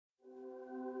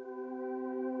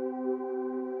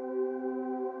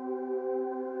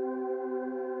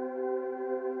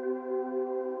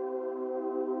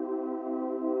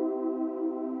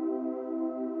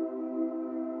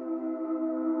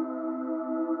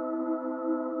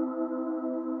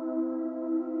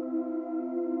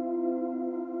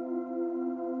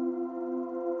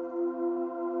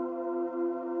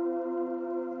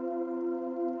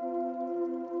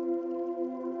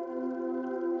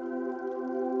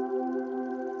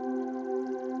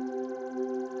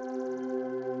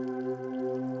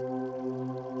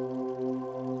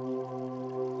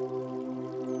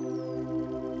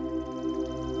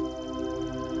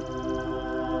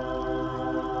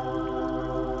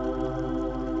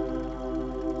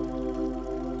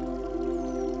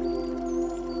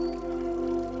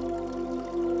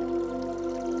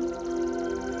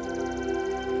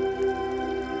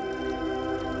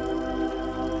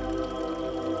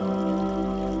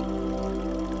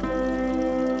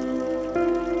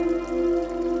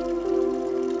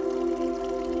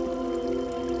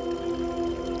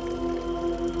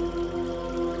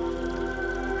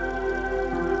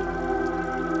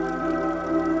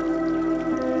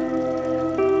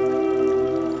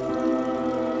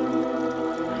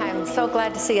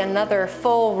glad to see another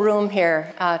full room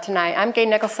here tonight. I'm Gay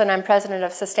Nicholson. I'm president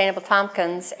of Sustainable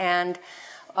Tompkins, and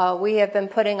we have been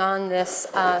putting on this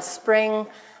spring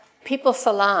People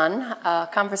Salon,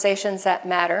 Conversations That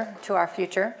Matter to Our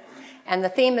Future. And the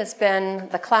theme has been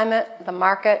the climate, the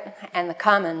market, and the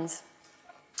commons.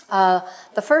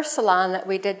 The first salon that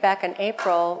we did back in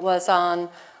April was on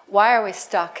why are we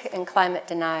stuck in climate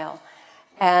denial?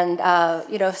 And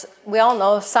you know, we all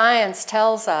know science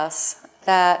tells us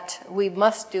that we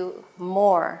must do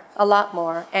more, a lot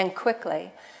more, and quickly.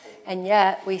 And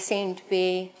yet we seem to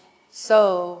be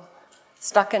so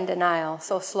stuck in denial,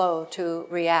 so slow to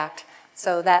react.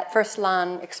 So that first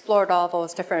salon explored all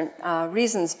those different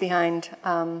reasons behind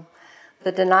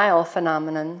the denial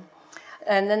phenomenon.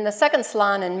 And then the second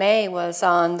salon in May was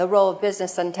on the role of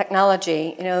business and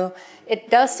technology. You know,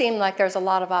 it does seem like there's a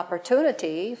lot of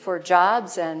opportunity for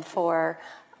jobs and for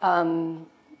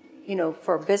you know,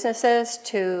 for businesses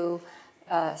to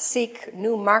seek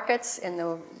new markets in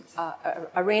the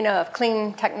arena of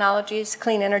clean technologies,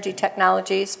 clean energy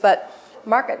technologies, but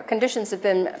market conditions have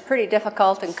been pretty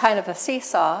difficult and kind of a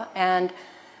seesaw, and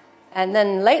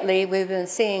then lately we've been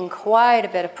seeing quite a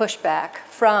bit of pushback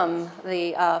from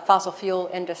the fossil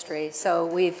fuel industry. So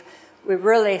we're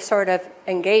really sort of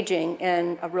engaging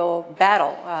in a real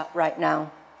battle right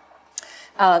now.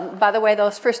 By the way,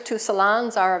 those first two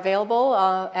salons are available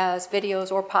as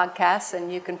videos or podcasts,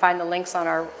 and you can find the links on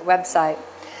our website.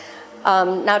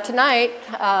 Now tonight,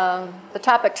 the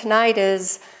topic tonight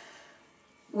is,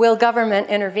 will government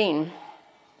intervene?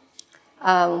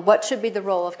 What should be the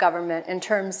role of government in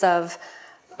terms of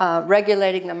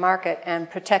regulating the market and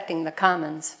protecting the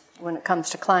commons when it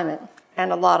comes to climate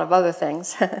and a lot of other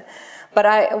things?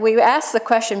 But we asked the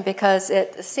question because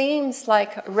it seems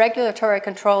like regulatory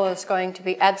control is going to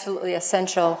be absolutely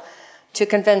essential to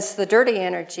convince the dirty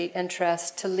energy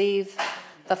interests to leave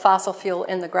the fossil fuel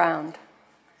in the ground.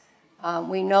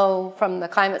 We know from the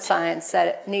climate science that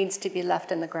it needs to be left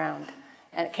in the ground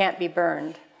and it can't be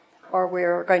burned, or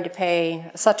we're going to pay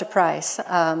such a price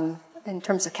in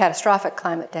terms of catastrophic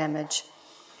climate damage.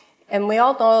 And we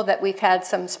all know that we've had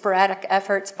some sporadic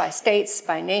efforts by states,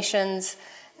 by nations,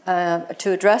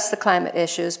 to address the climate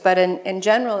issues, but in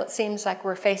general it seems like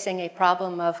we're facing a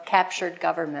problem of captured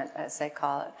government, as they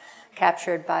call it,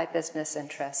 captured by business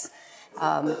interests.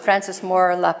 Francis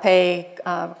Moore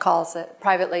Lappé calls it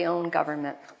privately owned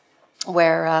government,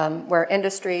 where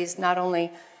industries not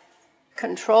only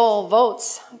control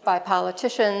votes by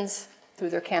politicians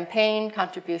through their campaign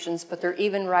contributions, but they're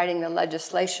even writing the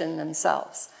legislation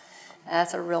themselves.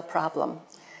 That's a real problem.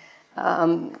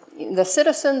 The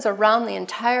citizens around the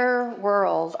entire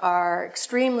world are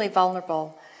extremely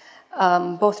vulnerable,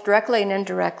 both directly and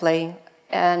indirectly,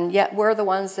 and yet we're the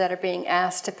ones that are being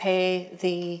asked to pay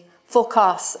the full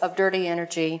costs of dirty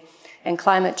energy and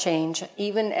climate change,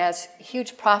 even as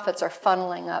huge profits are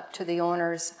funneling up to the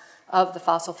owners of the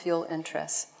fossil fuel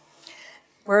interests.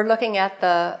 We're looking at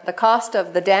the cost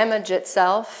of the damage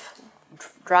itself,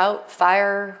 drought,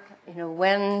 fire, you know,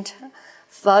 wind,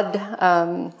 flood,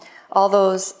 all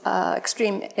those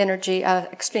extreme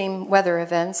weather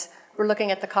events. We're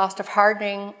looking at the cost of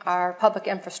hardening our public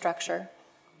infrastructure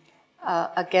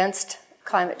against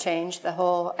climate change. The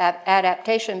whole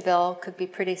adaptation bill could be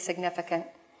pretty significant.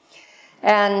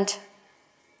 And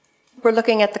we're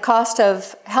looking at the cost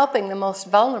of helping the most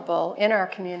vulnerable in our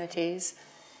communities,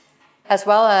 as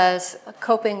well as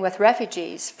coping with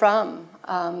refugees from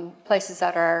places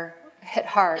that are hit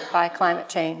hard by climate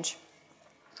change.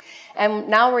 And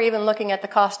now we're even looking at the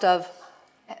cost of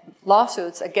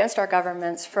lawsuits against our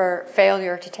governments for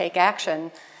failure to take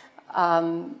action.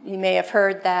 You may have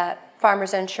heard that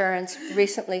Farmers Insurance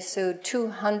recently sued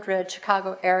 200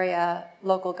 Chicago area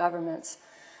local governments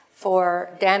for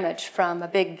damage from a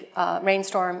big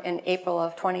rainstorm in April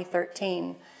of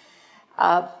 2013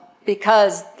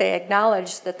 because they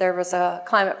acknowledged that there was a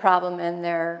climate problem in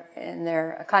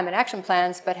their climate action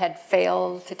plans, but had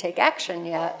failed to take action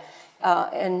yet.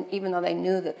 And even though they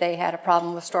knew that they had a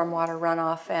problem with stormwater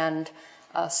runoff and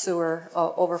sewer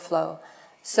overflow.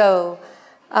 So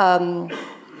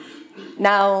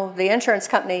now the insurance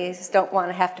companies don't want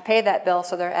to have to pay that bill,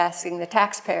 so they're asking the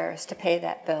taxpayers to pay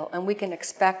that bill, and we can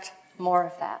expect more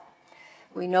of that.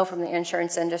 We know from the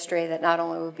insurance industry that not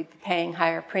only will we be paying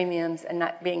higher premiums and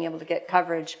not being able to get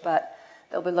coverage, but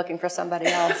they'll be looking for somebody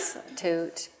else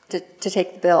to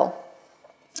take the bill.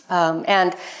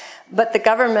 But the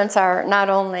governments are not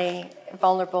only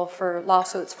vulnerable for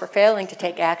lawsuits for failing to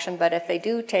take action, but if they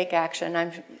do take action,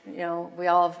 you know, we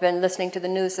all have been listening to the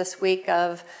news this week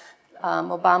of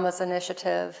Obama's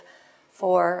initiative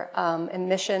for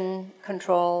emission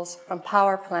controls from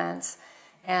power plants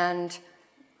and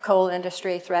coal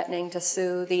industry threatening to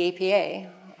sue the EPA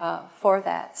for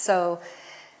that. So,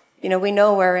 you know, we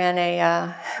know we're in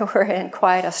we're in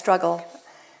quite a struggle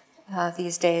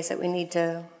these days that we need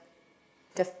to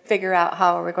figure out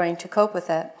how we're going to cope with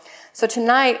it. So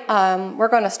tonight, we're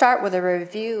going to start with a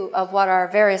review of what our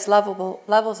various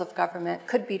levels of government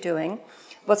could be doing,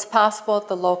 what's possible at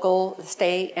the local, the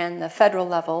state, and the federal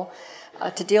level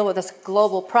to deal with this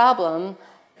global problem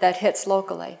that hits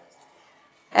locally.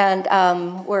 And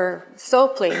we're so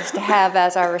pleased to have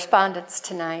as our respondents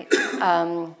tonight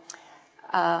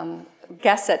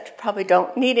guests that probably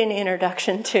don't need any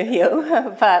introduction to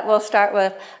you, but we'll start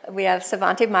with, we have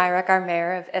Svante Myrick, our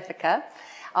mayor of Ithaca.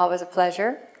 Always a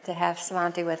pleasure to have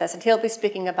Svante with us, and he'll be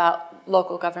speaking about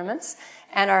local governments,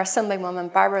 and our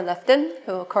Assemblywoman Barbara Lifton,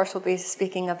 who of course will be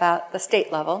speaking about the state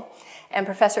level, and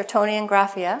Professor Tony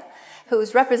Ingraffea,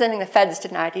 who's representing the feds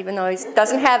tonight, even though he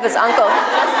doesn't have his uncle.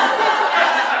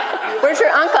 Where's your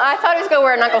uncle? I thought he was going to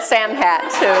wear an Uncle Sam hat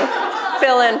to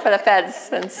fill in for the feds.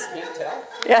 Since,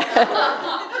 yeah,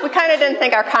 we kind of didn't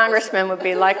think our congressman would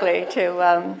be likely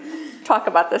to talk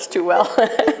about this too well.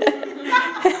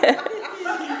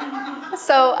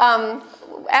 So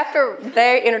after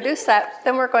they introduce that,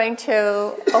 then we're going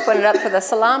to open it up for the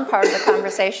Salon part of the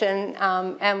conversation,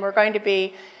 and we're going to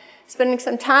be spending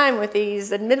some time with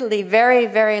these admittedly very,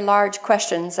 very large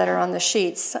questions that are on the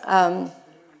sheets.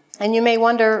 And you may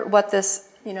wonder what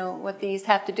what these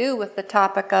have to do with the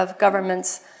topic of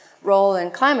government's role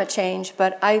in climate change,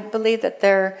 but I believe that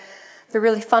they're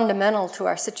really fundamental to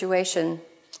our situation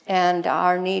and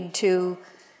our need to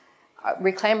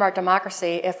reclaim our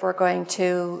democracy if we're going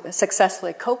to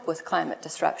successfully cope with climate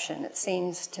disruption. It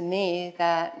seems to me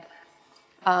that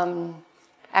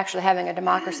actually having a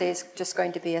democracy is just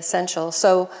going to be essential.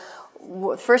 So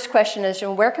first question is,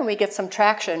 where can we get some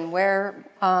traction? Where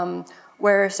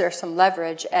is there some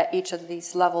leverage at each of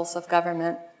these levels of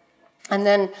government? And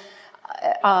then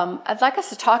I'd like us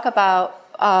to talk about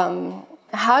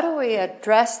how do we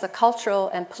address the cultural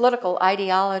and political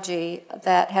ideology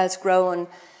that has grown,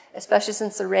 especially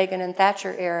since the Reagan and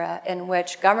Thatcher era, in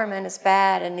which government is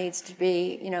bad and needs to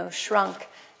be, shrunk.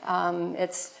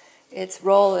 Its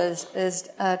role is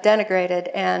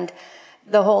denigrated, and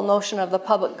the whole notion of the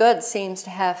public good seems to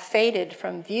have faded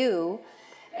from view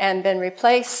and been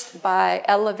replaced by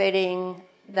elevating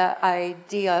the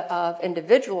idea of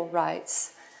individual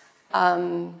rights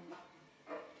and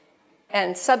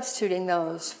substituting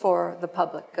those for the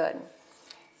public good.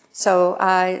 So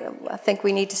I think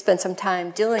we need to spend some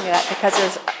time dealing with that, because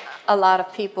there's a lot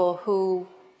of people who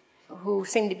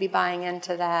seem to be buying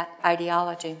into that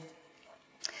ideology.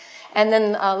 And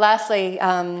then lastly,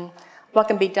 what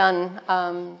can be done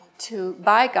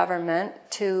by government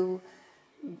to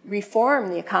reform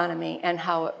the economy and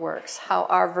how it works, how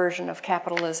our version of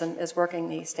capitalism is working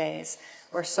these days,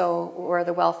 where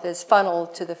the wealth is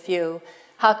funneled to the few.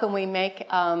 How can we make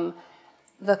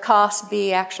the costs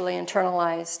be actually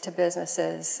internalized to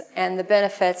businesses and the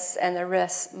benefits and the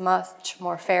risks much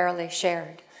more fairly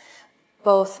shared,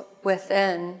 both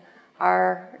within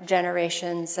our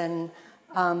generations and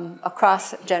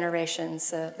across generations,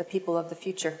 the people of the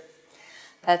future?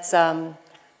 That's an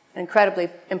incredibly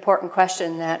important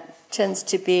question that tends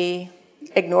to be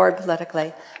ignored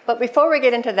politically. But before we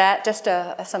get into that, just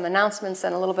some announcements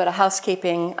and a little bit of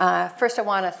housekeeping. First, I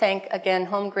want to thank again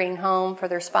Home Green Home for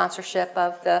their sponsorship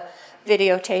of the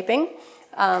videotaping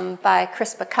by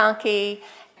Chris McConkey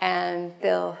and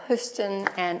Bill Houston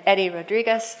and Eddie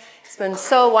Rodriguez. It's been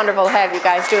so wonderful to have you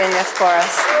guys doing this for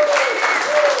us.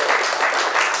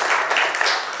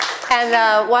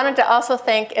 And wanted to also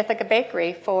thank Ithaca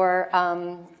Bakery for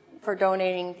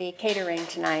donating the catering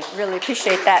tonight. Really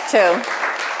appreciate that too.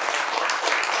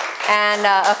 And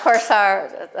of course our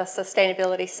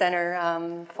Sustainability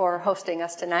Center for hosting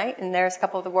us tonight. And there's a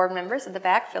couple of the board members in the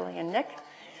back, Philly and Nick.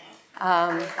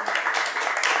 And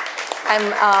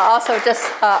also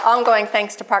just ongoing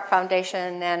thanks to Park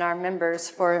Foundation and our members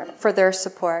for their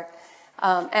support.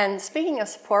 And speaking of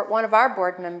support, one of our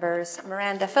board members,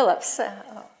 Miranda Phillips,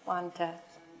 wanted to.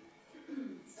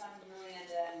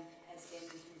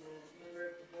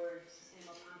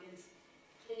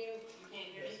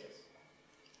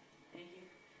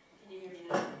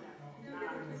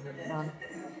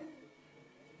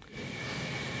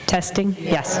 Testing?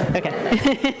 Yes. Okay.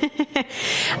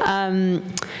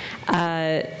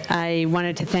 I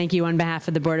wanted to thank you on behalf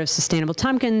of the Board of Sustainable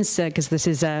Tompkins, because this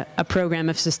is a program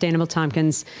of Sustainable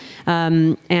Tompkins,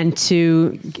 and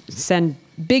to send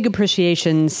big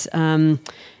appreciations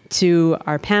to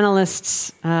our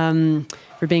panelists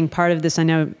for being part of this. I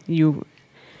know you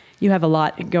you have a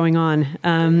lot going on,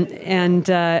 and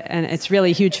it's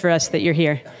really huge for us that you're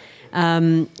here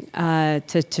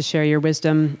to share your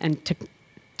wisdom and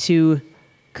to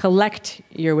collect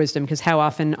your wisdom, because how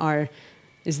often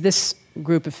is this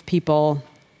group of people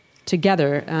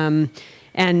together?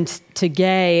 And to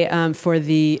Gay,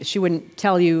 she wouldn't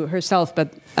tell you herself,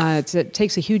 but it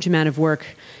takes a huge amount of work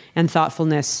and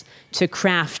thoughtfulness to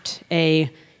craft a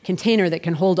container that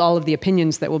can hold all of the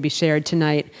opinions that will be shared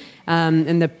tonight.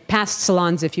 And the past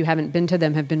salons, if you haven't been to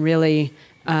them, have been really,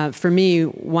 for me,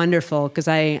 wonderful, because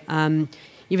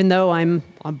even though I'm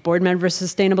a board member of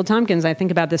Sustainable Tompkins, I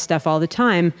think about this stuff all the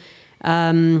time.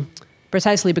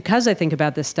 Precisely because I think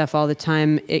about this stuff all the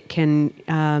time, it can,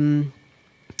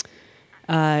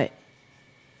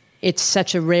 it's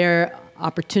such a rare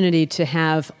opportunity to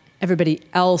have everybody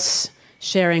else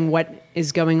sharing what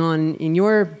is going on in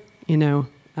your,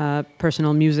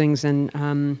 personal musings,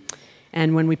 and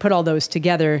when we put all those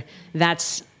together,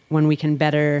 that's when we can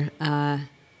better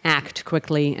act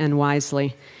quickly and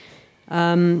wisely.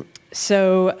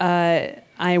 So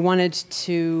I wanted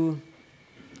to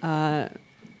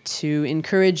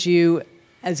encourage you,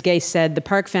 as Gay said, the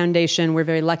Park Foundation, we're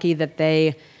very lucky that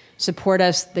they support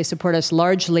us. They support us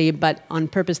largely, but on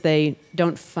purpose they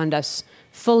don't fund us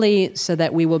fully, so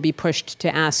that we will be pushed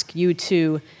to ask you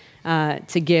to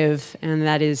give, and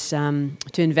that is to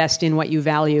invest in what you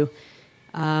value.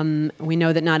 We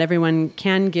know that not everyone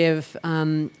can give,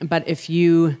 but if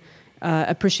you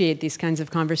appreciate these kinds of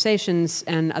conversations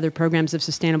and other programs of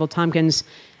Sustainable Tompkins,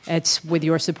 it's with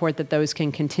your support that those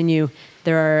can continue.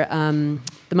 There are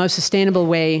the most sustainable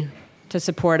way to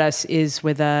support us is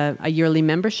with a yearly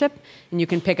membership, and you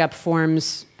can pick up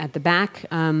forms at the back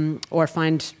or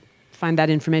find that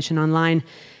information online.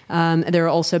 There are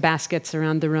also baskets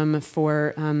around the room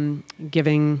for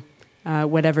giving.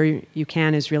 Whatever you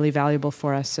can is really valuable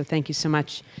for us. So thank you so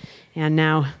much. And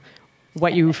now,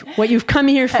 what you've come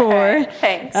here for.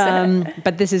 Thanks.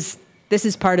 But this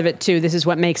is part of it too. This is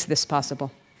what makes this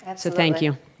possible. Absolutely. So thank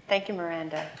you. Thank you,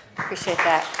 Miranda. Appreciate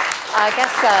that. I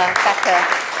guess back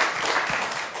to.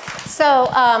 So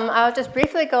I'll just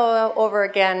briefly go over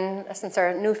again, since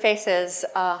our new faces,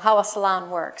 how a salon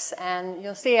works. And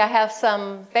you'll see I have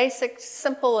some basic,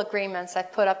 simple agreements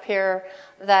I've put up here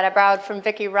that I borrowed from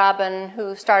Vicki Robin,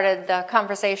 who started the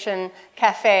Conversation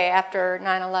Cafe after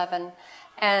 9/11.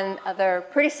 And they're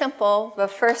pretty simple. The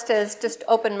first is just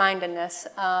open-mindedness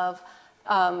of,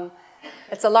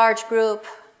 it's a large group,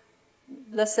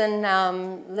 listen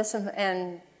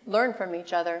and learn from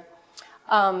each other.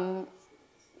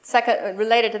 Second,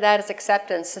 related to that is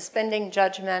acceptance, suspending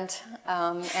judgment,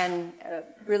 and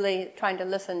really trying to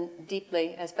listen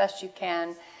deeply as best you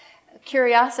can.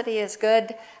 Curiosity is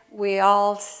good. We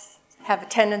all have a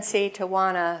tendency to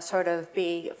want to sort of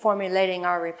be formulating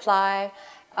our reply,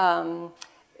 to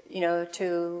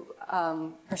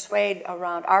persuade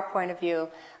around our point of view.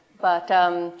 But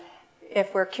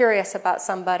if we're curious about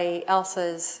somebody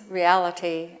else's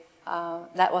reality,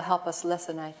 that will help us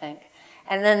listen, I think.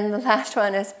 And then the last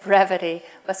one is brevity.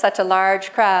 With such a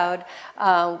large crowd,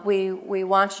 we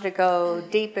want you to go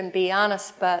deep and be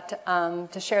honest, but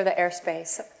to share the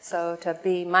airspace, so to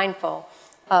be mindful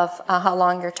of how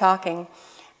long you're talking.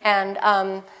 And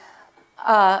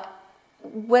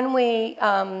when we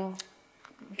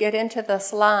get into the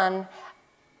salon,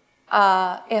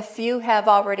 if you have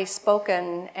already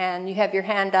spoken and you have your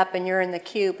hand up and you're in the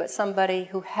queue, but somebody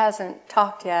who hasn't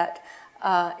talked yet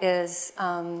is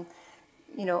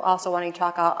also wanting to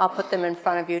talk, I'll put them in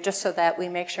front of you just so that we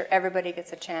make sure everybody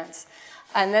gets a chance.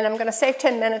 And then I'm going to save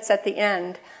 10 minutes at the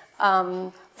end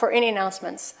for any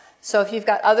announcements. So if you've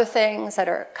got other things that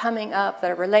are coming up that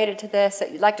are related to this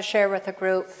that you'd like to share with the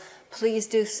group, please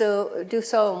do so,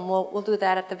 and we'll do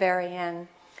that at the very end.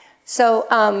 So,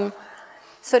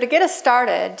 so to get us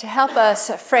started, to help us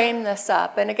frame this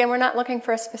up, and again, we're not looking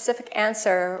for a specific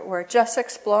answer, we're just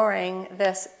exploring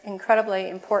this incredibly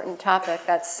important topic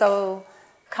that's so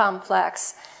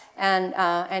complex,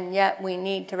 and yet we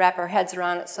need to wrap our heads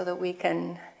around it so that we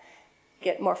can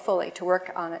get more fully to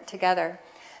work on it together.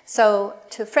 So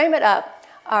to frame it up,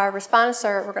 our respondents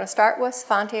we're going to start with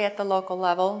Svante at the local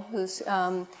level,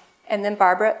 and then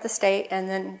Barbara at the state, and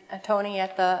then Tony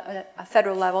at the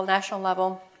federal level, national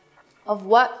level, of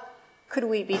what could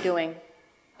we be doing?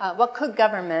 What could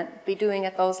government be doing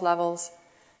at those levels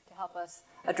to help us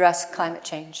address climate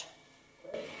change?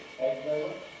 Thank you very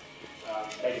much.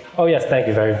 Oh yes, thank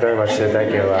you very, very much.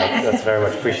 Thank you. That's very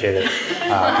much appreciated.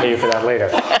 Pay you for that later.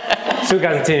 Su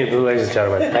Continue, Blue, ladies and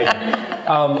gentlemen. Thank you.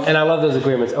 And I love those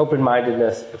agreements: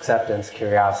 open-mindedness, acceptance,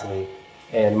 curiosity,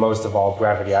 and most of all,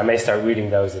 brevity. I may start reading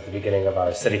those at the beginning of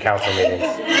our city council meetings.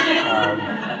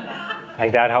 I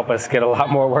think that helped us get a lot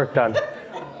more work done.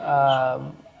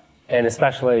 And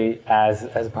especially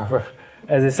as Barbara,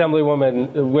 as the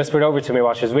Assemblywoman whispered over to me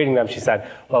while she was reading them, she said,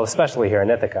 well, especially here in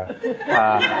Ithaca.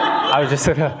 I was just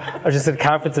at a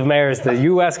conference of mayors, the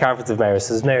U.S. Conference of Mayors.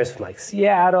 So there's mayors from like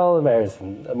Seattle, and mayors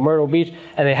from Myrtle Beach,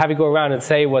 and they have you go around and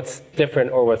say what's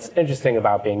different or what's interesting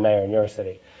about being mayor in your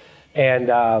city. And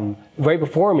right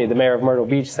before me, the mayor of Myrtle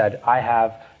Beach said, I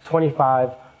have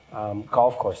 25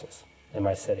 golf courses in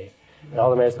my city. And all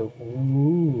the mayors go,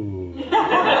 ooh.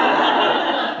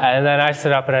 And then I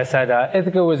stood up and I said,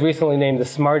 Ithaca was recently named the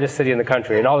smartest city in the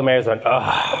country. And all the mayors went, ugh.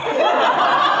 I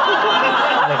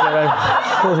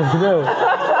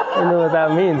don't know what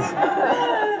that means.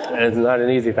 And it's not an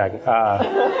easy thing. It's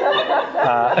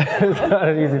not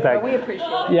an easy thing. We appreciate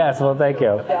it. Yes, well, thank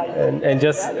you. And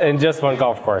just one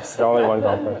golf course, only one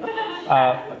golf course.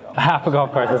 Half a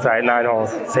golf course, that's right, 9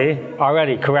 holes. See,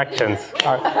 already corrections.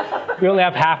 We only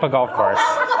have half a golf course.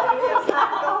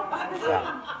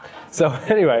 Yeah. So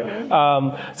anyway,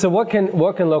 so what can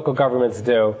local governments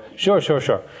do? Sure.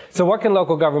 So what can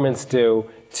local governments do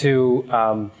to?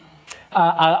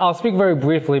 I'll speak very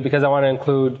briefly because I want to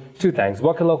include 2 things.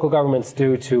 What can local governments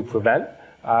do to prevent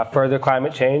further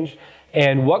climate change,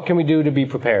 and what can we do to be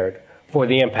prepared for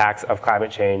the impacts of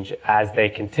climate change as they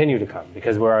continue to come?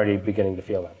 Because we're already beginning to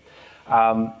feel them.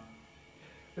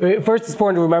 First, it's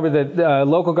important to remember that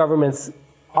local governments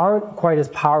aren't quite as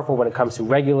powerful when it comes to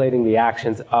regulating the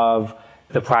actions of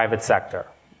the private sector,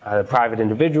 the private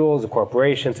individuals, the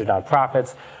corporations, or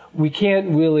nonprofits. We can't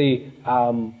really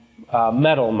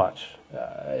meddle much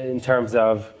in terms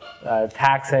of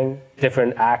taxing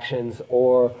different actions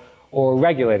or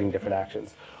regulating different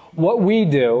actions. What we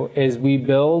do is we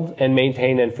build and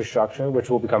maintain infrastructure, which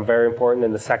will become very important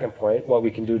in the second point, what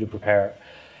we can do to prepare.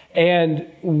 And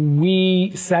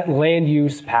we set land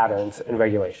use patterns and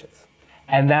regulations.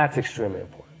 And that's extremely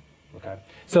important. Okay?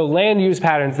 So land use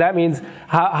patterns, that means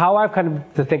how I've come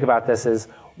to think about this is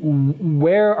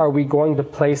where are we going to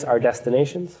place our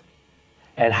destinations?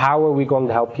 And how are we going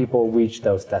to help people reach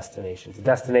those destinations? The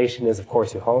destination is, of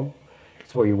course, your home.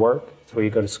 It's where you work. It's where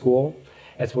you go to school.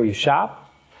 It's where you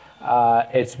shop.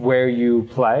 It's where you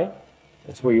play.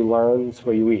 It's where you learn. It's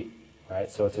where you eat. Right?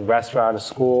 So it's a restaurant, a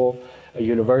school, a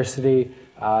university,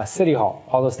 city hall.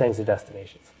 All those things are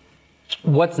destinations.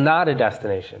 What's not a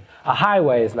destination? A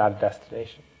highway is not a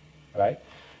destination. Right?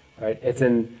 It's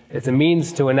a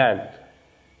means to an end.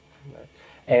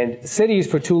 And cities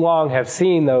for too long have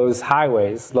seen those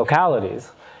highways, localities,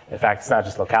 in fact, it's not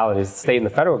just localities, the state and the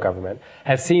federal government,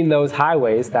 have seen those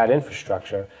highways, that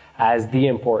infrastructure, as the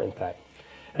important thing.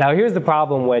 Now, here's the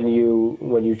problem when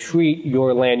you treat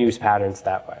your land use patterns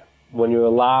that way. When you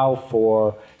allow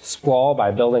for sprawl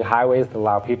by building highways that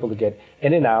allow people to get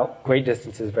in and out great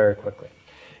distances very quickly.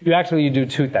 You do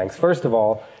 2 things. First of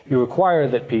all, you require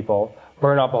that people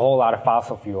burn up a whole lot of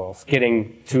fossil fuels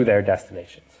getting to their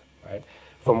destinations. Right?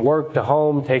 From work to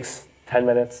home takes 10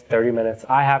 minutes, 30 minutes.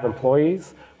 I have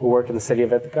employees who work in the city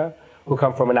of Ithaca who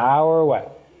come from an hour away,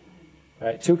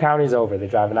 right? 2 counties over. They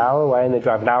drive an hour away and they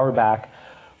drive an hour back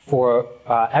for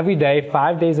every day,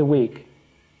 5 days a week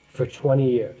for 20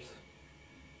 years.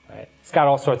 Right? It's got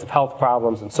all sorts of health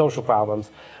problems and social problems,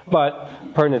 but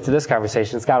pertinent to this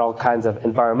conversation, it's got all kinds of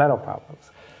environmental problems.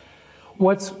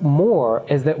 What's more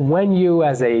is that when you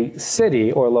as a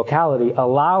city or locality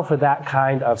allow for that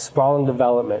kind of sprawling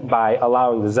development by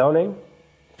allowing the zoning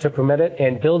to permit it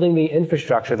and building the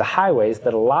infrastructure, the highways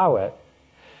that allow it,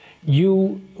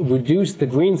 you reduce the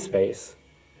green space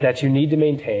that you need to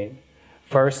maintain.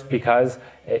 First, because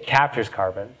it captures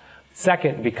carbon.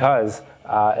 Second, because,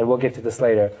 and we'll get to this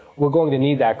later, we're going to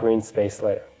need that green space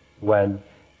later when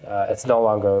it's no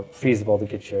longer feasible to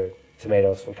get your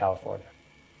tomatoes from California.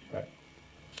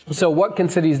 So what can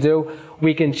cities do?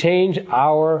 We can change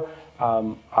our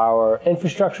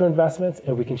infrastructure investments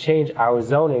and we can change our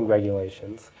zoning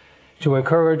regulations to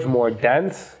encourage more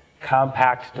dense,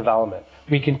 compact development.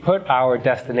 We can put our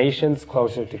destinations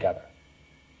closer together.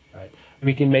 Right?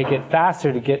 We can make it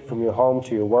faster to get from your home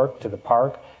to your work, to the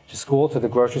park, to school, to the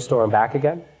grocery store and back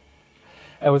again.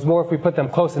 And what's more, if we put them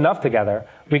close enough together,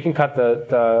 we can cut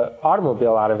the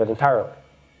automobile out of it entirely.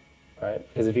 Right?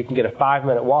 Because if you can get a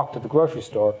 5-minute walk to the grocery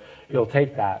store, you'll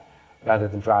take that rather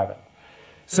than driving.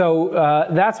 So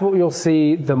that's what you'll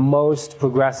see the most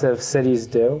progressive cities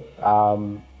do.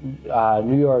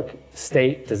 New York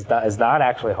State is not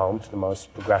actually home to the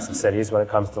most progressive cities when it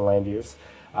comes to land use.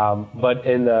 But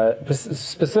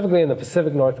specifically in the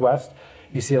Pacific Northwest,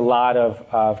 you see a lot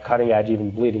of cutting edge,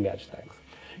 even bleeding edge things.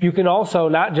 You can also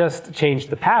not just change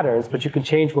the patterns, but you can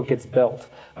change what gets built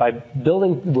by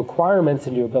building requirements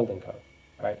into your building code,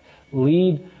 right?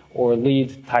 LEED or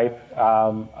LEED type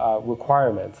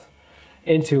requirements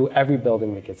into every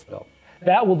building that gets built.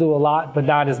 That will do a lot, but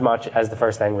not as much as the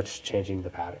first thing, which is changing the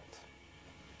patterns.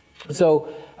 So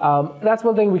that's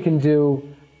one thing we can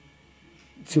do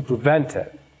to prevent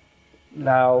it.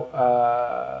 Now,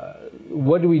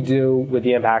 what do we do with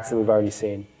the impacts that we've already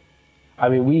seen? I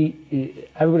mean,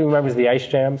 everybody remembers the ice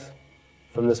jams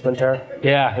from this winter?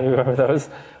 Yeah, you remember those?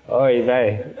 Oh,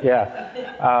 yeah.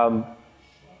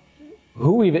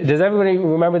 Does everybody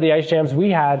remember the ice jams? We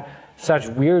had such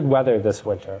weird weather this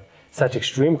winter, such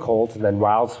extreme colds, and then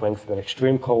wild swings, and then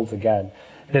extreme colds again,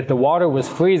 that the water was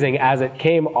freezing as it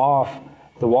came off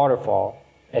the waterfall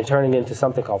and turning into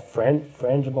something called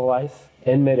frangible ice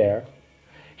in midair,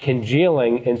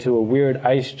 congealing into a weird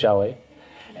ice jelly,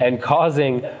 and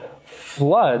causing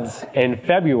floods in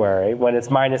February when it's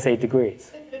 -8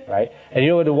 degrees, right? And you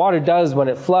know what the water does when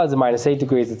it floods at -8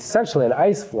 degrees? It's essentially an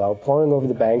ice flow pouring over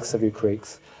the banks of your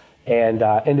creeks and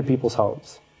into people's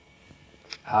homes.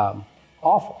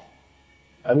 Awful.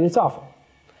 I mean, it's awful.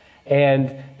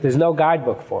 And there's no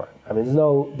guidebook for it. I mean,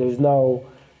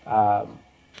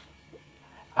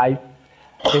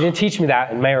 they didn't teach me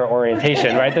that in mayor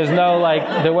orientation, right?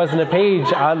 There wasn't a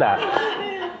page on that.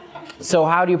 So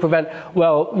how do you prevent?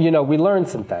 Well, you know, we learned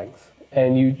some things,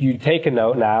 and you take a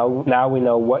note now. Now we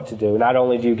know what to do. Not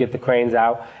only do you get the cranes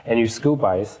out and you scoop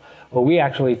ice, but we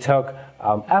actually took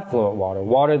effluent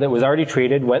water that was already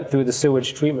treated, went through the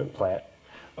sewage treatment plant,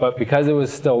 but because it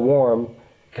was still warm,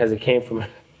 because it came from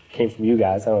you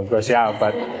guys. I don't want to gross you out,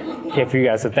 but it came from you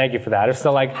guys, so thank you for that. It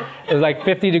was like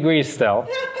 50 degrees still.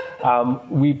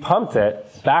 We pumped it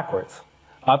backwards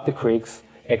up the creeks.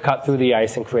 It cut through the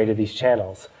ice and created these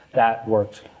channels. That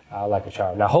worked like a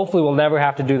charm. Now, hopefully we'll never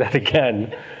have to do that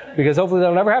again, because hopefully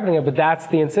that'll never happen again, but that's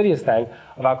the insidious thing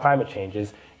about climate change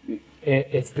is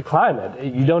it's the climate.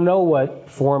 You don't know what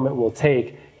form it will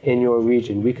take in your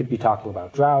region. We could be talking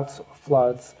about droughts or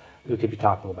floods. We could be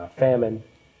talking about famine.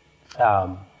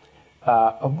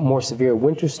 More severe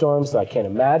winter storms, so I can't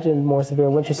imagine more severe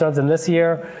winter storms than this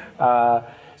year.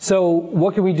 So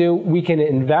what can we do? We can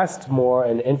invest more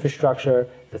in infrastructure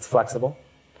that's flexible.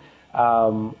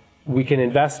 We can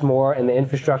invest more in the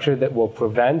infrastructure that will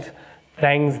prevent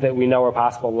things that we know are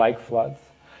possible, like floods.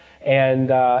 And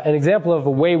an example of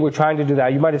a way we're trying to do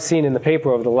that, you might have seen in the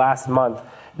paper over the last month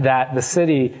that the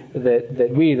city,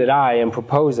 that I am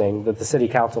proposing that the city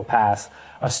council pass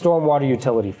a stormwater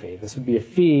utility fee. This would be a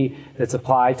fee that's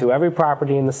applied to every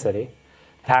property in the city,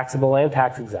 taxable and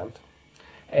tax exempt.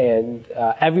 And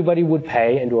everybody would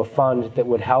pay into a fund that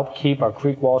would help keep our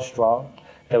creek walls strong,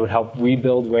 that would help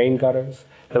rebuild rain gutters,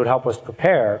 that would help us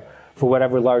prepare for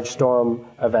whatever large storm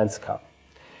events come.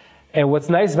 And what's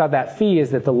nice about that fee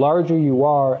is that the larger you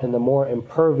are and the more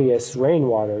impervious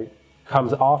rainwater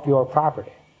comes off your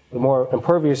property, the more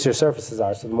impervious your surfaces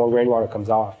are, so the more rainwater comes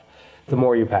off, the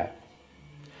more you pay.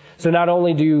 So not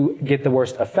only do you get the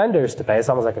worst offenders to pay, it's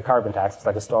almost like a carbon tax, it's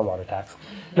like a stormwater tax.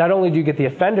 Not only do you get the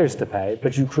offenders to pay,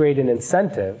 but you create an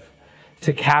incentive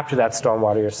to capture that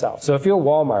stormwater yourself. So if you're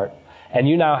Walmart and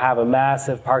you now have a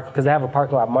massive park, because they have a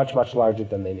parking lot much, much larger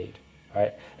than they need,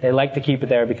 right? They like to keep it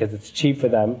there because it's cheap for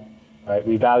them, right?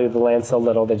 We value the land so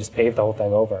little, they just pave the whole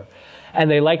thing over. And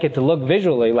they like it to look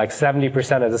visually like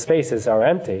 70% of the spaces are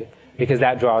empty because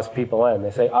that draws people in.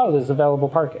 They say, oh, there's available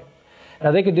parking.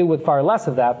 Now, they could do with far less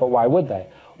of that, but why would they?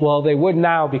 Well, they would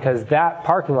now because that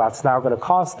parking lot's now going to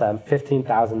cost them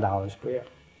 $15,000 per year.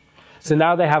 So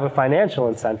now they have a financial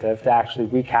incentive to actually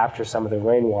recapture some of the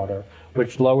rainwater,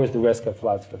 which lowers the risk of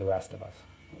floods for the rest of us.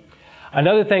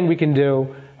 Another thing we can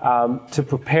do to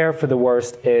prepare for the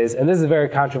worst is, and this is a very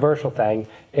controversial thing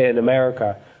in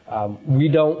America, we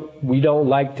don't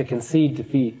like to concede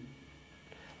defeat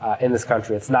in this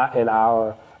country. It's not in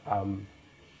our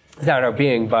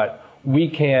being, but we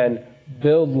can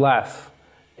build less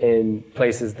in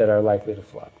places that are likely to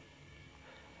flood.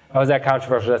 How is that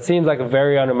controversial? That seems like a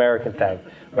very un-American thing,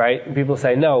 right? And people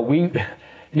say, no,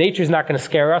 nature's not going to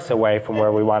scare us away from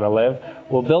where we want to live.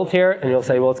 We'll build here, and you'll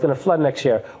say, well, it's going to flood next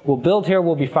year. We'll build here,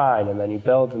 we'll be fine. And then you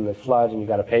build, and they flood, and you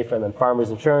got to pay for it, and then farmers'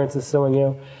 insurance is suing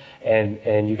you,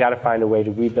 and you got to find a way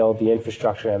to rebuild the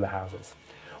infrastructure and the houses.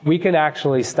 We can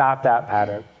actually stop that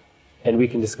pattern, and we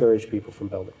can discourage people from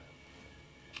building.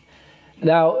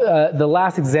 Now, the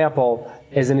last example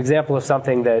is an example of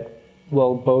something that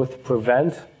will both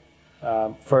prevent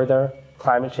further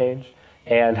climate change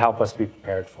and help us be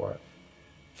prepared for it.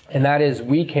 And that is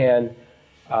we can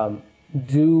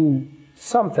do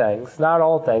some things, not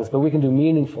all things, but we can do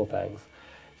meaningful things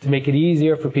to make it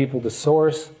easier for people to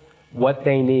source what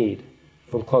they need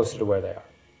from closer to where they are,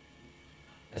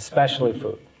 especially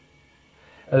food.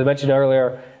 As I mentioned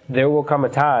earlier, there will come a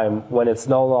time when it's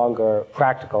no longer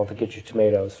practical to get your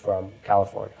tomatoes from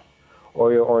California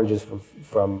or your oranges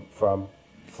from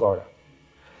Florida.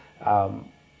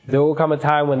 There will come a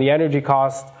time when the energy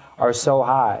costs are so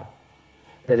high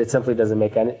that it simply doesn't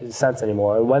make any sense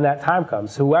anymore. And when that time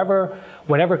comes,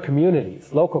 whenever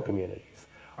communities, local communities,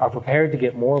 are prepared to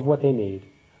get more of what they need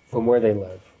from where they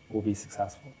live, will be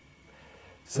successful.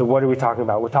 So what are we talking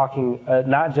about? We're talking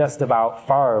not just about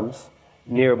farms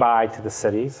nearby to the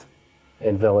cities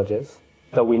and villages,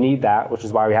 though we need that, which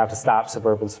is why we have to stop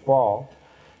suburban sprawl.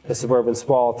 The suburban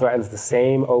sprawl threatens the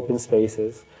same open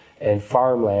spaces and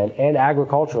farmland and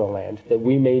agricultural land that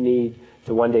we may need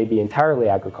to one day be entirely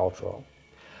agricultural.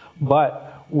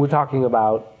 But we're talking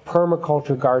about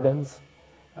permaculture gardens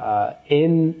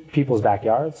in people's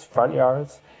backyards, front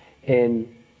yards,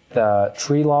 in the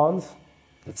tree lawns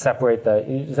that separate the,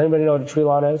 does anybody know what a tree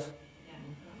lawn is?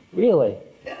 Really?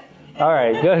 All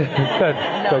right, good,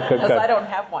 good, good. Because I don't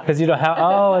have one. Because you don't have,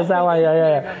 oh, is that why?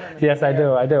 Yeah. Yes, I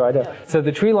do. So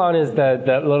the tree lawn is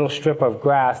the little strip of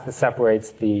grass that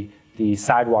separates the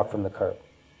sidewalk from the curb.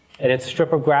 And it's a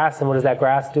strip of grass, and what does that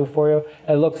grass do for you?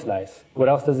 It looks nice. What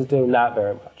else does it do? Not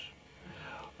very much.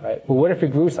 Right? But what if you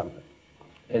grew something?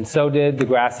 And so did the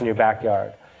grass in your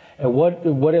backyard. And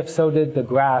what if so did the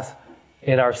grass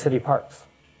in our city parks?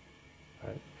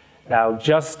 Right? Now,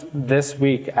 just this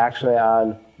week, actually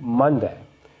on Monday,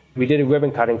 we did a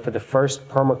ribbon cutting for the first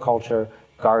permaculture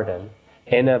garden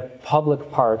in a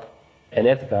public park in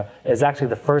Ithaca. It's actually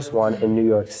the first one in New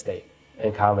York State,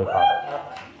 in Conley Park.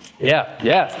 Yeah,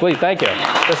 yes, please, thank you.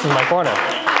 This is my corner.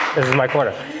 This is my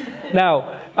corner.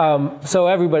 Now,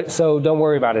 so don't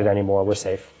worry about it anymore. We're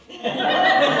safe.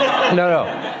 No.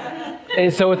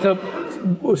 And so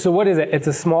so what is it? It's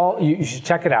a small, you should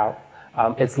check it out.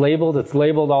 It's labeled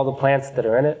all the plants that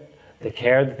are in it, the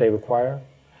care that they require.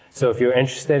 So if you're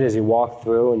interested as you walk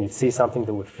through and you see something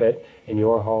that would fit in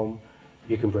your home,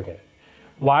 you can bring it.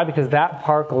 Why? Because that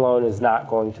park alone is not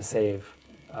going to save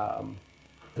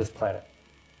this planet.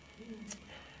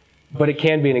 But it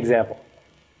can be an example.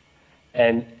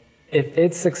 And if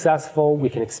it's successful, we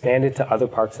can expand it to other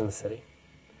parks in the city.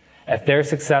 If they're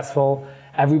successful,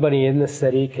 everybody in the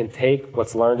city can take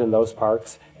what's learned in those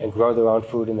parks and grow their own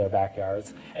food in their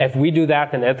backyards. If we do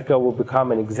that, then Ithaca will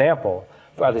become an example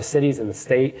for other cities in the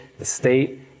state. The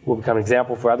state will become an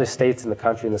example for other states in the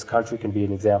country, and this country can be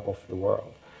an example for the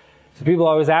world. So people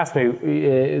always ask me,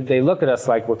 they look at us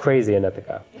like we're crazy in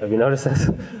Ithaca. Have you noticed this?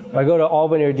 When I go to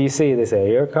Albany or DC, they say,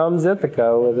 here comes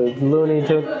Ithaca with a Looney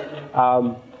Tune.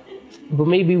 But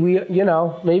maybe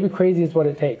maybe crazy is what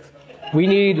it takes. We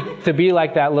need to be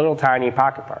like that little tiny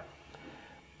pocket park.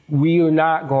 We are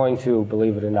not going to,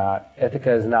 believe it or not,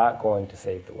 Ithaca is not going to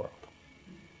save the world.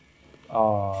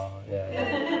 Oh,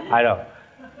 yeah. I know.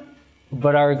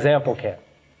 But our example can.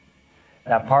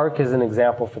 That park is an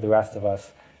example for the rest of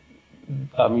us.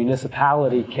 A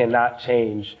municipality cannot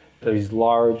change these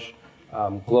large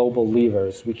global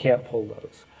levers. We can't pull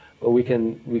those. But we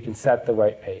can set the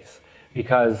right pace.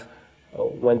 Because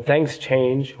when things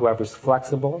change, whoever's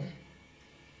flexible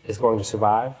is going to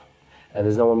survive. And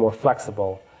there's no one more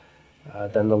flexible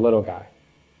than the little guy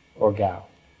or gal.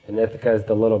 And Ithaca is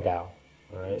the little gal.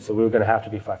 All right? So we're going to have to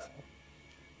be flexible.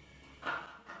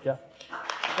 Yeah.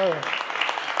 Oh, yeah.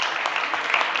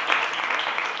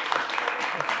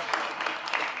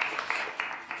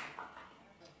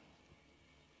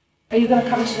 Are you going to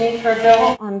come to me for a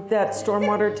bill on that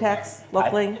stormwater tax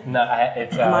locally? Am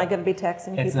I going to be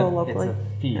taxing people locally? It's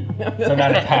a fee. So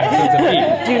not a tax, it's a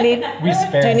fee. Do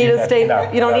you need a state?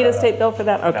 No, you don't need a state bill for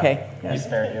that? Okay. No, we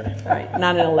spare you. All right.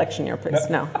 Not an election year, please.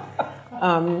 No.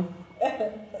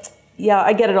 Yeah,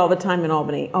 I get it all the time in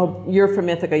Albany. Oh, you're from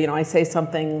Ithaca. I say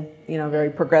something,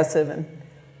 very progressive, and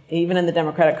even in the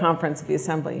Democratic Conference of the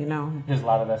Assembly, There's a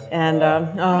lot of this. And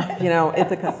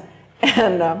Ithaca,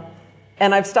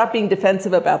 and I've stopped being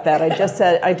defensive about that.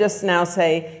 I just now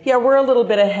say, yeah, we're a little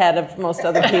bit ahead of most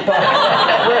other people.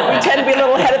 We tend to be a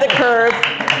little ahead of the curve,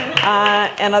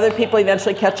 and other people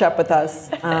eventually catch up with us.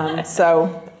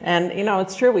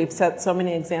 It's true. We've set so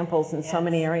many examples in so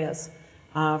many areas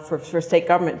for state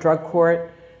government, drug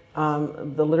court,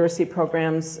 the literacy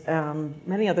programs,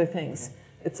 many other things.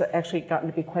 It's actually gotten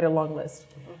to be quite a long list.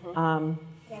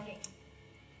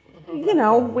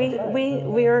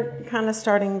 We are kind of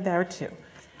starting there too.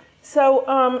 So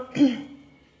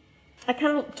I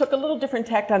kind of took a little different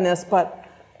tact on this, but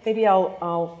maybe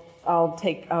I'll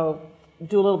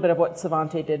do a little bit of what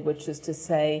Svante did, which is to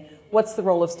say, what's the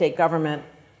role of state government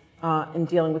in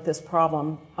dealing with this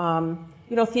problem?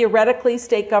 Theoretically,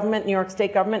 state government, New York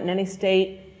state government, in any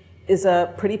state is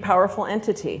a pretty powerful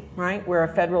entity, right? We're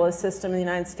a federalist system in the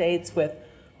United States with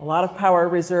a lot of power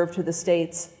reserved to the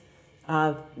states.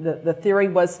 The theory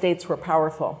was states were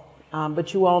powerful,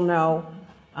 but you all know,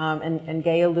 and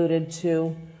Gay alluded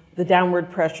to, the downward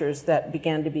pressures that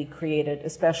began to be created,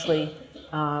 especially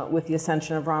with the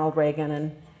ascension of Ronald Reagan,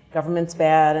 and government's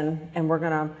bad,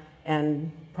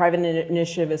 and private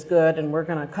initiative is good, and we're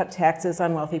gonna cut taxes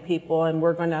on wealthy people, and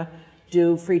we're gonna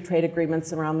do free trade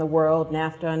agreements around the world,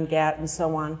 NAFTA and GATT and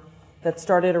so on, that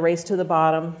started a race to the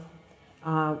bottom.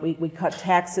 We cut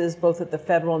taxes both at the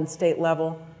federal and state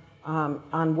level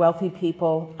on wealthy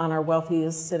people, on our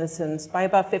wealthiest citizens, by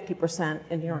about 50%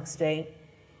 in New York State.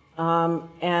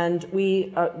 And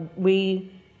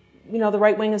you know, the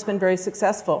right wing has been very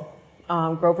successful.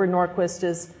 Grover Norquist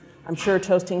is, I'm sure,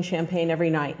 toasting champagne every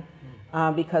night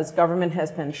because government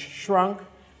has been shrunk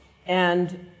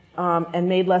and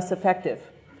made less effective.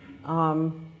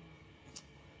 And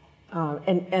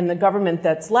the government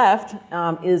that's left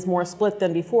is more split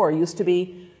than before. It used to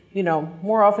be, you know,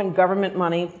 more often government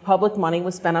money, public money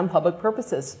was spent on public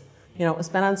purposes. You know, it was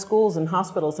spent on schools and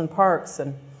hospitals and parks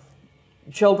and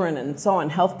children and so on,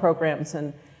 health programs.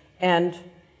 And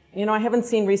you know, I haven't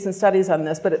seen recent studies on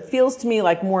this, but it feels to me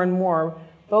like more and more,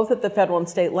 both at the federal and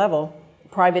state level,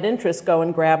 private interests go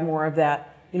and grab more of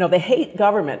that. You know, they hate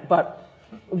government, but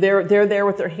they're there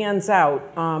with their hands out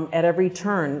at every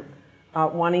turn,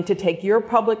 wanting to take your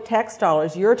public tax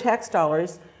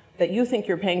dollars, that you think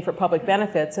you're paying for public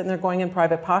benefits, and they're going in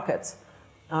private pockets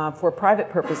for private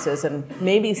purposes and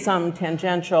maybe some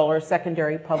tangential or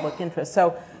secondary public interest.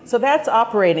 So that's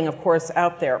operating, of course,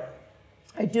 out there.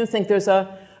 I do think there's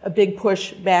a big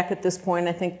push back at this point.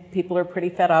 I think people are pretty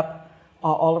fed up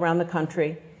all around the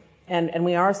country, and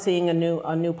we are seeing a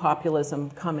new populism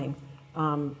coming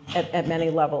at many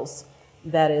levels.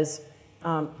 That is,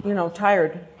 you know,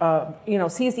 tired, you know,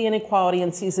 sees the inequality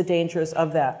and sees the dangers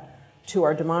of that to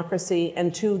our democracy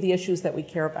and to the issues that we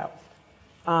care about.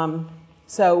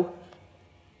 So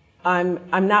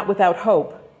I'm not without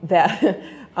hope that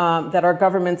that our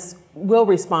governments will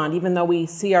respond, even though we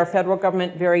see our federal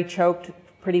government very choked,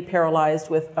 pretty paralyzed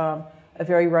with a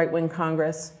very right-wing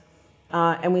Congress,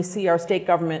 and we see our state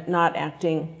government not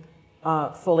acting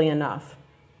fully enough.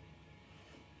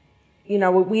 You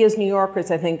know, we as New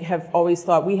Yorkers, I think, have always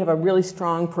thought we have a really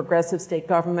strong progressive state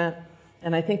government,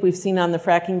 and I think we've seen on the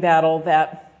fracking battle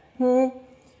that,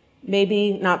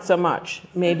 maybe not so much.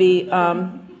 Maybe,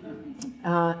 and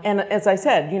as I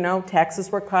said, you know,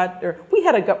 taxes were cut. Or we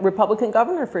had a Republican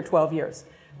governor for 12 years,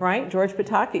 right? George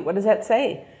Pataki. What does that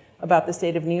say about the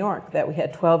state of New York, that we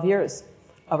had 12 years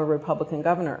of a Republican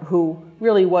governor who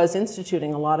really was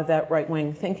instituting a lot of that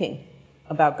right-wing thinking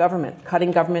about government,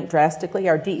 cutting government drastically.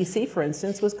 Our DEC, for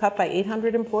instance, was cut by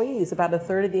 800 employees. About a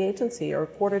third of the agency or a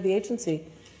quarter of the agency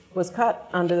was cut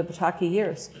under the Pataki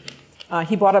years.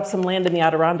 He bought up some land in the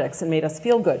Adirondacks and made us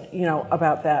feel good, you know,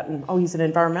 about that. And oh, he's an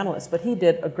environmentalist, but he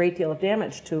did a great deal of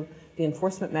damage to the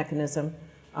enforcement mechanism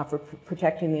for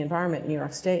protecting the environment in New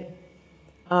York State.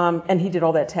 And he did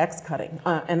all that tax cutting.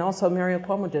 And also Mario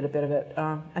Cuomo did a bit of it,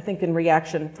 I think in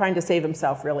reaction, trying to save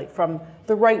himself really from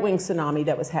the right-wing tsunami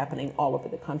that was happening all over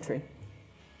the country.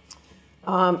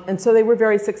 And so they were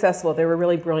very successful. They were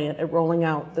really brilliant at rolling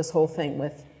out this whole thing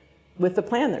with the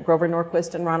plan that Grover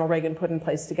Norquist and Ronald Reagan put in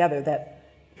place together that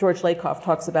George Lakoff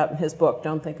talks about in his book,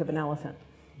 Don't Think of an Elephant.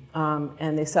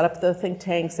 And they set up the think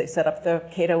tanks, they set up the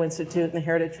Cato Institute and the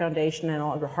Heritage Foundation and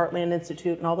all the Heartland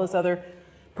Institute and all those other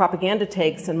propaganda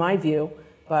takes, in my view,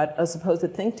 but supposed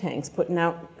think tanks putting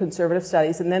out conservative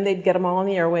studies, and then they'd get them all on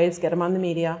the airwaves, get them on the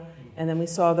media, and then we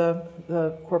saw the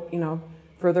you know,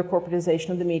 further corporatization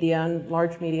of the media and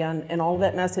large media and all of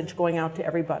that message going out to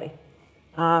everybody.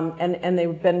 And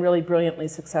they've been really brilliantly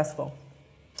successful.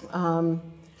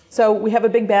 So we have a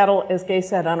big battle, as Gay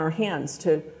said, on our hands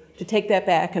to take that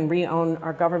back and re-own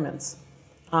our governments.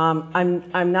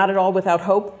 I'm not at all without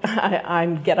hope. I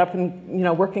get up and, you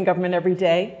know, work in government every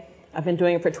day. I've been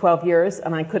doing it for 12 years,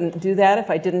 and I couldn't do that if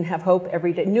I didn't have hope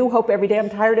every day. New hope every day. I'm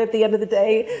tired at the end of the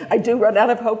day. I do run out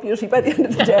of hope usually by the end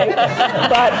of the day.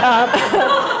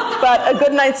 But a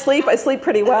good night's sleep, I sleep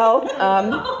pretty well.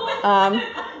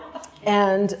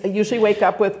 And I usually wake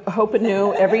up with hope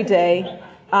anew every day.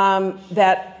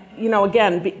 That, you know,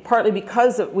 again, partly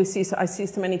because I see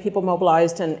so many people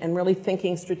mobilized and really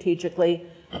thinking strategically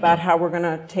about how we're going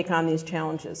to take on these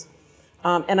challenges.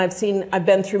 And I've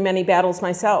been through many battles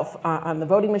myself, on the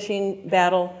voting machine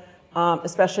battle,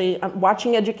 especially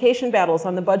watching education battles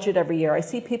on the budget every year. I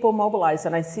see people mobilized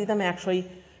and I see them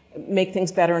actually make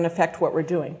things better and affect what we're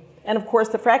doing. And of course,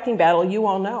 the fracking battle, you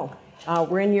all know.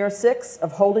 We're in year 6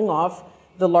 of holding off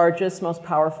the largest, most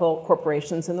powerful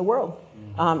corporations in the world.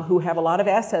 who have a lot of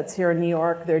assets here in New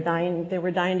York. They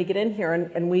were dying to get in here,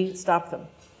 and we stopped them.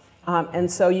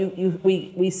 And so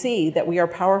we see that we are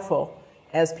powerful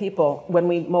as people when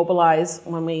we mobilize,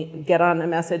 when we get on a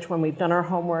message, when we've done our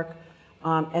homework,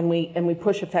 and we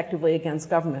push effectively against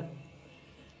government.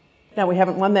 Now, we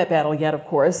haven't won that battle yet, of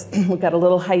course. We've got a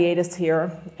little hiatus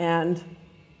here, and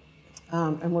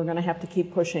we're going to have to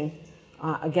keep pushing,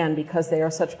 again, because they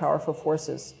are such powerful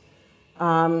forces.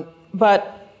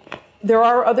 But there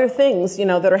are other things,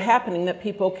 that are happening that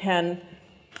people can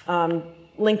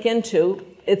link into.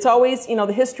 It's always,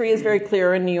 the history is very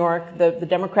clear in New York. The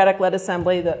Democratic-led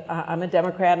Assembly, I'm a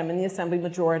Democrat, I'm in the Assembly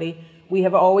majority. We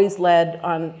have always led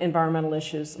on environmental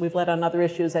issues. We've led on other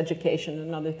issues, education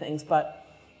and other things, but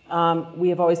we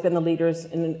have always been the leaders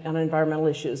on environmental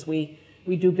issues. We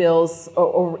do bills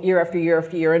over year after year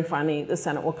after year, and finally the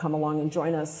Senate will come along and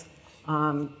join us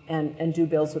and do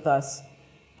bills with us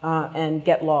and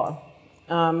get law.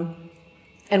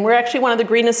 And we're actually one of the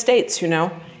greenest states,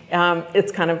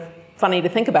 It's kind of funny to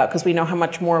think about because we know how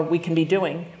much more we can be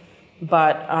doing.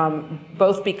 But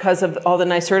both because of all the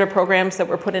NYSERDA programs that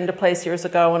were put into place years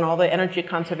ago and all the energy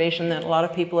conservation that a lot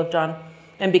of people have done,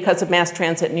 and because of mass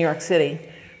transit in New York City,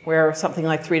 where something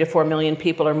like 3 to 4 million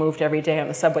people are moved every day on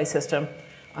the subway system,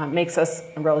 makes us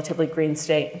a relatively green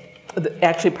state.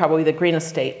 Actually, probably the greenest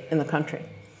state in the country.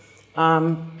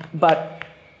 But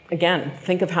again,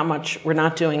 think of how much we're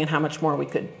not doing and how much more we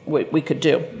could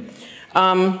do.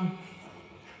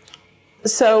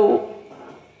 So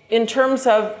in terms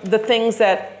of the things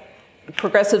that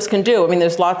progressives can do,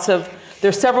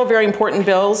 there's several very important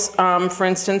bills, for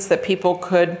instance, that people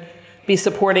could be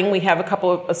supporting. We have a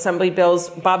couple of Assembly bills.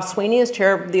 Bob Sweeney is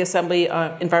chair of the Assembly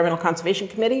Environmental Conservation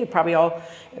Committee. Probably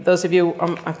those of you,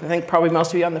 I think probably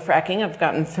most of you on the fracking have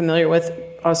gotten familiar with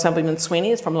Assemblyman Sweeney.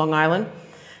 He's from Long Island.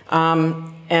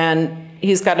 And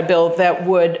he's got a bill that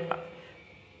would,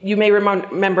 you may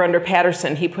remember under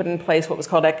Patterson, he put in place what was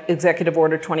called Executive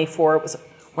Order 24. It was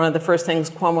one of the first things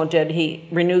Cuomo did. He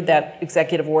renewed that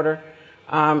executive order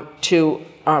to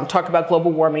talk about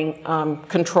global warming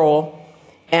control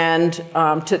and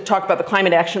to talk about the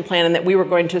climate action plan and that we were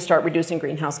going to start reducing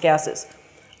greenhouse gases.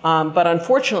 But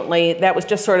unfortunately, that was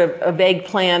just sort of a vague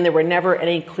plan. There were never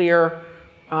any clear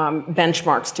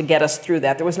benchmarks to get us through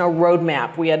that. There was no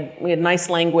roadmap. We had nice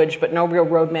language, but no real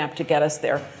roadmap to get us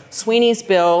there. Sweeney's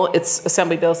bill, it's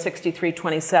Assembly Bill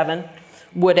 6327,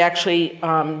 would actually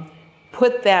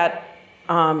put that,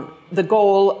 the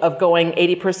goal of going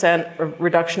 80%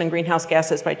 reduction in greenhouse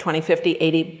gases by 2050,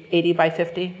 80 by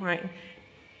 50, right?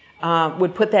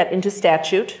 Would put that into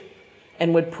statute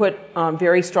and would put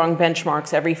very strong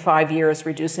benchmarks every 5 years,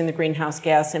 reducing the greenhouse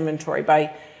gas inventory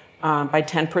by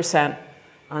 10%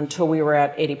 until we were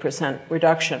at 80%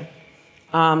 reduction.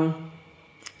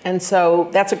 And so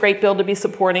that's a great bill to be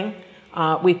supporting.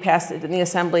 We've passed it in the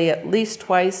Assembly at least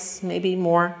twice, maybe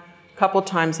more, a couple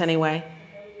times anyway.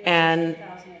 And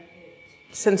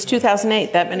since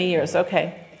 2008, that many years,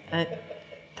 okay.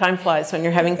 Time flies when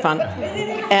you're having fun.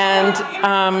 And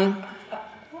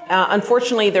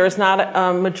unfortunately, there is not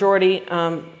a majority.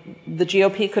 The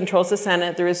GOP controls the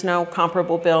Senate. There is no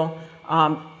comparable bill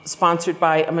sponsored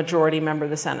by a majority member of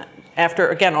the Senate. After,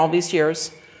 again, all these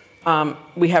years,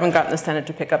 we haven't gotten the Senate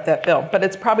to pick up that bill. But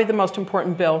it's probably the most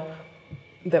important bill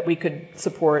that we could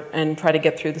support and try to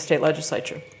get through the state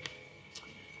legislature.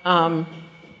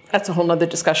 That's a whole other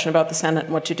discussion about the Senate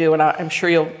and what to do, and I'm sure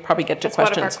you'll probably get to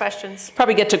questions. That's one of our questions.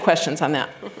 Probably get to questions on that.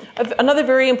 Another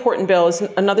very important bill is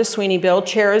another Sweeney bill.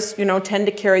 Chairs, tend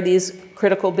to carry these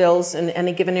critical bills in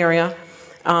any given area.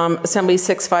 Assembly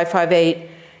 6558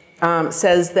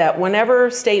 says that whenever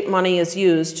state money is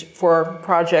used for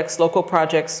projects, local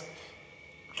projects,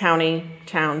 county,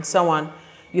 town, so on,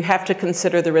 you have to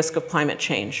consider the risk of climate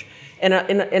change. And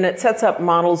it sets up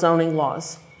model zoning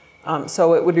laws.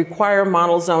 So it would require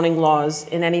model zoning laws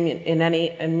in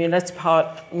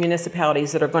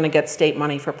municipalities that are going to get state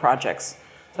money for projects.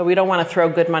 So we don't want to throw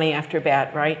good money after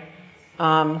bad, right?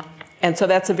 And so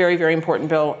that's a very, very important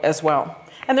bill as well.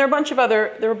 And there are a bunch of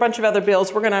other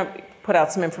bills. We're going to put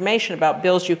out some information about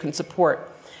bills you can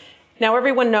support. Now,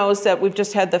 everyone knows that we've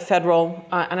just had the federal,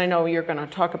 and I know you're going to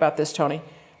talk about this, Tony,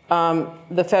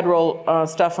 the federal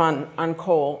stuff on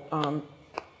coal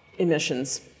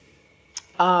emissions.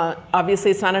 Obviously,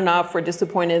 it's not enough. We're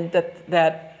disappointed that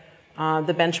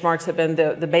the benchmarks have been,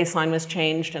 the baseline was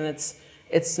changed, and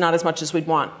it's not as much as we'd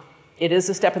want. It is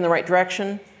a step in the right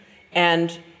direction,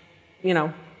 and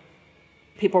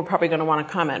people are probably going to want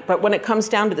to comment. But when it comes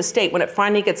down to the state, when it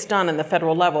finally gets done in the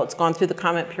federal level, it's gone through the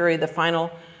comment period, the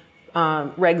final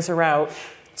regs are out,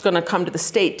 it's going to come to the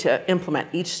state to implement.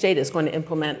 Each state is going to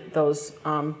implement those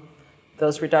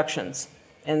those reductions.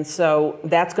 And so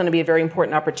that's going to be a very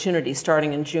important opportunity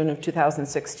starting in June of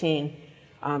 2016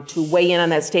 to weigh in on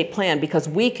that state plan, because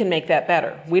we can make that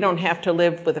better. We don't have to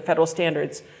live with the federal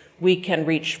standards. We can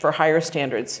reach for higher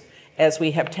standards, as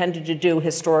we have tended to do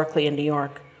historically in New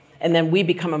York. And then we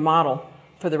become a model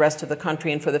for the rest of the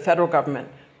country and for the federal government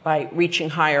by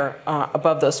reaching higher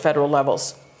above those federal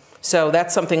levels. So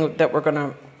that's something that we're going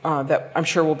to, that I'm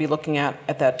sure we'll be looking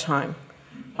at that time.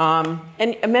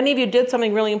 And many of you did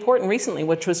something really important recently,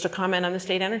 which was to comment on the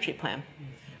state energy plan.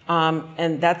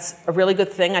 And that's a really good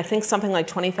thing. I think something like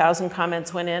 20,000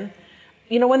 comments went in.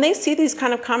 You know, when they see these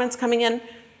kind of comments coming in,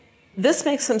 this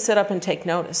makes them sit up and take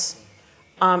notice.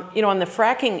 You know, on the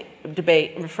fracking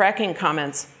debate, fracking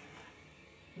comments,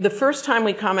 the first time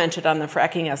we commented on the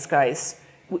fracking guys,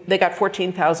 they got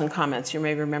 14,000 comments. You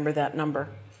may remember that number.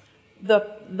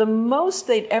 The most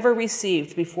they'd ever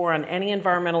received before on any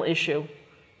environmental issue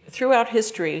throughout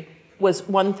history was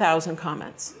 1,000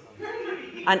 comments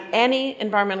on any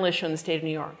environmental issue in the state of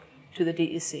New York to the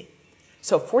DEC.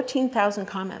 So 14,000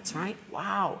 comments, right?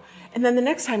 Wow. And then the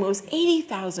next time it was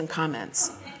 80,000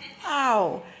 comments.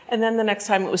 Wow. And then the next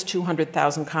time it was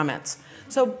 200,000 comments.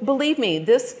 So believe me,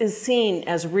 this is seen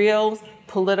as real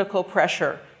political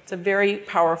pressure. It's a very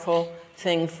powerful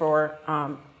thing for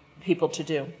people to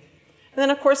do. And then,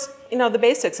 of course, you know, the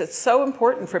basics. It's so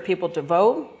important for people to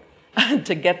vote,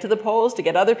 to get to the polls, to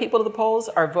get other people to the polls.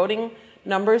 Our voting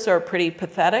numbers are pretty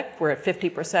pathetic. We're at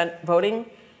 50% voting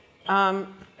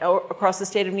across the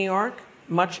state of New York,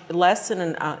 much less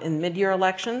in mid-year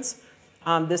elections.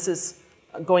 This is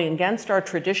going against our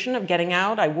tradition of getting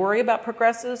out. I worry about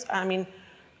progressives. I mean,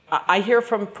 I hear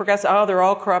from progressives, oh, they're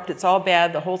all corrupt, it's all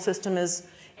bad, the whole system is,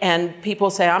 and people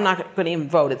say, I'm not going to even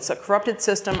vote. It's a corrupted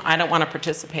system, I don't want to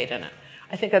participate in it.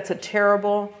 I think that's a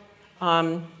terrible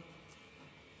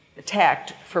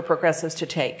tact for progressives to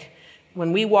take.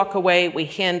 When we walk away, we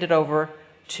hand it over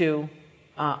to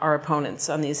our opponents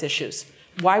on these issues.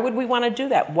 Why would we want to do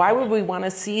that? Why would we want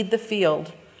to cede the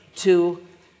field to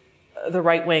the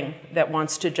right wing that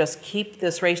wants to just keep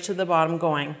this race to the bottom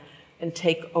going and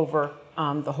take over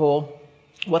the whole,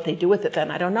 what they do with it then?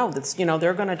 I don't know. That's, you know,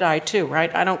 they're going to die too,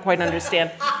 right? I don't quite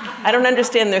understand. I don't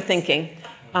understand their thinking.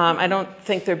 I don't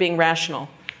think they're being rational.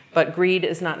 But greed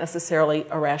is not necessarily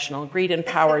irrational. Greed and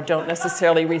power don't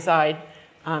necessarily reside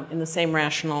in the same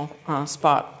rational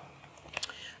spot.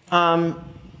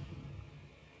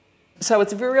 So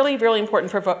it's really, really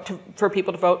important for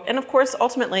people to vote. And of course,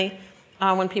 ultimately,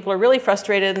 when people are really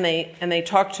frustrated and they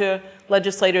talk to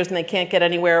legislators and they can't get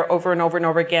anywhere over and over and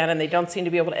over again, and they don't seem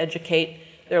to be able to educate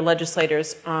their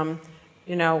legislators,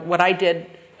 you know, what I did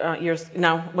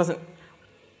wasn't.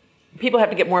 People have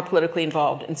to get more politically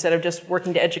involved. Instead of just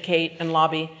working to educate and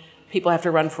lobby, people have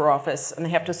to run for office, and they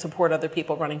have to support other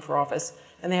people running for office,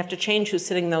 and they have to change who's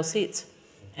sitting in those seats.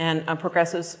 And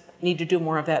progressives need to do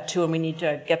more of that too, and we need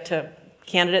to get to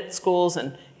candidate schools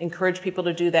and encourage people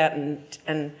to do that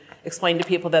and explain to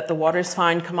people that the water's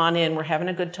fine, come on in, we're having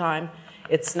a good time.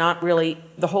 It's not really,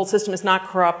 the whole system is not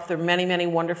corrupt. There are many, many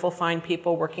wonderful, fine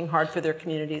people working hard for their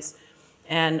communities.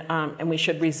 And we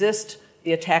should resist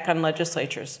the attack on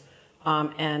legislatures.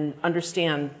 And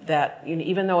understand that, you know,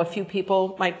 even though a few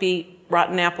people might be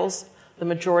rotten apples, the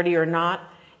majority are not,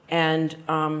 and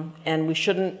we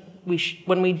shouldn't.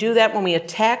 When we do that, when we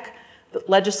attack the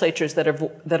legislatures that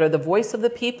are the voice of the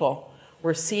people,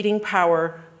 we're ceding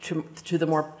power to the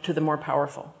more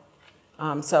powerful.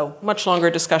 So much longer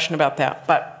discussion about that,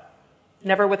 but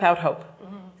never without hope.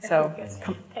 Mm-hmm. So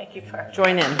thank you for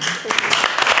join in.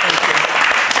 Thank you.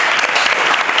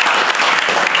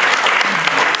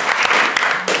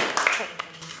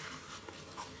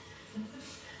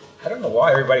 I don't know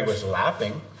why everybody was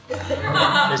laughing.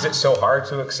 Is it so hard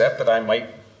to accept that I might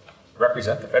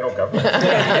represent the federal government?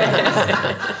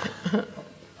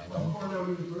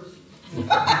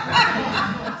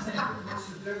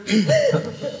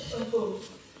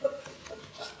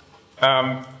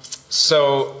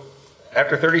 So,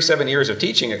 after 37 years of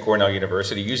teaching at Cornell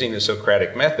University using the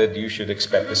Socratic method, you should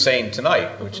expect the same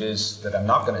tonight, which is that I'm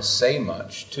not going to say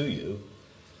much to you.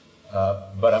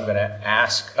 But I'm going to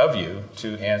ask of you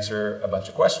to answer a bunch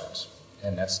of questions.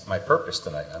 And that's my purpose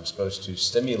tonight. I'm supposed to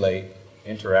stimulate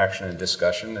interaction and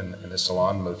discussion in the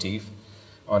Salon motif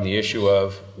on the issue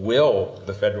of, will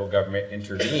the federal government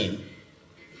intervene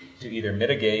to either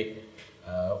mitigate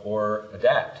or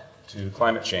adapt to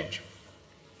climate change?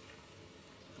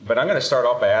 But I'm going to start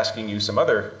off by asking you some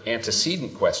other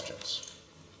antecedent questions.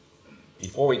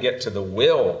 Before we get to the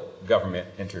will government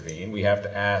intervene, we have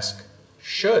to ask,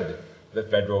 should the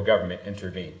federal government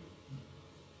intervene?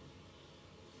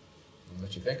 I'll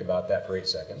let you think about that for 8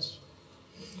 seconds.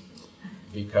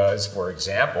 Because, for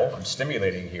example, I'm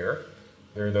stimulating here,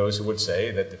 there are those who would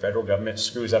say that the federal government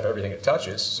screws up everything it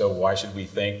touches, so why should we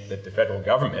think that the federal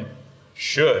government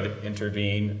should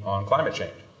intervene on climate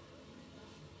change?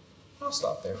 I'll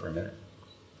stop there for a minute.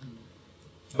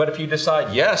 But if you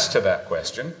decide yes to that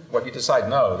question, well, if you decide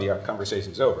no, the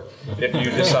conversation's over. If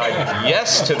you decide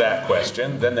yes to that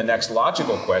question, then the next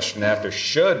logical question after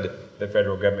should the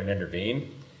federal government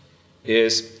intervene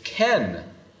is can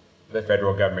the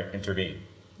federal government intervene?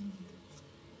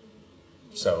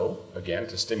 So, again,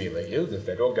 to stimulate you, the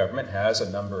federal government has a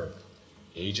number of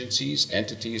agencies,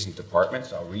 entities, and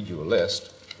departments. I'll read you a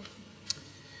list.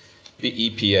 The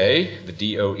EPA,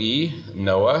 the DOE,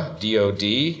 NOAA,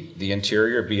 DOD, the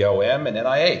Interior, BLM, and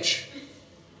NIH.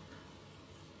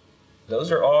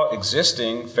 Those are all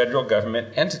existing federal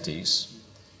government entities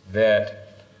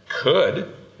that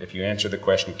could, if you answer the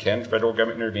question, can federal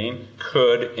government intervene,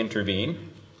 could intervene.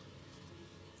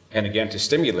 And again, to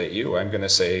stimulate you, I'm going to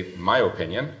say my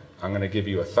opinion. I'm going to give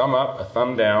you a thumb up, a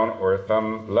thumb down, or a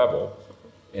thumb level,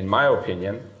 in my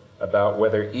opinion, about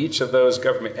whether each of those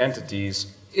government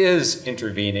entities is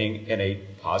intervening in a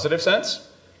positive sense,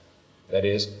 that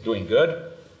is, doing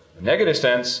good, a negative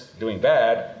sense, doing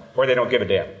bad, or they don't give a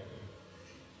damn.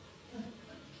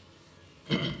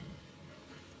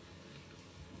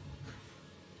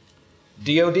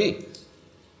 DOD.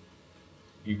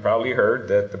 You probably heard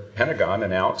that the Pentagon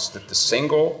announced that the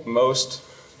single most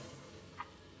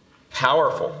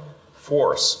powerful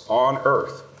force on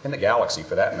Earth, in the galaxy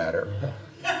for that matter,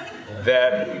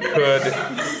 that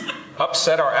could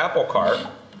upset our apple cart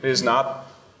is not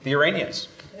the Iranians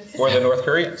or the North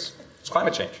Koreans. It's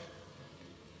climate change.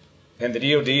 And the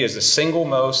DOD is the single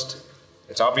most,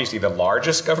 it's obviously the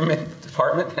largest government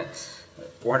department,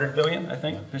 400 billion, I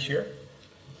think, this year,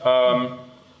 and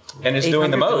is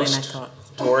doing the most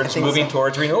towards moving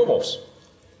towards renewables.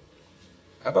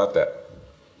 How about that?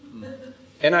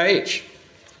 NIH,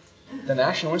 the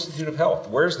National Institute of Health.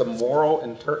 Where's the moral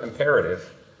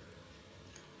imperative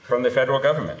from the federal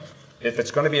government? If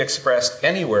it's going to be expressed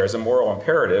anywhere as a moral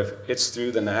imperative, it's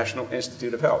through the National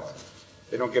Institute of Health.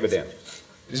 They don't give a damn.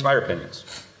 These are my opinions.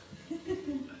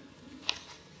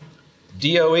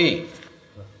 DOE.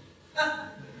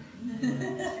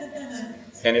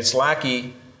 And its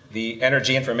lackey, the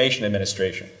Energy Information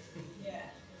Administration.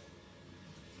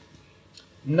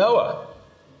 NOAA.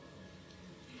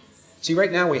 See,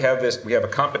 right now we have a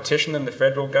competition in the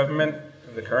federal government,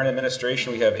 the current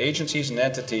administration. We have agencies and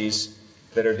entities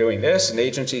that are doing this, and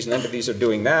agencies and entities are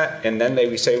doing that, and then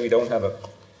we say we don't have a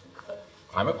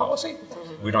climate policy?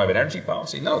 We don't have an energy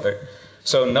policy? No.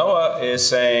 So NOAA is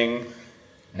saying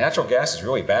natural gas is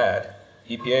really bad.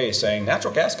 EPA is saying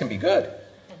natural gas can be good.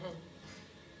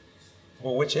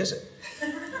 Well, which is it?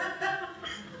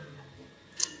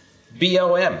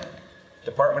 BLM,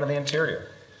 Department of the Interior.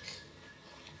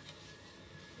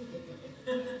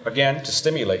 Again, to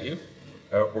stimulate you,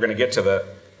 we're going to get to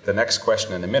the next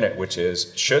question in a minute, which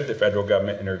is, should the federal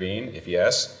government intervene? If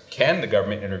yes, can the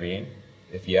government intervene?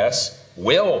 If yes,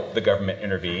 will the government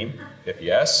intervene? If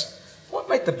yes, what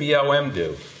might the BLM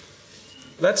do?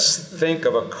 Let's think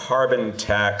of a carbon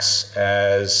tax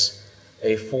as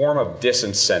a form of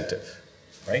disincentive.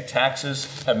 Right?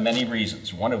 Taxes have many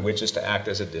reasons, one of which is to act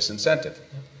as a disincentive.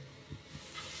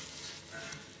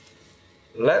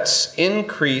 Let's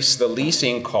increase the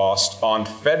leasing cost on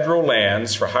federal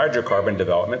lands for hydrocarbon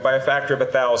development by a factor of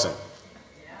 1,000.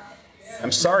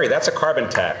 I'm sorry, that's a carbon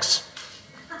tax.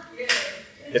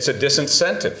 It's a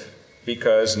disincentive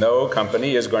because no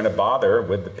company is going to bother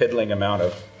with the piddling amount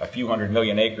of a few hundred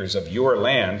million acres of your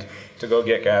land to go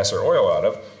get gas or oil out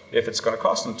of if it's going to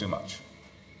cost them too much.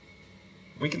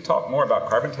 We can talk more about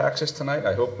carbon taxes tonight.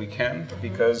 I hope we can,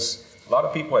 because a lot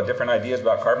of people have different ideas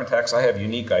about carbon tax. I have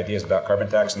unique ideas about carbon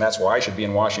tax, and that's why I should be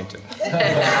in Washington.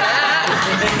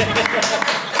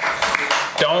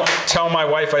 Don't tell my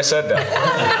wife I said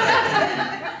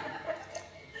that.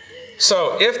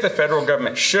 So if the federal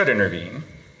government should intervene,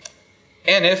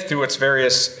 and if through its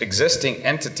various existing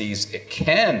entities it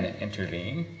can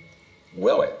intervene,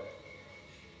 will it?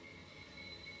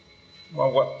 Well,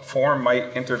 what form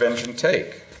might intervention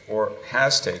take, or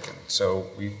has taken? So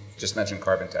we just mentioned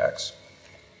carbon tax.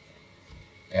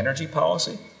 Energy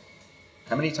policy?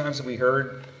 How many times have we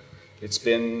heard? It's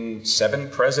been 7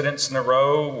 presidents in a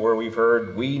row where we've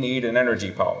heard, we need an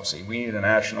energy policy. We need a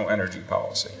national energy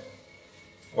policy.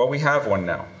 Well, we have one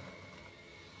now.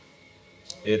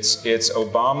 It's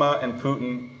Obama and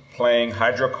Putin playing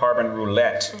hydrocarbon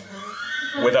roulette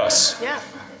with us. Yeah.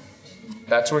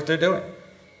 That's what they're doing.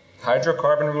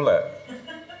 Hydrocarbon roulette.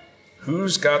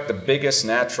 Who's got the biggest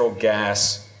natural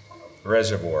gas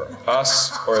reservoir,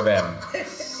 us or them?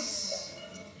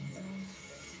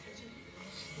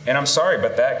 And I'm sorry,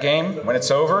 but that game, when it's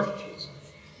over,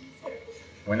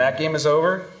 when that game is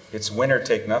over, it's winner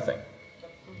take nothing.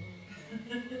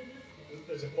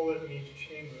 There's a bullet in each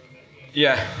chamber in that game.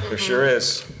 Yeah, there sure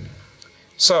is.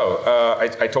 So,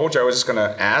 I told you I was just going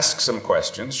to ask some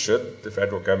questions. Should the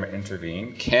federal government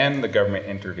intervene? Can the government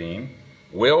intervene?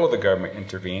 Will the government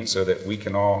intervene so that we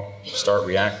can all start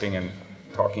reacting and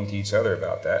talking to each other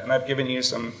about that? And I've given you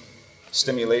some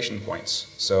stimulation points.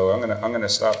 So I'm gonna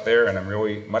stop there, and I'm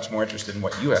really much more interested in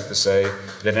what you have to say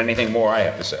than anything more I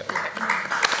have to say.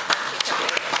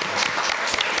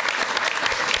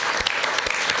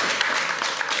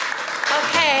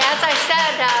 Okay, as I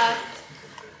said,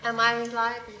 am I live?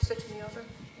 Are you switching me over?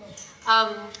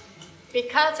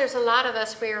 Because there's a lot of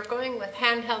us, we are going with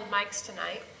handheld mics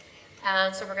tonight,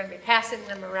 and so we're going to be passing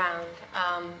them around.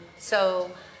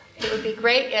 So it would be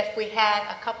great if we had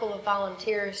a couple of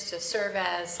volunteers to serve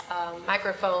as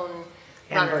microphone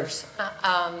runners,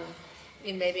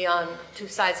 maybe on two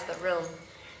sides of the room.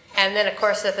 And then, of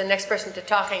course, if the next person to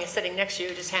talking is sitting next to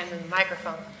you, just hand them the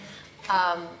microphone.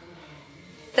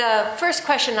 The first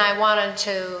question I wanted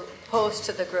to pose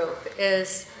to the group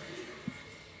is,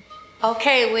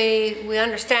 okay, we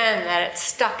understand that it's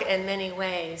stuck in many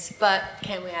ways, but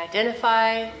can we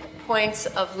identify points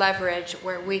of leverage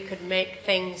where we could make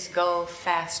things go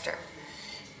faster?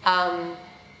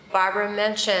 Barbara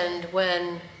mentioned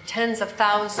when tens of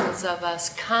thousands of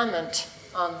us comment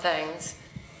on things,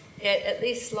 it at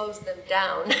least slows them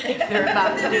down if they're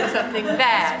about to do something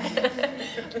bad.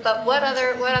 But what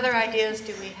other ideas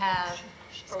do we have,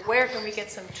 or where can we get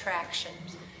some traction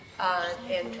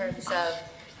in terms of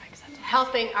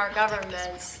helping our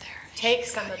governments take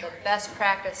some of the best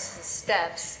practices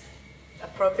steps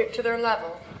appropriate to their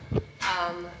level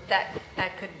that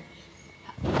could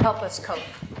help us cope?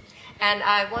 And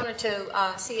I wanted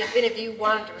to see if any of you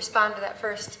wanted to respond to that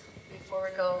first before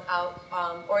we go out,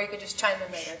 or you could just chime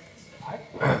in later.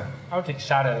 I would take a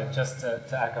shot at it just to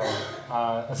echo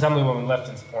Assemblywoman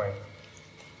Lifton's point,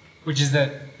 which is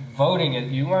that voting,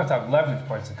 you want to talk leverage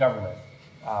points of government.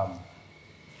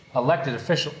 Elected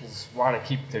officials want to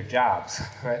keep their jobs,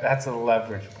 right? That's a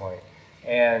leverage point.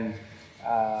 And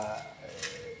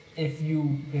if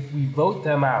we vote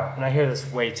them out, and I hear this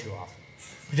way too often,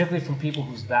 particularly from people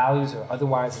whose values are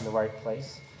otherwise in the right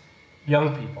place,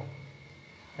 young people.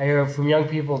 I hear from young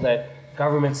people that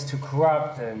government's too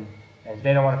corrupt and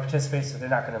they don't want to participate, so they're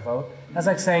not going to vote. That's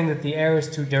like saying that the air is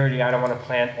too dirty, I don't want to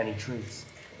plant any trees.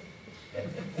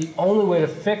 The only way to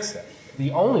fix it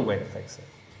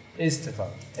is to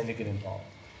vote and to get involved.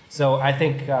 So I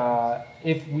think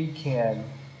if we can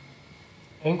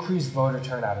increase voter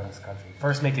turnout in this country,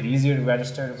 first make it easier to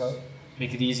register to vote,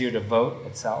 make it easier to vote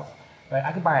itself. Right?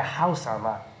 I could buy a house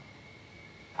online.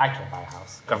 I can't buy a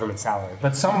house, government salary,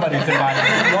 but somebody could buy,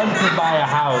 one could buy a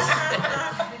house.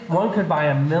 One could buy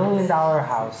 $1 million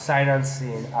house, sight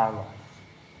unseen, online.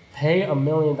 Pay $1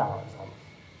 million online.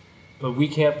 But we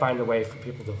can't find a way for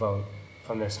people to vote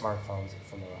from their smartphones and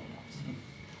from their laptops.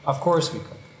 Of course we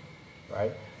could,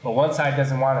 right? But one side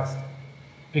doesn't want us to.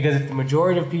 Because if the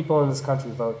majority of people in this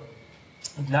country vote,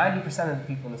 if 90% of the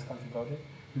people in this country voted,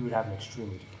 we would have an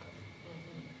extremely difficult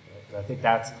country. Right? I think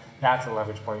that's a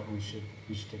leverage point we should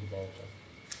take advantage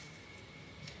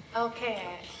of. Okay,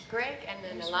 Greg, and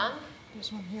then Ilan.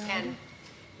 There's one here. And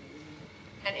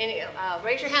any,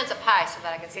 raise your hands up high so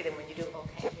that I can see them when you do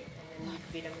okay. And then you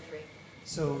can be number 3.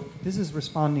 So this is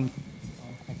responding.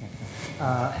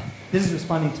 This is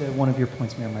responding to one of your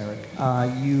points, Mayor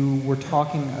Myrick. You were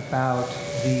talking about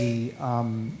the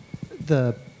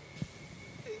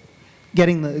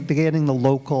getting the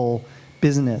local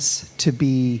business to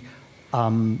be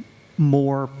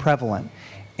more prevalent.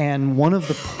 And one of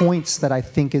the points that I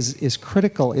think is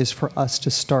critical is for us to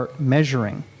start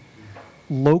measuring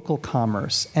local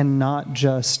commerce and not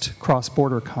just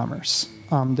cross-border commerce.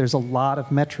 There's a lot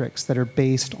of metrics that are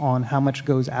based on how much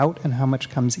goes out and how much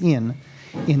comes in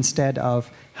instead of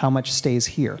how much stays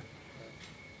here.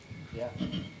 Yeah.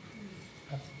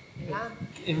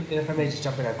 If I may just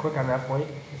jump in quick on that point,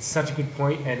 it's such a good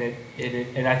point,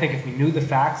 and I think if we knew the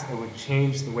facts, it would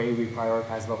change the way we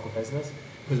prioritize local business.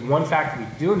 Because one fact we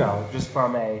do know, just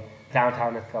from a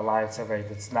Downtown Ithaca Alliance survey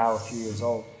that's now a few years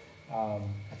old, I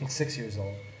think 6 years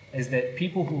old, is that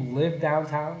people who live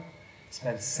downtown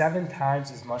spend 7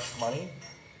 times as much money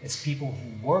as people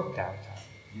who work downtown.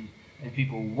 And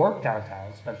people who work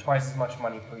downtown spend twice as much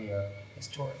money per year as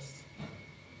tourists.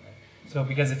 Right? So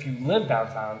because if you live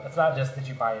downtown, it's not just that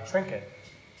you buy a trinket,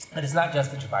 and it's not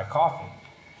just that you buy coffee.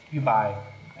 You buy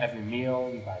every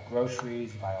meal, you buy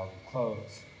groceries, you buy all your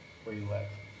clothes. where you live.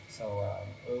 So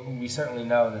we certainly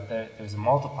know that there's a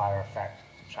multiplier effect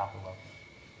from shopper level.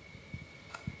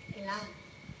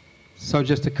 So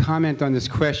just to comment on this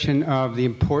question of the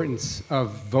importance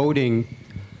of voting,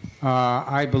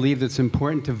 I believe that it's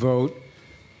important to vote,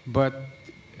 but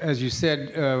as you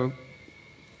said,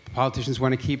 politicians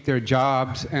want to keep their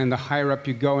jobs, and the higher up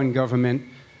you go in government,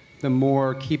 the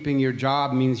more keeping your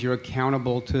job means you're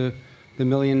accountable to the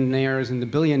millionaires and the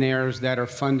billionaires that are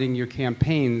funding your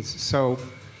campaigns. So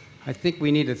I think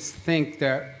we need to think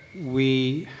that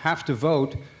we have to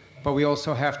vote, but we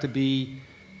also have to be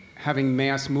having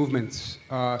mass movements,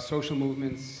 social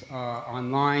movements,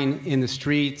 online, in the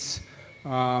streets,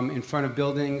 in front of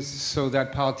buildings, so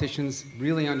that politicians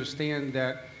really understand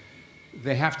that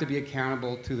they have to be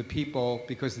accountable to the people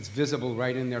because it's visible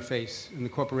right in their face, and the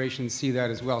corporations see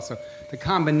that as well. So the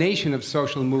combination of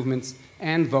social movements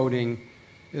and voting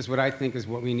is what I think is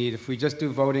what we need. If we just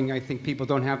do voting, I think people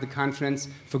don't have the confidence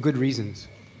for good reasons.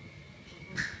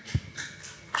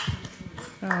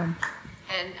 And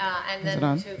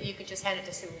then you could just hand it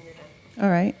to Sue when you're done. All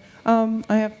right.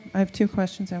 I have two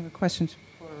questions. I have a question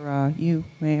for you,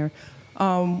 Mayor.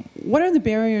 What are the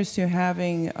barriers to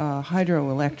having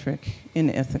hydroelectric in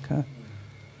Ithaca?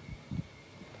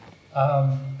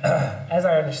 As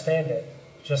I understand it,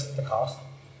 just the cost.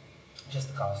 Just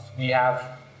the cost. We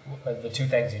have the two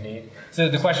things you need. So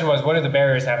the question was, what are the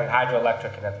barriers to having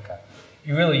hydroelectric in Ithaca?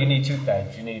 You need two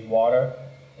things. You need water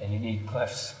and you need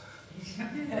cliffs.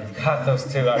 We've got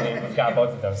those two. I mean, we've got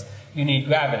both of those. You need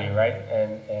gravity, right?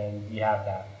 And you have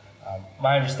that.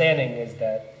 My understanding is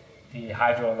that the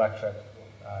hydroelectric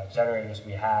generators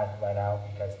we had went out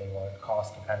because they weren't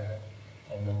cost competitive.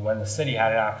 And then when the city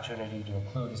had an opportunity to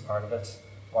include as part of its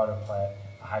water plant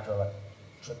a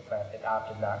hydroelectric plant, it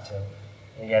opted not to.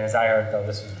 And again, as I heard, though,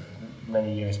 this was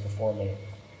many years before me.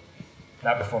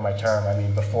 Not before my term, I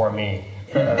mean before me.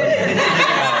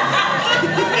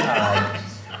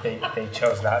 They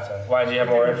chose not to. Why, do you have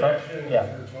more info? Yeah.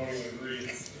 Tony would agree,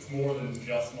 it's more than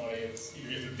just money. It's either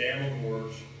you have to dam a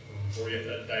gorge or you have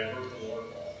to divert the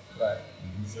waterfall. Right.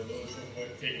 So those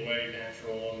would take away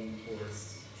natural and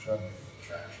tourist attractions.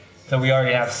 So we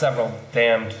already have several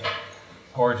dammed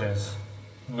gorges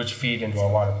which feed into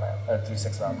our water plant at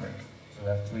 36 Mile Creek. So we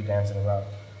have 3 dams in a row.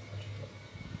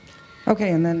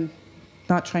 Okay, and then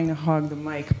not trying to hog the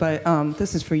mic, but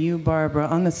this is for you, Barbara.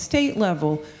 On the state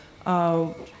level,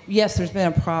 yes, there's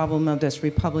been a problem of this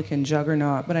Republican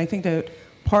juggernaut, but I think that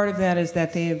part of that is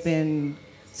that they have been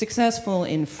successful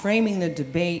in framing the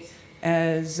debate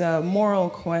as a moral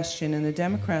question, and the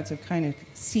Democrats have kind of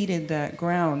ceded that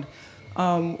ground.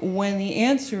 When the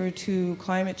answer to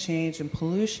climate change and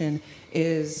pollution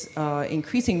is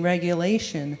increasing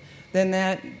regulation, then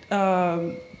that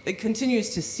it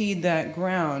continues to cede that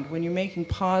ground. When you're making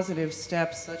positive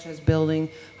steps, such as building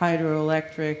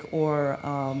hydroelectric or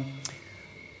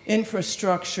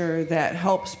infrastructure that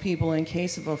helps people in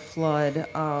case of a flood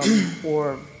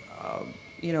or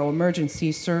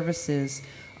emergency services,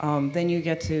 then you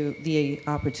get to the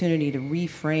opportunity to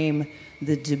reframe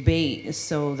the debate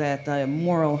so that the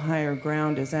moral higher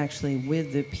ground is actually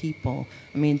with the people.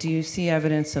 I mean, do you see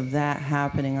evidence of that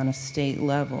happening on a state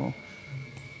level?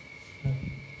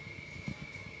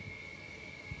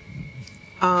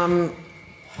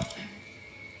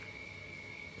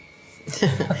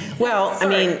 Well, I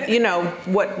mean,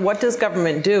 what does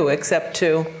government do except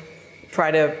to try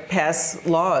to pass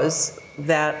laws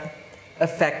that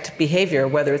affect behavior,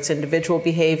 whether it's individual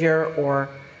behavior or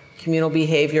communal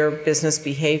behavior, business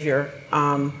behavior,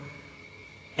 and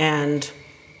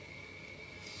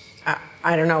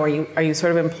I don't know. Are you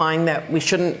sort of implying that we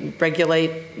shouldn't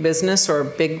regulate business or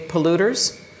big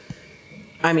polluters?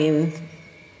 I mean,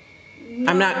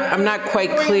 I'm not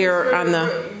quite clear on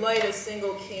the light a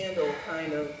single candle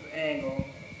kind of angle.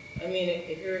 I mean,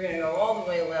 if you're going to go all the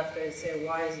way left, I'd say,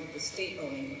 why isn't the state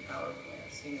owning the power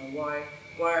plants?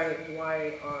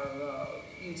 Why are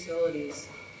utilities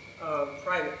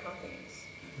private companies?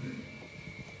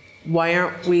 Why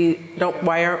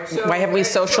haven't we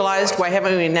socialized? Why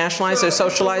haven't we nationalized or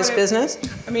socialized business?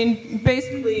 I mean,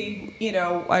 basically,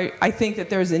 I think that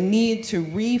there's a need to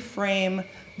reframe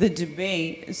the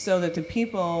debate so that the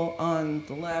people on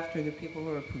the left or the people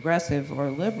who are progressive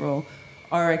or liberal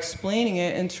are explaining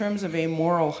it in terms of a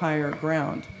moral higher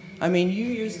ground. I mean, you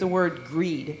use the word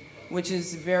greed, which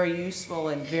is very useful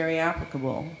and very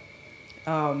applicable.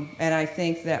 And I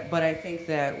think that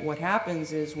what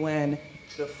happens is when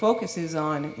the focus is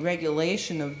on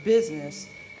regulation of business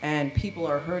and people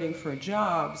are hurting for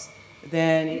jobs,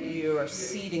 then you are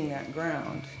ceding that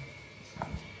ground.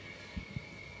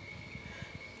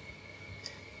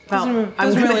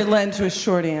 Doesn't really lend to a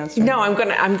short answer. No, I'm going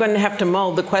to have to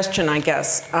mold the question, I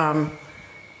guess.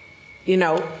 You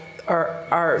know,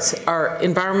 our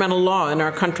environmental law in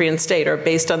our country and state are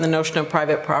based on the notion of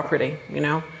private property, you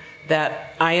know,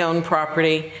 that I own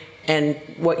property and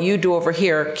what you do over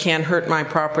here can't hurt my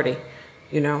property,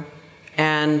 you know.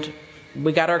 And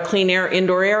we got our Clean Air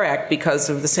Indoor Air Act because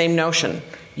of the same notion.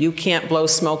 You can't blow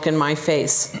smoke in my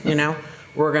face, you know.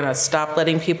 We're going to stop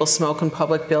letting people smoke in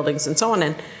public buildings and so on.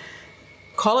 And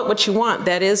call it what you want.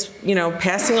 That is, you know,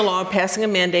 passing a law, passing a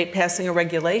mandate, passing a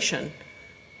regulation.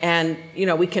 And, you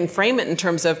know, we can frame it in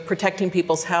terms of protecting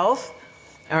people's health,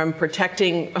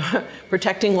 protecting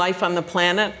life on the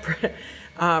planet,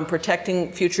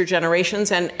 protecting future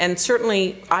generations. And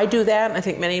certainly I do that, and I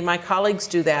think many of my colleagues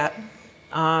do that.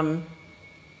 And,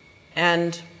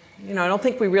 you know, I don't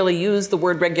think we really use the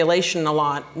word regulation a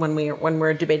lot when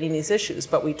we're debating these issues,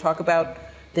 but we talk about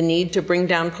the need to bring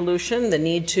down pollution, the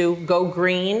need to go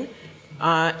green,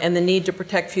 and the need to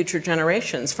protect future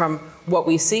generations from what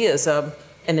we see as an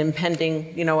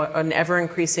impending, you know, an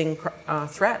ever-increasing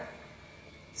threat.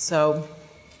 So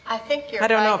I think you're I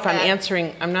don't know right if I'm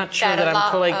answering. I'm not sure that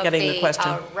I'm fully getting the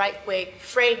question. Right-wing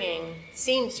framing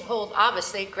seems to hold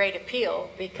obviously great appeal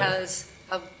because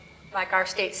of, like, our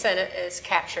state senate is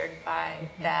captured by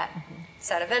that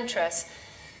set of interests.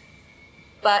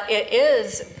 But it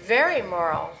is very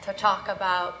moral to talk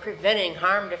about preventing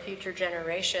harm to future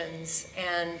generations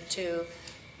and to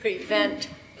prevent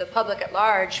the public at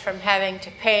large from having to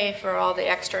pay for all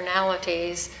the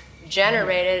externalities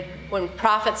generated when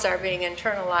profits are being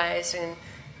internalized and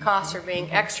costs are being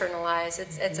externalized.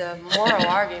 It's a moral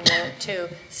argument to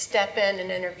step in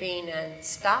and intervene and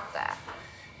stop that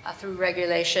through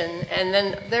regulation. And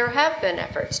then there have been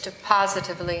efforts to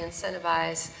positively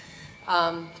incentivize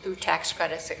through tax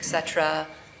credits, et cetera,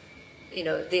 you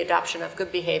know, the adoption of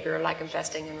good behavior like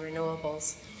investing in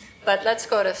renewables. But let's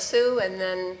go to Sue and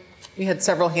then... We had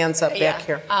several hands up back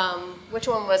here. Which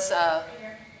one was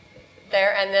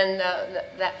there? And then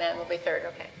that man will be third,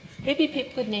 okay. Maybe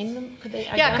people could name them, could they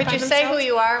Yeah, could you say who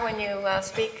you are when you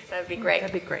speak? That would be great.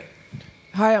 That'd be great.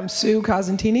 Hi, I'm Sue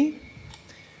Cosentini.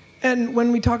 And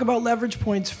when we talk about leverage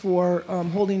points for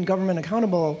holding government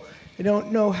accountable, I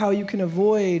don't know how you can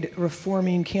avoid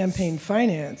reforming campaign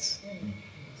finance.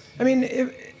 I mean,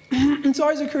 it's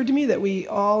always occurred to me that we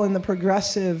all in the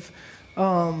progressive,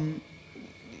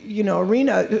 you know,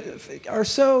 arena are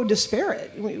so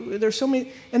disparate. There's so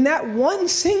many, and that one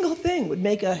single thing would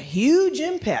make a huge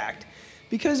impact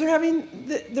because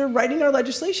they're writing our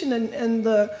legislation, and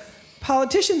the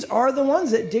politicians are the ones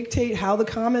that dictate how the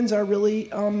commons are really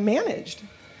managed.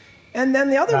 And then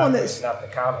the other one that's not the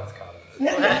commons. You're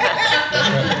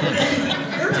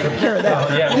taking care of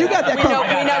that. Yeah. You got that covered.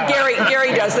 We know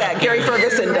Gary does that. Gary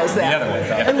Ferguson does that.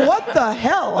 And what the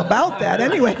hell about that,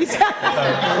 anyways?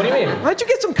 What do you mean? Why don't you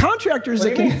get some contractors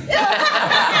that can...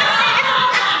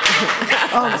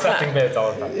 Accepting bids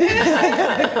all the time.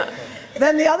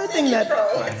 Then the other thing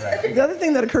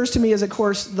that occurs to me is, of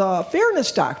course, the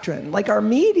fairness doctrine. Like, our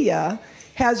media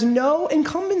has no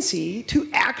incumbency to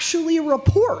actually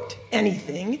report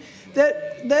anything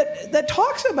that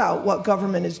talks about what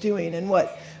government is doing and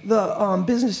what the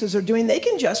businesses are doing. They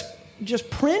can just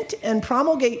print and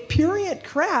promulgate purient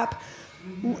crap,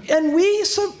 and we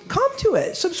succumb to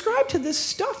it, subscribe to this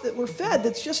stuff that we're fed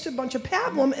that's just a bunch of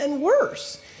pablum and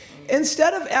worse.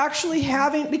 Instead of actually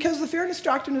having, because the fairness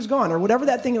doctrine is gone, or whatever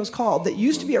that thing was called, that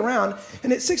used to be around,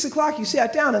 and at 6 o'clock you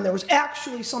sat down and there was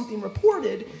actually something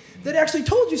reported that actually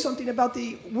told you something about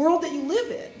the world that you live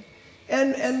in.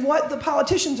 And what the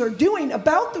politicians are doing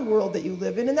about the world that you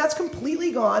live in, and that's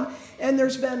completely gone. And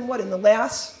there's been, what, in the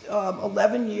last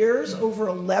 11 years, over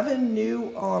 11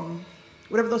 new,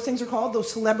 whatever those things are called,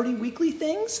 those celebrity weekly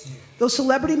things, those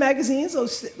celebrity magazines,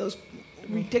 those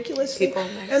ridiculous People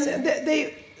things.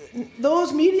 And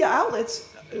those media outlets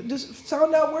just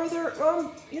found out where their,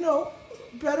 you know,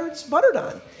 butter's buttered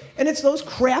on. And it's those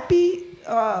crappy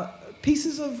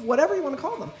pieces of whatever you want to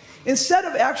call them, instead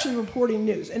of actually reporting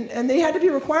news. And they had to be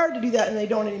required to do that, and they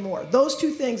don't anymore. Those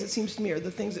two things, it seems to me, are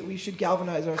the things that we should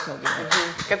galvanize ourselves in.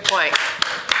 Good point.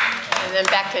 And then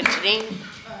back to Janine.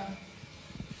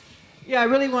 Yeah, I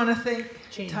really want to thank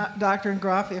Dr.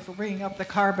 Ingraffea for bringing up the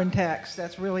carbon tax.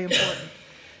 That's really important.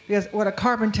 Because what a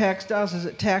carbon tax does is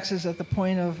it taxes at the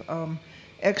point of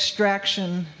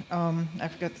extraction,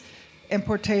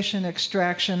 importation,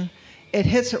 extraction. It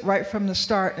hits it right from the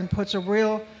start and puts a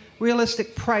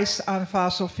realistic price on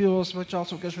fossil fuels, which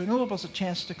also gives renewables a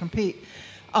chance to compete.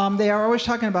 They are always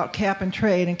talking about cap and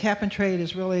trade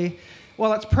is really,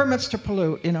 well, it's permits to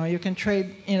pollute. You know, you can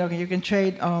trade,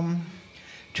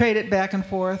 trade it back and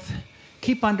forth.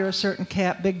 keep under a certain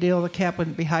cap. Big deal, the cap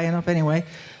wouldn't be high enough anyway,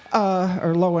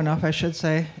 or low enough, I should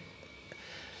say.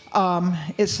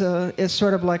 It's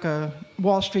sort of like a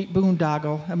Wall Street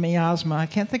boondoggle, a miasma. I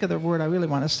can't think of the word I really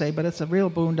want to say, but it's a real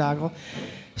boondoggle.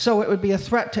 So it would be a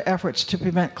threat to efforts to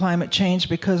prevent climate change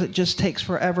because it just takes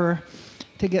forever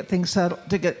to get things settled,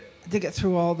 to get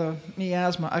through all the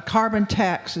miasma. A carbon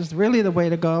tax is really the way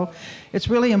to go. It's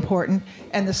really important.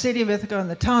 And the city of Ithaca and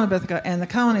the town of Ithaca and the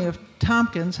county of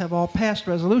Tompkins have all passed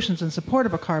resolutions in support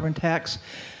of a carbon tax.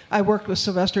 I worked with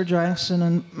Sylvester Johnson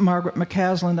and Margaret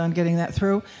McCasland on getting that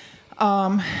through.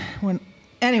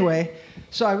 Anyway,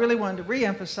 so I really wanted to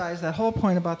re-emphasize that whole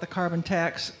point about the carbon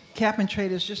tax. Cap and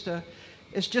trade is just a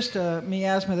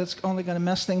miasma that's only going to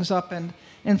mess things up. And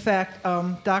in fact,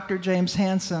 Dr. James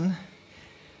Hansen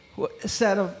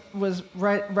was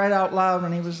right out loud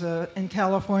when he was in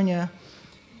California,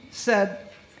 said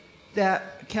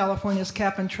that California's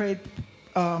cap and trade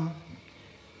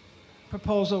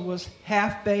proposal was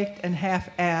half-baked and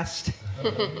half-assed.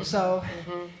 So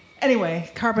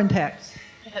anyway, carbon tax.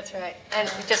 That's right. And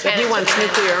just he wants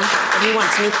nuclear. He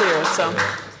wants nuclear, so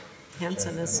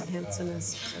Hansen is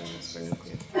for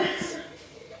nuclear.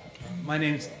 My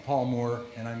name's Paul Moore,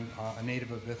 and I'm a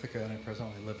native of Ithaca, and I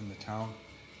presently live in the town.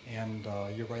 And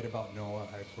you're right about NOAA.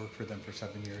 I've worked for them for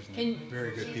 7 years, and they're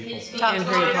very good people.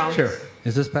 Sure.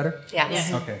 Is this better?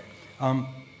 Yes. Okay.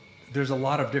 There's a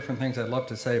lot of different things I'd love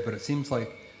to say, but it seems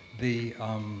like the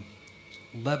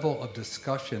level of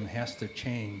discussion has to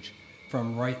change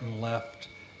from right and left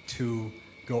to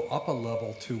go up a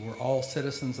level to we're all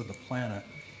citizens of the planet,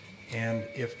 and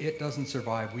if it doesn't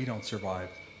survive, we don't survive.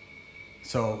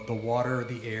 So the water,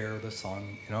 the air, the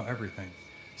sun, everything.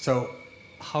 So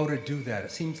how to do that?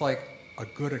 It seems like a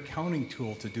good accounting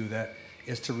tool to do that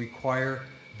is to require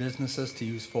businesses to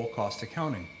use full cost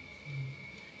accounting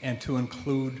and to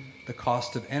include the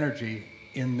cost of energy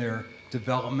in their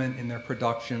development, in their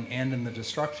production, and in the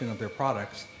destruction of their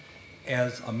products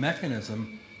as a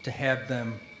mechanism to have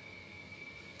them,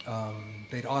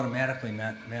 they'd automatically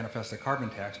manifest a carbon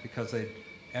tax because they'd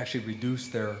actually reduce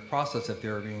their process if they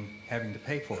were having to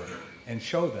pay for it and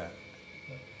show that.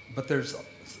 But there's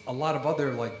a lot of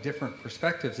other different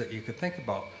perspectives that you could think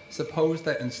about. Suppose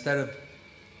that instead of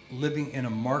living in a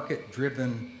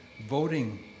market-driven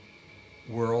voting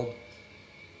world,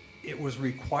 it was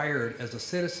required as a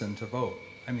citizen to vote.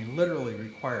 I mean, literally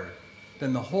required.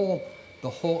 Then the whole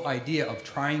idea of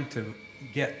trying to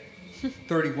get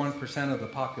 31% of the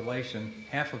population,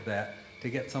 half of that, to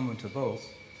get someone to vote,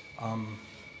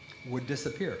 would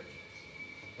disappear.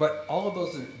 But all of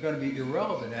those are going to be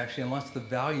irrelevant, actually, unless the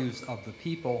values of the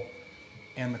people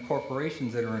and the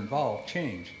corporations that are involved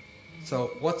change.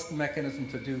 So what's the mechanism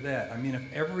to do that? I mean, if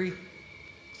every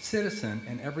citizen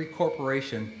and every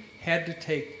corporation had to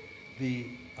take the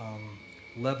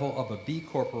level of a B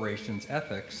corporation's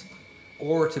ethics,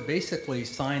 or to basically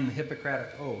sign the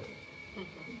Hippocratic Oath,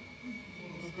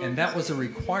 and that was a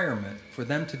requirement for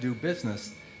them to do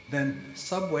business, then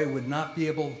Subway would not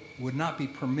be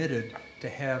permitted to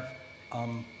have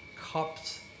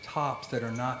cups, tops that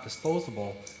are not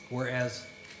disposable, whereas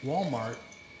Walmart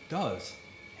does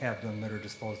have them that are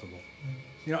disposable.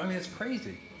 I mean, it's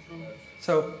crazy.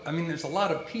 So, I mean, there's a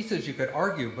lot of pieces you could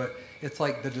argue, but it's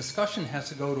like the discussion has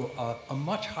to go to a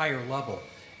much higher level.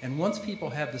 And once people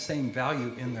have the same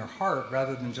value in their heart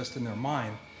rather than just in their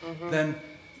mind, then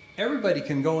everybody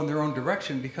can go in their own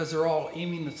direction because they're all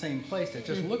aiming the same place. It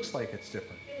just looks like it's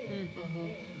different.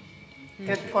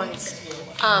 Good points.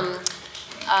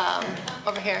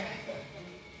 Over here.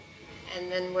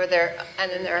 And then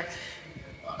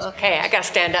okay, I gotta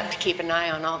stand up to keep an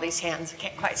eye on all these hands. I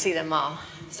can't quite see them all.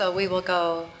 So we will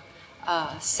go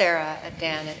Sarah,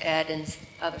 Dan, and Ed, and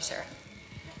other Sarah.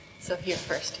 So here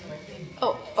first.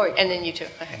 And then you two.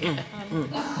 Okay.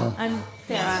 I'm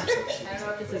Sarah. I don't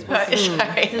know if this is working.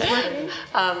 Sorry. Is this working?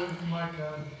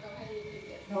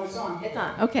 No, it's on. It's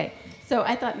on. Okay. So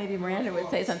I thought maybe Miranda would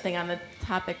say something on the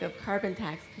topic of carbon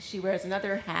tax because she wears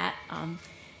another hat.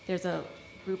 There's a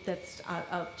group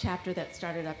a chapter that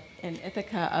started up in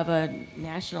Ithaca of a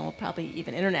national, probably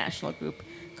even international group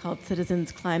called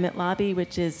Citizens Climate Lobby,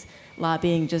 which is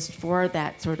lobbying just for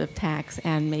that sort of tax.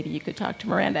 And maybe you could talk to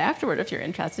Miranda afterward if you're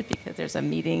interested, because there's a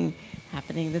meeting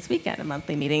happening this weekend, a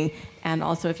monthly meeting. And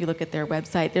also, if you look at their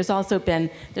website, there's also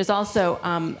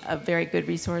a very good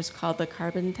resource called the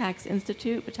Carbon Tax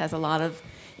Institute, which has a lot of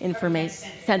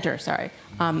information,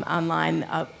 online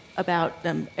about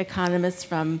economists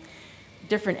from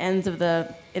different ends of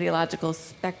the ideological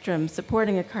spectrum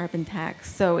supporting a carbon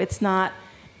tax. So it's an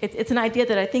idea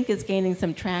that I think is gaining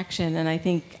some traction, and I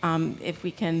think if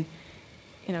we can,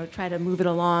 try to move it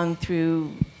along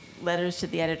through letters to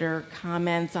the editor,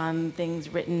 comments on things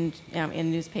written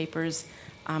in newspapers.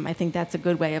 I think that's a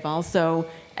good way of also,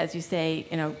 as you say,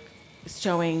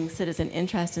 showing citizen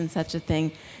interest in such a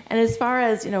thing. And as far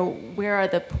as, where are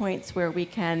the points where we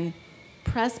can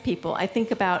press people, I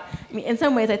think about, in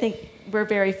some ways, I think we're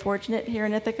very fortunate here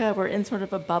in Ithaca. We're in sort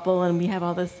of a bubble, and we have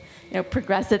all this,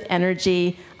 progressive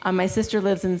energy. My sister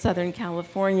lives in Southern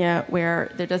California,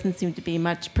 where there doesn't seem to be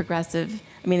much progressive.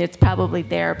 It's probably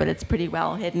there, but it's pretty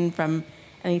well hidden from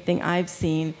anything I've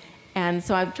seen. And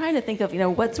so I'm trying to think of,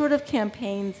 what sort of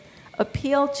campaigns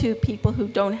appeal to people who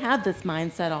don't have this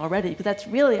mindset already, because that's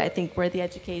really, I think, where the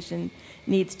education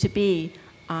needs to be.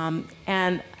 And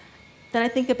then I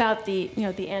think about the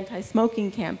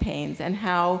anti-smoking campaigns and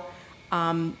how,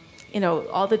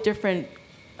 all the different,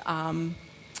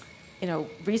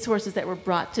 resources that were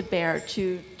brought to bear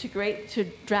to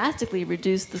drastically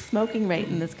reduce the smoking rate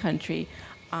in this country.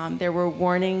 There were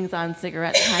warnings on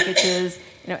cigarette packages.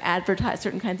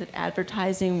 Certain kinds of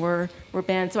advertising were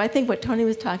banned. So I think what Tony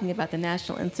was talking about, the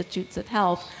National Institutes of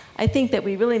Health, I think that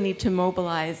we really need to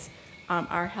mobilize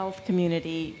our health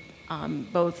community,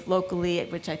 both locally,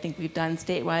 which I think we've done,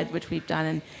 statewide, which we've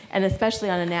done, and especially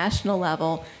on a national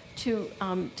level, to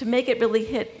make it really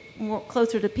hit more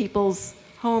closer to people's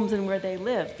homes and where they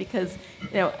live. Because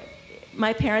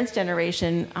my parents'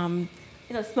 generation,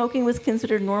 smoking was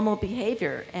considered normal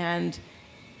behavior, and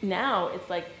now it's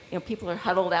like people are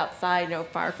huddled outside,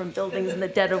 far from buildings in the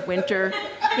dead of winter.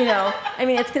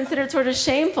 It's considered sort of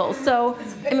shameful. So,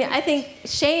 I think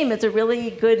shame is a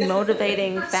really good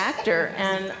motivating factor,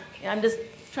 and I'm just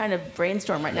trying to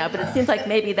brainstorm right now, but it seems like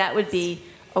maybe that would be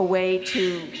a way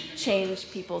to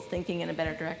change people's thinking in a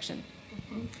better direction.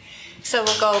 Mm-hmm. So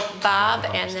we'll go Bob,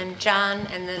 and then John,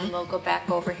 and then we'll go back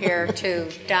over here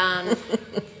to Don,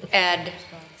 Ed,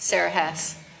 Sarah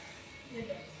Hess,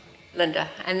 Linda,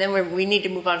 and then we need to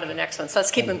move on to the next one. So let's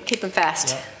keep them fast.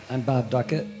 Yeah, I'm Bob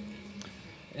Duckett,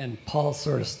 and Paul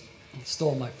sort of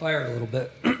stole my fire a little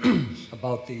bit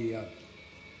about the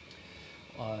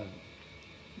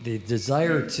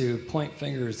desire to point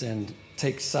fingers and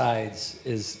take sides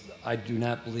is, I do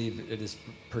not believe it is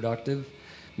productive.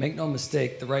 Make no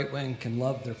mistake, the right wing can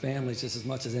love their families just as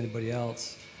much as anybody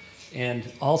else,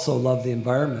 and also love the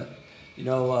environment.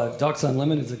 Ducks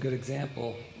Unlimited is a good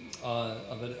example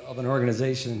of an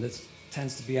organization that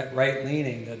tends to be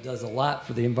right-leaning, that does a lot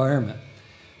for the environment.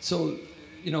 So,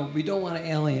 we don't want to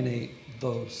alienate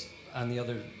those on the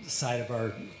other side of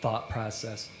our thought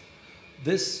process.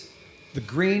 The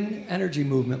green energy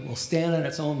movement will stand on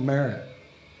its own merit.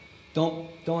 Don't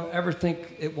ever think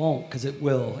it won't, because it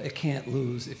will. It can't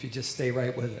lose if you just stay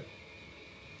right with it.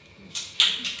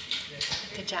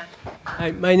 Good job.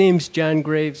 Hi, my name's John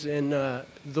Graves, and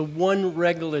the one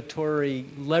regulatory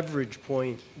leverage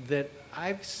point that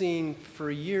I've seen for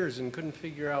years and couldn't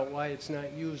figure out why it's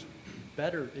not used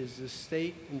better is the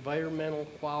State Environmental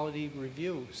Quality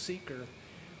Review, SEEKR,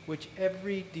 which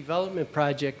every development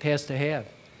project has to have.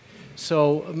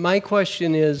 So my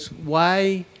question is,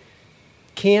 why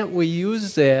can't we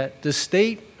use that? The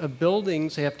state of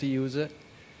buildings have to use it.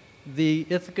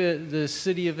 The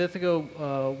city of Ithaca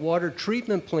water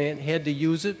treatment plant had to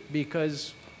use it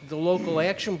because the local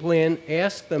action plan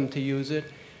asked them to use it.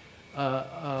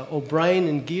 O'Brien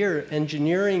and Gear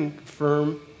engineering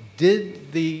firm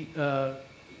did the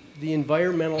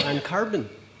environmental on carbon.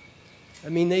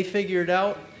 They figured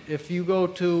out if you go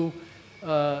to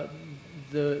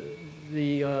the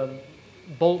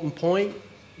Bolton Point,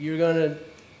 you're going to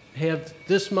have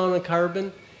this amount of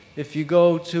carbon. If you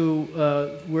go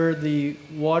to where the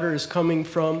water is coming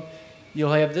from,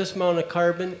 you'll have this amount of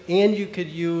carbon, and you could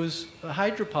use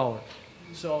hydropower.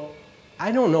 So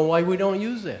I don't know why we don't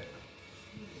use that.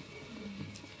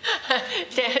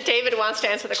 David wants to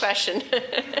answer the question.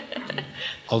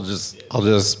 I'll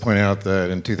just point out that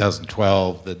in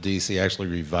 2012, the DC actually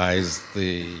revised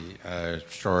the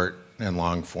short and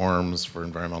long forms for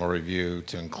environmental review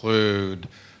to include,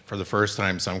 for the first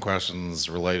time, some questions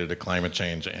related to climate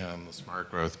change and the smart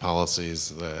growth policies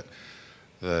that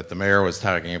the mayor was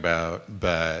talking about.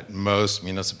 But most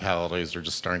municipalities are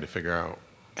just starting to figure out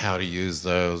how to use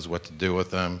those, what to do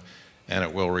with them, and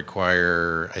it will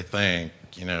require, I think,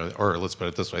 or let's put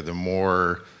it this way, the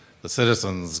more the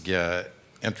citizens get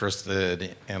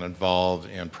interested and involved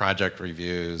in project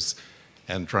reviews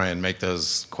and try and make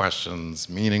those questions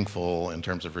meaningful in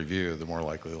terms of review, the more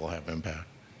likely they'll have impact.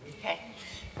 Okay.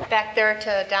 Back there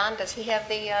to Don, does he have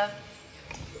the,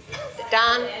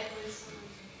 Don?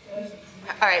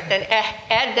 All right, then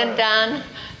Ed, then Don,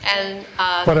 and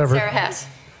Sarah Hess.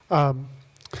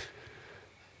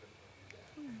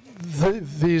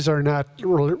 These are not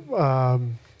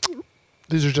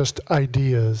these are just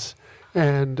ideas.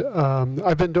 And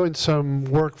I've been doing some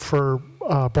work for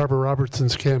Barbara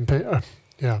Robertson's campaign.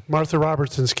 Martha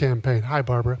Robertson's campaign. Hi,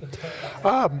 Barbara.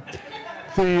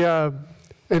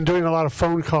 And doing a lot of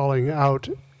phone calling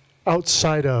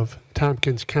outside of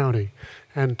Tompkins County.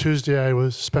 And Tuesday I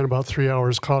spent about 3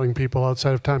 hours calling people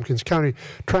outside of Tompkins County,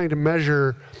 trying to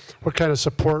measure what kind of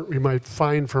support we might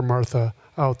find for Martha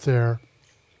out there.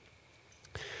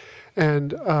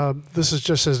 And this is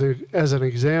just as an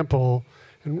example.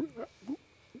 And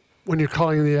when you're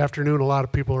calling in the afternoon, a lot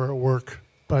of people are at work.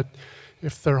 But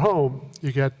if they're home,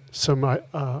 you get some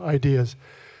ideas.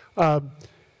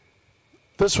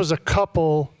 This was a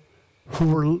couple who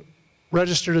were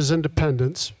registered as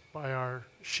independents by our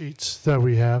sheets that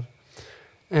we have.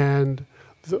 And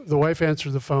the wife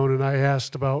answered the phone, and I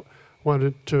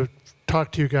wanted to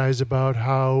talk to you guys about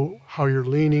how you're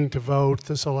leaning to vote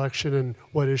this election and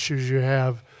what issues you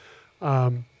have.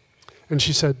 And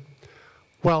she said,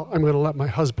 well, I'm going to let my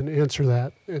husband answer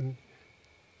that. And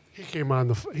he came on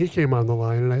the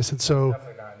line, and I said, so,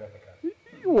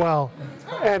 well,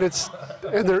 and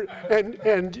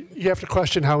you have to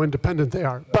question how independent they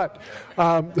are. But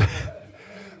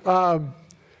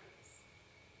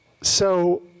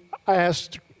so I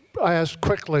asked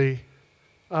quickly,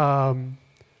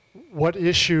 what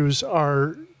issues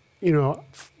are,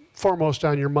 foremost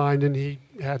on your mind? And he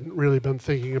hadn't really been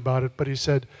thinking about it, but he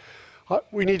said,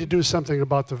 we need to do something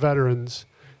about the veterans.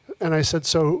 And I said,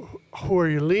 so who are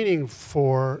you leaning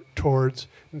towards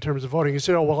in terms of voting? He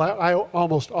said, oh, well, I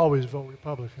almost always vote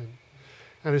Republican.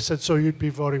 And I said, so you'd be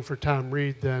voting for Tom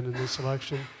Reed then in this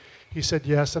election? He said,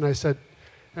 yes. And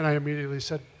I immediately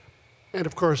said, and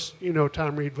of course,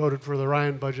 Tom Reed voted for the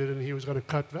Ryan budget, and he was going to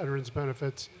cut veterans'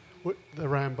 benefits. The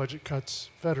Ryan budget cuts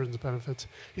veterans' benefits.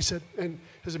 He said, and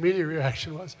his immediate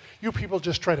reaction was, you people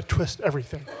just try to twist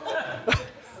everything.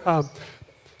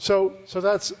 So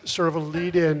that's sort of a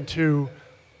lead-in to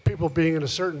people being in a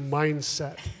certain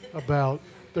mindset about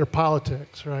their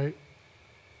politics, right?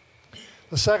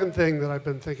 The second thing that I've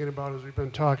been thinking about as we've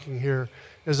been talking here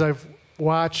is I've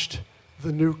watched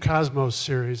the new Cosmos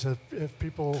series. Have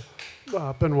people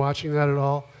been watching that at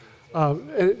all?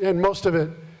 And most of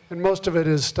it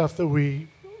is stuff that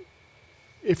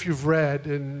if you've read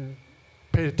and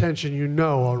paid attention, you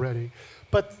know already.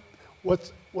 But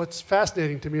what's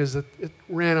fascinating to me is that it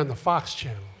ran on the Fox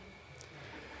channel.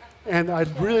 And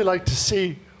I'd really like to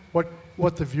see what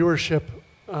the viewership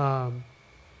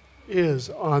is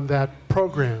on that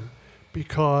program,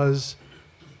 because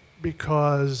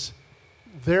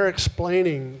they're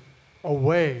explaining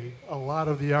away a lot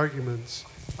of the arguments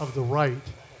of the right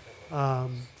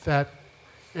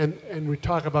and we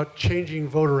talk about changing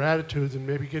voter attitudes and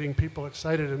maybe getting people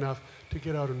excited enough to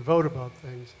get out and vote about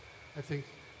things. I think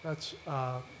that's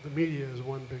the media is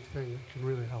one big thing that can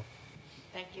really help.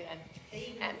 Thank you.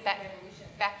 And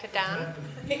back to Don.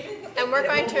 And we're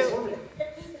going to,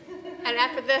 and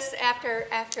after this,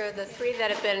 after the three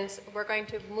that have been, we're going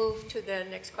to move to the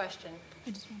next question.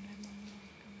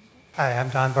 Hi, I'm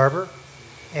Don Barber,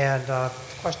 and the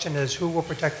question is, who will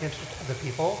protect the interests of the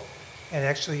people? And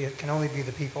actually, it can only be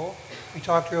the people. We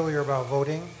talked earlier about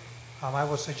voting. I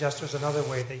will suggest there's another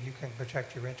way that you can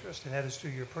protect your interest, and that is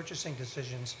through your purchasing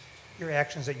decisions, your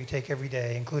actions that you take every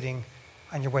day, including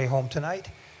on your way home tonight.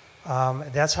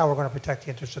 That's how we're going to protect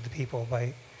the interests of the people,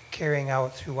 by carrying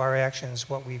out through our actions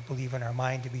what we believe in our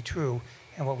mind to be true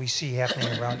and what we see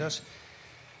happening around us.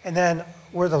 And then,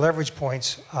 where are the leverage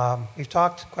points? We've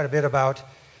talked quite a bit about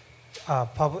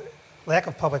lack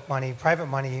of public money, private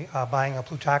money, buying a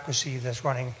plutocracy that's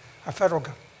running our federal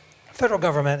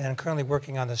government and currently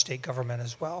working on the state government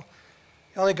as well.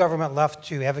 The only government left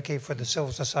to advocate for the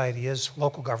civil society is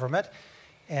local government.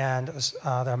 And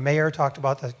the mayor talked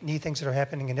about the neat things that are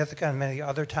happening in Ithaca and many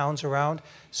other towns around.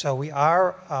 So we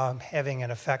are having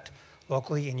an effect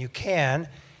locally, and you can,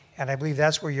 and I believe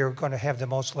that's where you're going to have the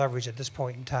most leverage at this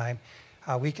point in time.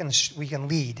 We can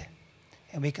lead,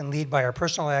 and we can lead by our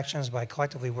personal actions, by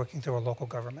collectively working through our local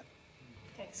government.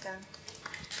 Thanks, Don.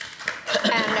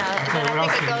 And I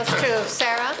think it goes to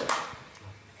Sarah,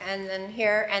 and then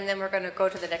here, and then we're going to go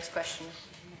to the next question.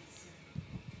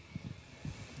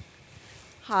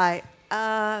 Hi,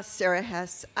 Sarah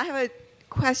Hess. I have a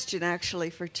question actually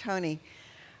for Tony.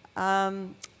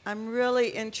 I'm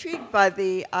really intrigued by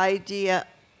the idea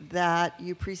that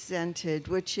you presented,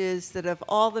 which is that of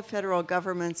all the federal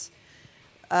government's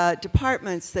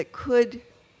departments that could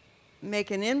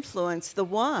make an influence,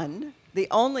 the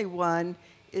only one,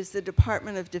 is the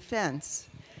Department of Defense.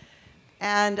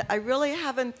 And I really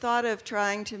haven't thought of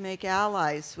trying to make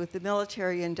allies with the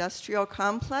military-industrial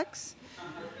complex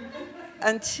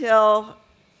until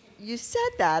you said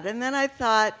that, and then I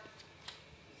thought,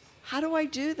 how do I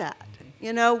do that?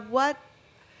 You know, what,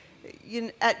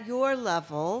 at your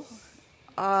level,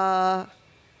 how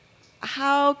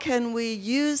can we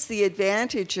use the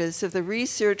advantages of the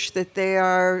research that they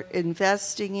are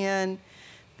investing in,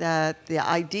 that the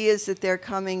ideas that they're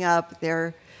coming up,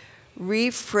 they're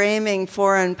reframing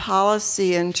foreign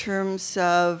policy in terms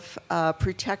of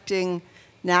protecting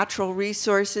natural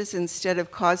resources instead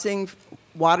of causing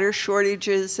water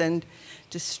shortages and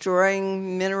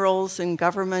destroying minerals and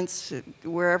governments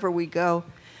wherever we go.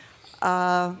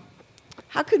 How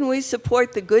can we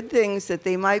support the good things that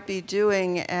they might be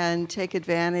doing and take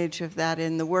advantage of that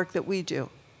in the work that we do?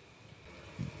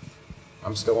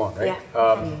 I'm still on, right?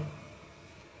 Yeah.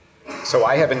 So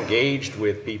I have engaged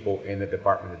with people in the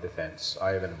Department of Defense. I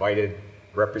have invited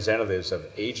representatives of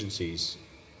agencies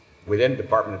within the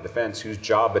Department of Defense whose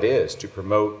job it is to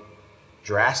promote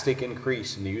drastic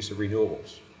increase in the use of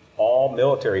renewables. All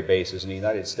military bases in the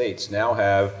United States now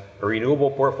have a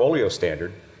renewable portfolio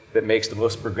standard that makes the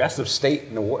most progressive state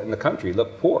in the country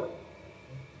look poor.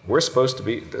 We're supposed to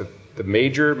be, the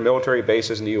major military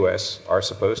bases in the US are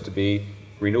supposed to be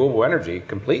renewable energy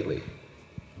completely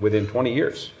within 20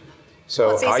 years. So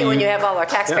well, it's easy when you have all our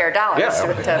taxpayer dollars to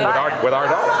buy. With our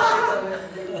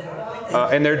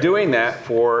dollars. And they're doing that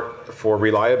for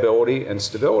reliability and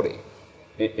stability.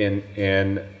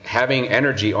 In having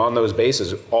energy on those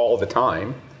bases all the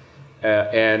time,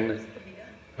 and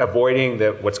avoiding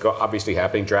what's obviously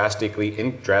happening,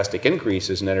 drastic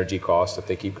increases in energy costs if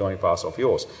they keep going fossil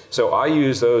fuels. So I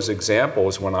use those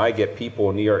examples when I get people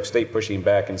in New York State pushing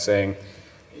back and saying,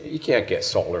 you can't get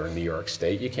solar in New York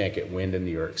State, you can't get wind in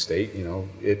New York State, you know,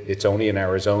 it's only in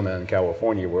Arizona and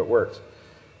California where it works.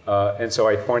 And so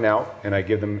I point out and I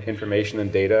give them information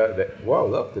and data that, whoa,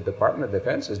 look, the Department of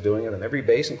Defense is doing it on every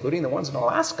base, including the ones in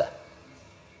Alaska.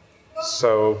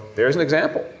 So there's an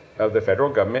example of the federal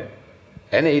government,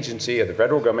 an agency of the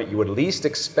federal government you would least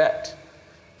expect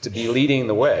to be leading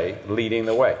the way.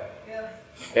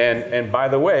 And by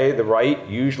the way, the right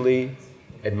usually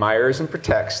admires and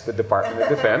protects the Department of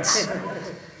Defense.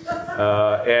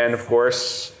 And of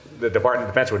course, the Department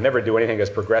of Defense would never do anything as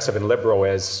progressive and liberal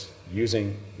as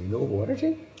using renewable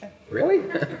energy? Really?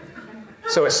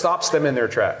 So it stops them in their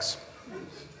tracks.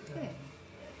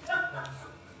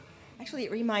 Actually,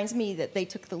 it reminds me that they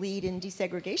took the lead in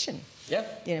desegregation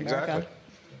in America,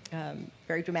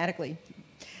 very dramatically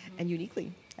and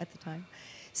uniquely at the time.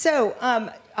 So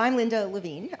I'm Linda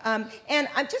Levine, and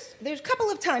there's a couple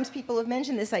of times people have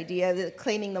mentioned this idea,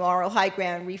 claiming the moral high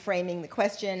ground, reframing the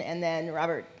question, and then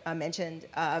Robert mentioned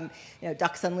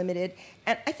Ducks Unlimited.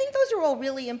 And I think those are all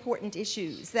really important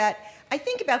issues that I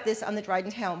think about this on the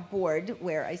Dryden Town board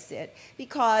where I sit,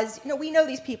 because we know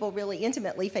these people really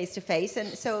intimately face to face, and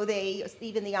so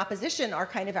even the opposition are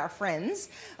kind of our friends.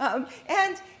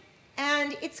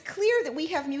 And it's clear that we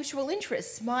have mutual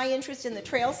interests. My interest in the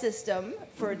trail system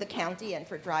for the county and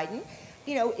for Dryden,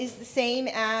 is the same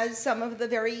as some of the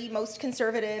very most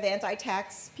conservative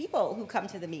anti-tax people who come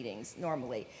to the meetings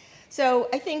normally. So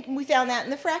I think we found that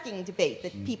in the fracking debate,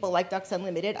 that people like Ducks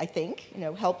Unlimited, I think,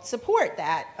 helped support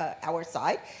that, our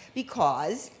side,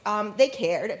 because they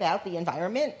cared about the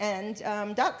environment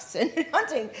and ducks and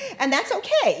hunting, and that's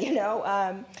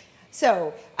okay,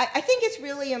 So I think it's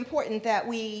really important that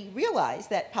we realize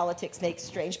that politics makes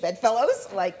strange bedfellows,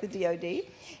 like the DOD,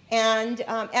 and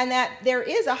that there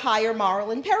is a higher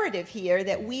moral imperative here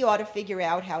that we ought to figure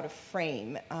out how to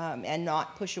frame and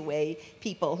not push away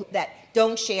people that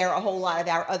don't share a whole lot of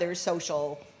our other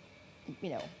social,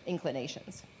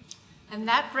 inclinations. And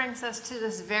that brings us to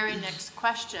this very next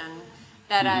question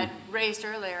that I raised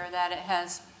earlier, that it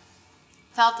has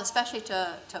felt, especially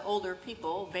to older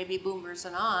people, baby boomers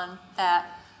and on,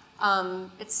 that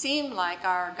it seemed like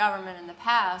our government in the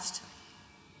past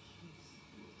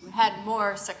had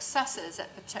more successes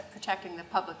at protecting the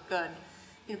public good.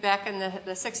 Back in the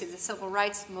 60s, the civil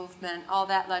rights movement, all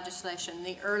that legislation,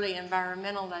 the early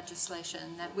environmental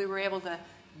legislation, that we were able to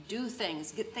do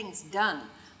things, get things done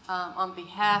on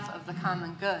behalf of the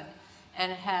common good.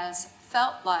 And it has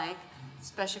felt like,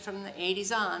 especially from the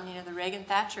 80s on, the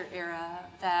Reagan-Thatcher era,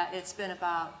 that it's been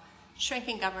about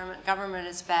shrinking government, government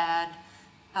is bad,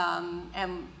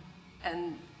 and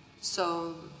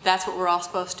so that's what we're all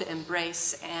supposed to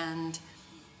embrace. And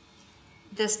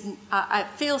this, it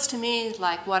feels to me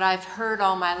like what I've heard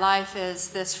all my life is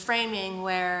this framing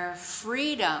where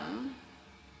freedom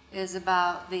is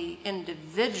about the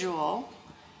individual,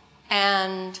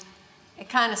 and it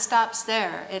kind of stops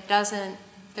there. It doesn't,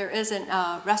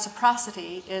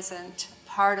 reciprocity isn't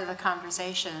part of the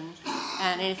conversation,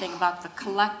 and anything about the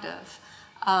collective.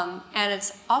 And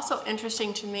it's also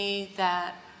interesting to me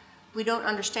that we don't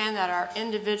understand that our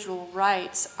individual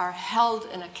rights are held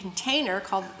in a container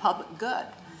called the public good.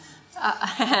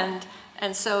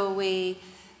 And so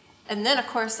and then of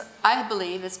course, I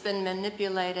believe it's been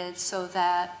manipulated so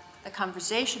that the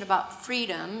conversation about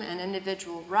freedom and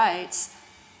individual rights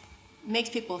makes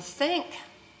people think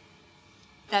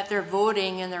that they're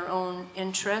voting in their own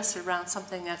interests around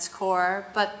something that's core,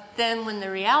 but then when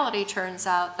the reality turns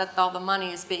out that all the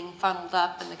money is being funneled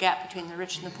up and the gap between the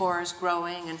rich and the poor is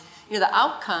growing, and the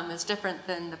outcome is different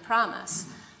than the promise,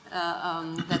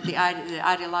 that the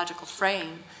ideological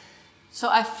frame. So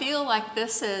I feel like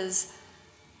this is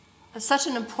such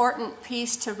an important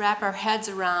piece to wrap our heads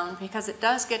around, because it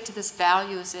does get to this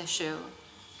values issue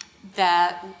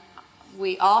that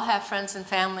we all have friends and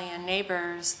family and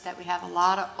neighbors that we have a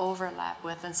lot of overlap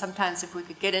with, and sometimes if we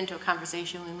could get into a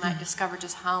conversation, we might discover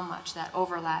just how much that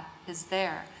overlap is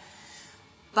there.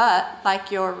 But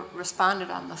like your respondent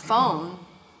on the phone,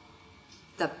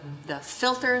 the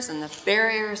filters and the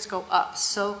barriers go up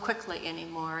so quickly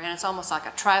anymore, and it's almost like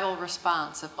a tribal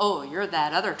response of, oh, you're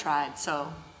that other tribe,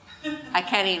 so I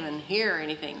can't even hear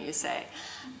anything you say.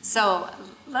 So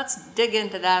let's dig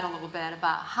into that a little bit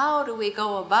about how do we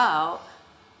go about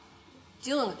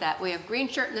dealing with that. We have green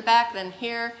shirt in the back, then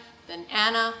here, then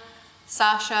Anna,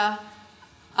 Sasha.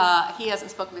 He hasn't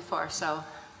spoken before, so.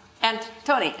 And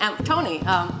Tony,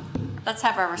 let's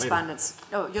have our respondents.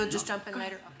 Oh, you'll just jump in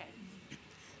later? Okay.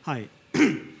 Hi,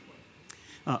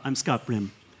 I'm Scott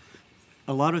Brim.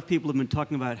 A lot of people have been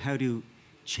talking about how to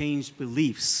change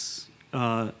beliefs,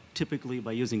 typically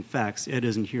by using facts. Ed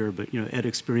isn't here, but Ed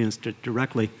experienced it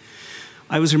directly.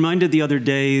 I was reminded the other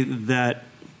day that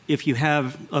if you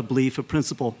have a belief, a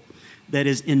principle, that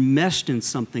is enmeshed in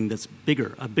something that's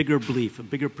bigger, a bigger belief, a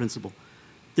bigger principle,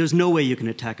 there's no way you can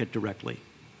attack it directly.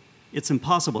 It's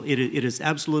impossible. It is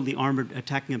absolutely armored.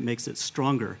 Attacking it makes it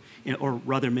stronger, or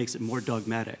rather makes it more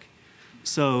dogmatic.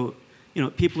 So,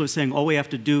 people are saying all we have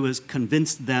to do is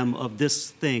convince them of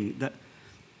this thing.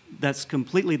 That's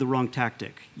completely the wrong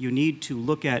tactic. You need to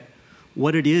look at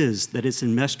what it is that it's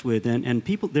enmeshed with, and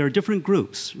people. There are different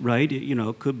groups, right?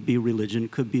 Could be religion,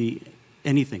 could be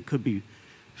anything, could be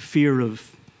fear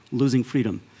of losing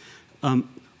freedom.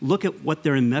 Look at what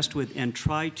they're enmeshed with and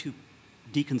try to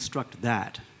deconstruct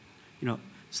that.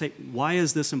 Say, why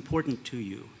is this important to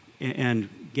you? And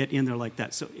get in there like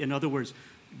that. So in other words,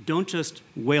 don't just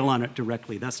wail on it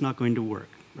directly. That's not going to work,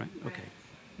 right? Okay.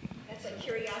 That's a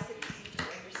curiosity to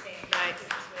understand. Right.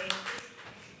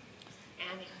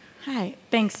 Annie. Hi,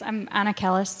 thanks. I'm Anna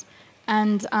Kellis.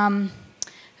 And I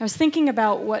was thinking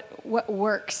about what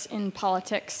works in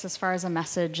politics as far as a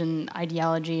message and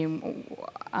ideology,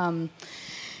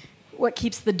 what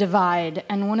keeps the divide.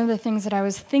 And one of the things that I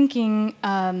was thinking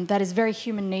that is very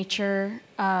human nature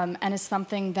and is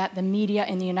something that the media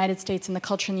in the United States and the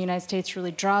culture in the United States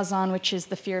really draws on, which is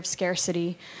the fear of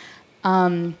scarcity.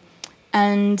 And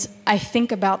I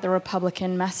think about the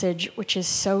Republican message, which is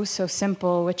so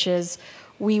simple, which is,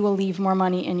 we will leave more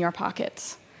money in your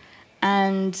pockets.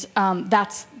 And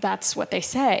that's what they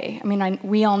say. I mean,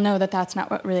 we all know that that's not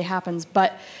what really happens,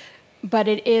 but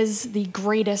it is the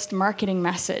greatest marketing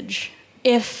message.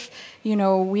 If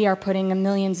we are putting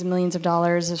millions and millions of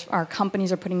dollars, if our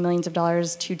companies are putting millions of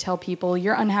dollars to tell people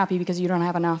you're unhappy because you don't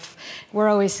have enough, we're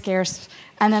always scarce,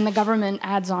 and then the government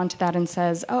adds on to that and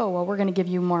says, oh, well, we're going to give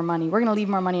you more money. We're going to leave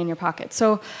more money in your pocket.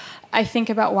 So I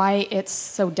think about why it's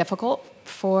so difficult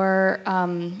for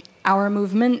our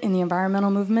movement in the environmental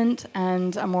movement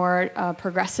and a more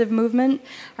progressive movement.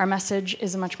 Our message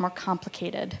is much more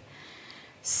complicated.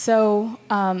 So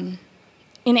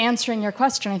in answering your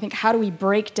question, I think, how do we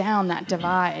break down that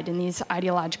divide and these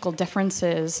ideological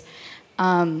differences?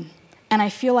 And I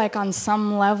feel like on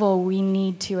some level we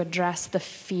need to address the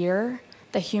fear,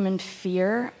 the human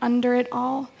fear under it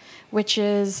all, which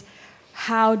is,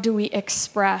 how do we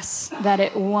express that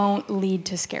it won't lead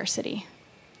to scarcity?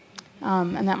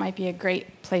 And that might be a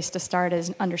great place to start,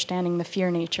 is understanding the fear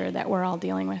nature that we're all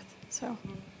dealing with. So.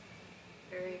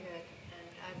 Very good. And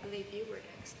I believe you were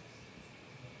next.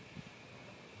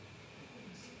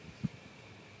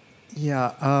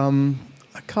 Yeah,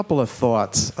 a couple of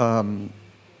thoughts.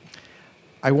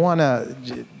 I want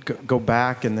to go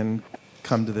back and then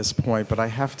come to this point, but I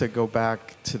have to go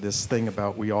back to this thing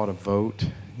about we ought to vote.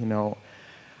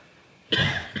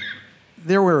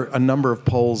 There were a number of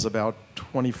polls about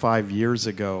 25 years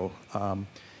ago.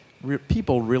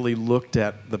 People really looked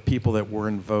at the people that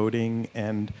weren't voting,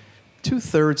 and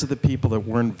 2/3 of the people that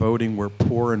weren't voting were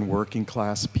poor and working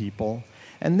class people.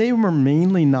 And they were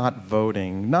mainly not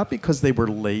voting, not because they were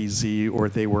lazy or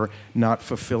they were not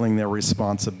fulfilling their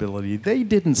responsibility. They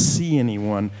didn't see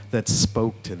anyone that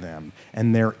spoke to them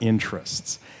and their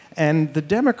interests. And the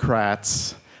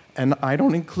Democrats, and I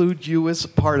don't include you as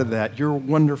part of that, you're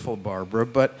wonderful, Barbara,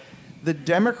 but the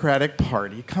Democratic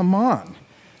Party, come on.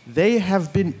 They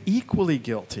have been equally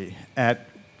guilty at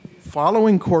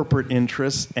following corporate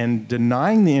interests and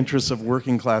denying the interests of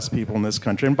working class people in this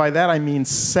country. And by that I mean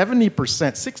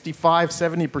 70%, 65,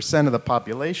 70% of the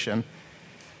population,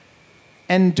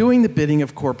 and doing the bidding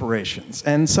of corporations.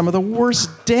 And some of the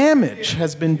worst damage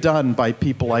has been done by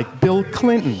people like Bill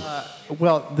Clinton.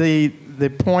 Well, the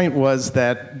point was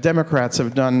that Democrats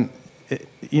have done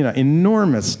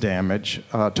enormous damage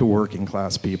to working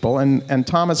class people. And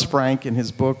Thomas Frank, in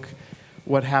his book,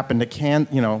 Whatever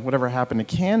Happened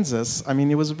to Kansas, I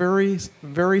mean, it was very,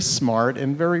 very smart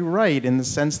and very right in the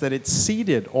sense that it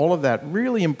ceded all of that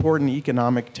really important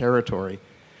economic territory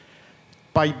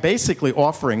by basically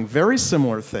offering very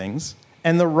similar things.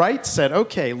 And the right said,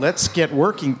 okay, let's get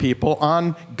working people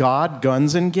on God,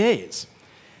 guns, and gays.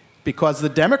 Because the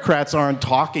Democrats aren't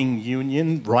talking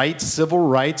union rights, civil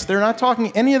rights. They're not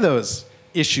talking any of those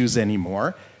issues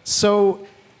anymore. So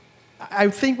I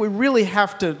think we really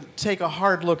have to take a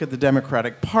hard look at the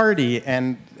Democratic Party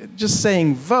and just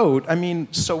saying vote. I mean,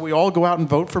 so we all go out and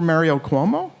vote for Mario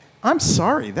Cuomo? I'm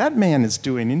sorry, that man is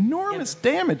doing enormous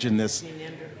damage in this.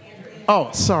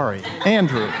 Oh, sorry,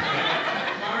 Andrew.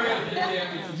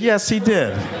 Yes, he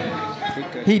did.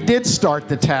 He did start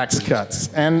the tax cuts.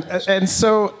 And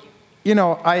so,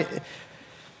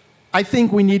 I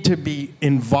think we need to be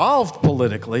involved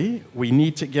politically. We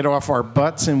need to get off our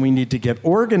butts and we need to get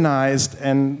organized.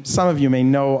 And some of you may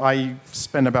know I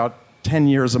spent about 10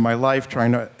 years of my life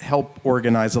trying to help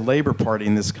organize a labor party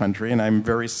in this country. And I'm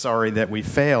very sorry that we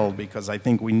failed because I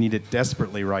think we need it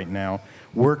desperately right now.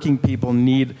 Working people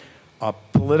need a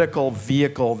political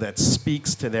vehicle that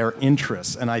speaks to their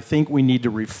interests. And I think we need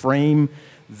to reframe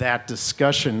that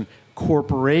discussion,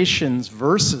 corporations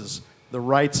versus the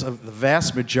rights of the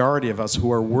vast majority of us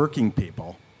who are working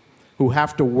people, who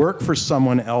have to work for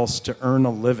someone else to earn a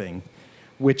living,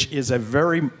 which is a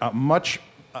much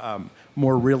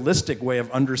more realistic way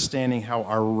of understanding how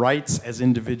our rights as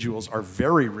individuals are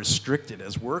very restricted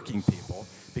as working people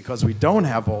because we don't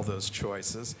have all those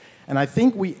choices. And I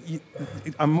think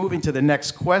I'm moving to the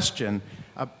next question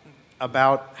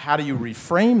about how do you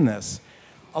reframe this.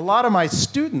 A lot of my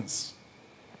students,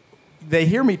 they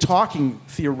hear me talking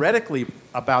theoretically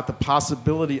about the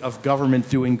possibility of government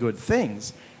doing good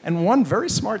things. And one very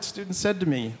smart student said to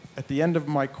me at the end of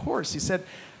my course, he said,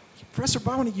 Professor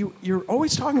Bowenty, you're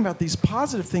always talking about these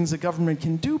positive things that government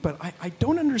can do, but I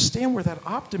don't understand where that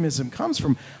optimism comes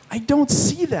from. I don't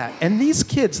see that. And these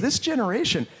kids, this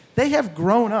generation, they have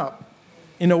grown up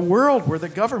in a world where the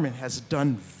government has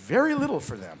done very little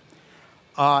for them.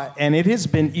 And it has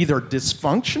been either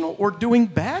dysfunctional or doing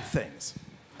bad things.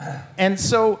 And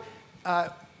so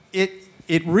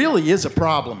it really is a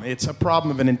problem. It's a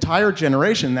problem of an entire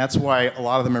generation. That's why a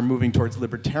lot of them are moving towards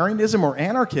libertarianism or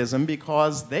anarchism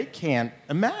because they can't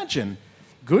imagine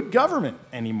good government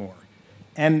anymore.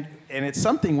 And it's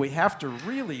something we have to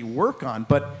really work on.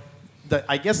 But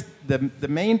I guess the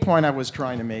main point I was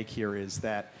trying to make here is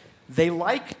that they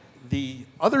like the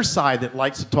other side that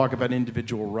likes to talk about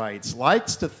individual rights,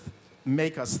 likes to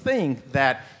make us think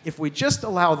that if we just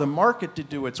allow the market to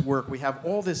do its work, we have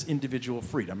all this individual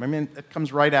freedom. I mean, it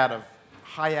comes right out of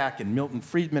Hayek and Milton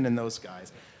Friedman and those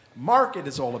guys. Market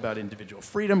is all about individual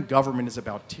freedom. Government is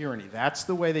about tyranny. That's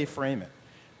the way they frame it.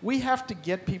 We have to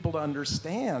get people to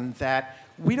understand that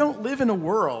we don't live in a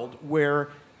world where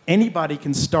anybody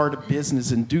can start a business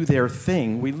and do their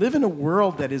thing. We live in a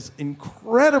world that is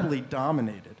incredibly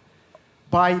dominated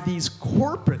by these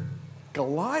corporate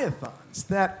Goliathons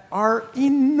that are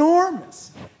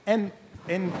enormous and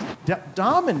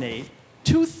dominate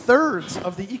 2/3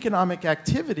 of the economic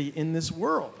activity in this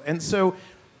world. And so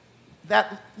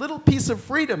that little piece of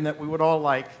freedom that we would all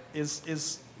like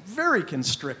is very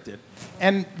constricted.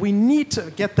 And we need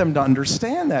to get them to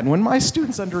understand that. And when my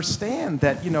students understand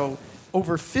that,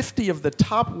 over 50 of the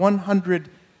top 100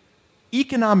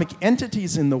 economic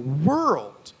entities in the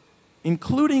world,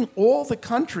 including all the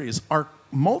countries, are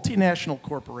multinational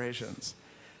corporations,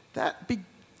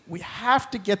 we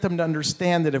have to get them to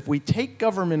understand that if we take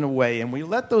government away and we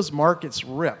let those markets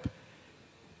rip,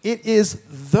 it is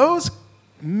those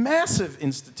massive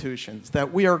institutions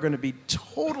that we are going to be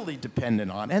totally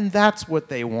dependent on, and that's what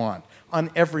they want on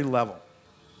every level.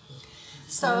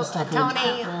 So, Tony,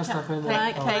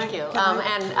 thank you.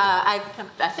 I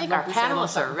think our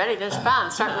panelists are ready to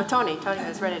respond, starting with Tony. Tony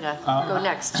is ready to go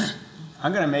next.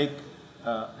 I'm going to make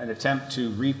an attempt to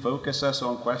refocus us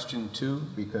on question 2,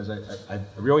 because I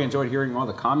really enjoyed hearing all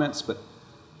the comments, but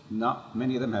not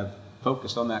many of them have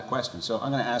focused on that question. So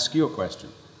I'm going to ask you a question.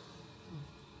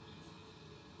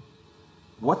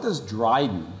 What does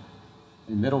Dryden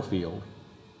in Middlefield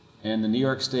and the New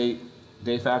York State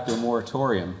de facto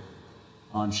moratorium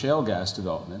on shale gas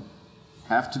development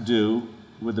have to do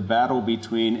with the battle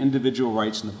between individual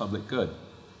rights and the public good?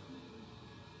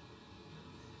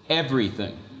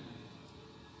 Everything.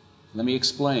 Let me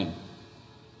explain.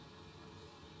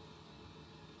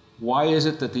 Why is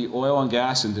it that the oil and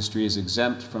gas industry is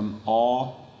exempt from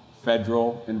all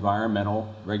federal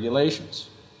environmental regulations?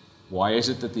 Why is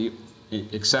it that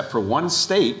except for one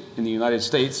state in the United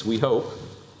States, we hope,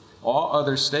 all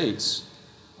other states,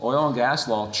 oil and gas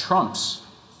law trumps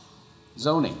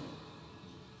zoning?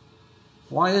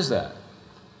 Why is that?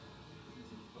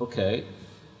 Okay.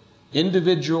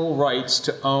 Individual rights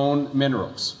to own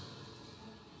minerals.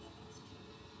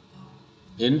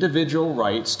 Individual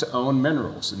rights to own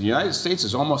minerals. The United States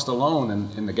is almost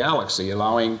alone in the galaxy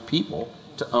allowing people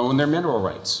to own their mineral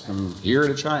rights from here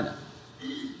to China.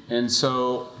 And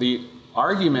so the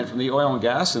argument from the oil and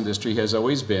gas industry has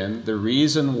always been the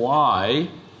reason why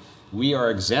we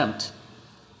are exempt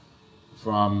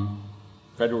from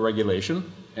federal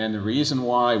regulation and the reason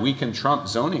why we can trump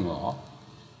zoning law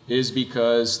is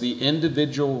because the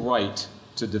individual right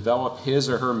to develop his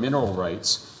or her mineral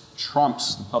rights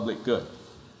trumps the public good.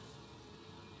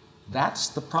 That's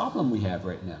the problem we have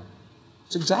right now.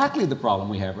 It's exactly the problem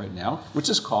we have right now, which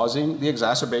is causing the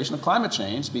exacerbation of climate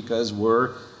change because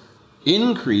we're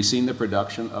increasing the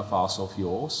production of fossil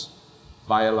fuels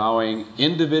by allowing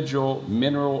individual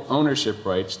mineral ownership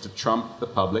rights to trump the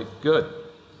public good.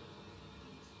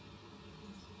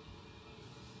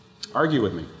 Argue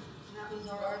with me.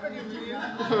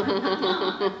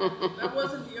 That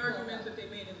wasn't the argument that they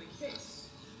made in the case.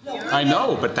 I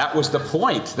know, but that was the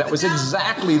point. That was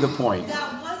exactly the point.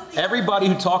 Everybody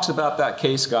who talks about that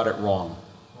case got it wrong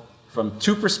from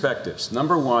 2 perspectives.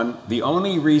 Number one, the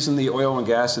only reason the oil and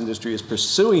gas industry is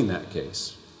pursuing that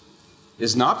case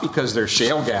is not because there's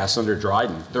shale gas under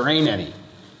Dryden. There ain't any.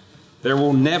 There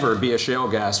will never be a shale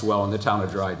gas well in the town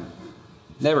of Dryden.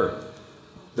 Never.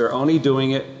 They're only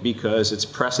doing it because it's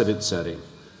precedent setting.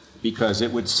 Because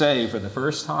it would say, for the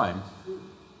first time,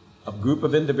 a group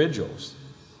of individuals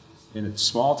in a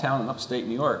small town in upstate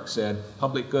New York said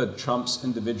public good trumps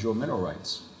individual mineral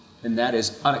rights. And that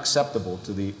is unacceptable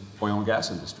to the oil and gas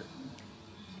industry.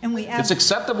 And it's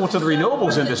acceptable to the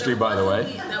renewables industry, by the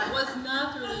way. That was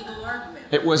not the legal argument.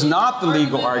 It was not the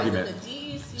legal argument.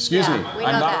 Excuse me.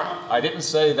 Yeah, I didn't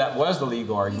say that was the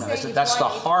legal argument. I said that's the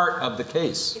heart of the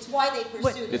case. It's why they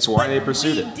pursued it. It's why they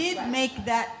pursued it. We did make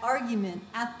that argument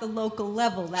at the local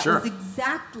level. That Sure. was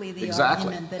exactly the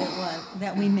Exactly. argument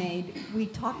that we made. We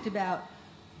talked about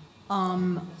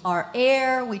our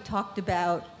air. We talked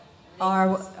about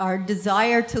our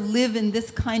desire to live in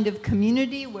this kind of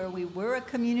community where we were a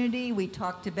community. We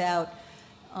talked about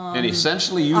And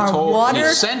essentially, you our told, water.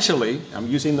 essentially, I'm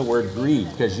using the word greed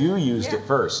because you used it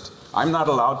first. I'm not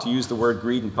allowed to use the word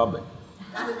greed in public.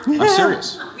 I'm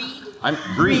serious.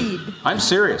 Greed. I'm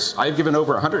serious. I've given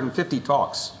over 150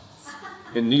 talks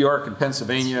in New York and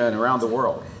Pennsylvania and around the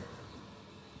world.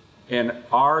 And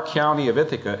our county of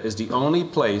Ithaca is the only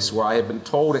place where I have been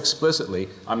told explicitly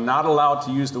I'm not allowed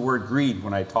to use the word greed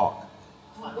when I talk.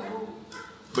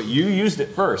 But you used it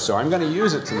first, so I'm going to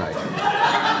use it tonight.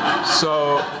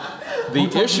 So the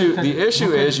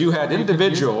issue is you had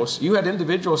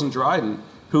individuals in Dryden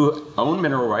who owned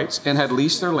mineral rights and had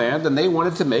leased their land and they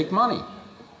wanted to make money.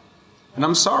 And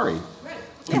I'm sorry,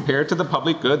 compared to the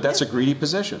public good, that's a greedy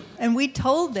position. And we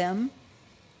told them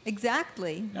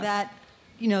exactly that,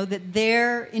 that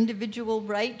their individual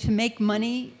right to make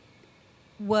money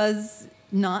was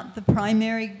not the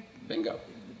primary Bingo.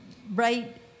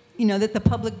 right, that the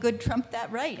public good trumped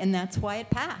that right, and that's why it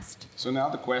passed. So now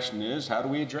the question is, how do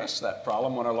we address that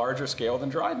problem on a larger scale than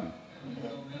Dryden?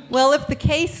 Well, if the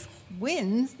case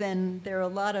wins, then there are a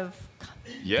lot of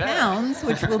towns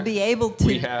which will be able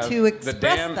to express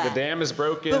that. The dam is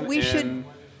broken. But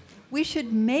we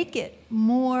should make it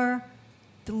more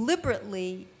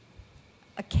deliberately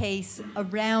a case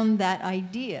around that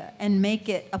idea and make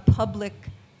it a public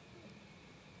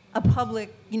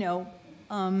idea,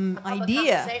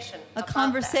 a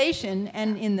conversation,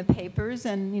 and in the papers,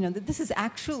 and that this is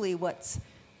actually what's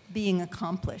being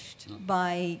accomplished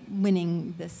by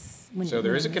winning this. So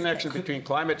there is a connection between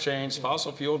climate change,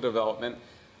 fossil fuel development,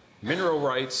 mineral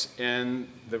rights, and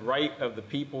the right of the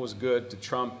people's good to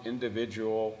trump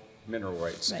individual mineral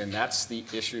rights, and that's the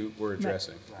issue we're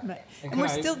addressing. Right. And we're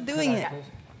still doing it.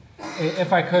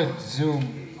 If I could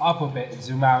zoom up a bit and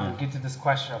zoom out and get to this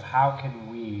question of how can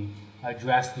we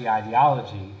address the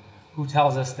ideology who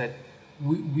tells us that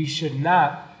we should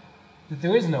not, that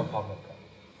there is no public good.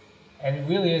 And it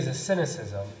really is a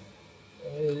cynicism.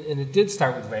 And it did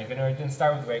start with Reagan, or it didn't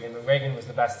start with Reagan, but Reagan was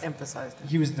the best. Emphasized it.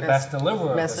 He was the best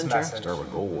deliverer messenger. of this message. Start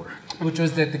with Gold War. Which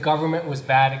was that the government was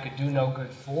bad, it could do no good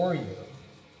for you.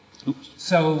 Oops.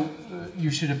 So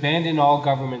you should abandon all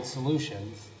government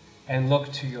solutions and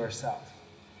look to yourself.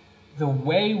 The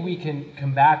way we can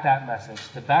combat that message,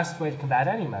 the best way to combat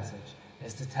any message,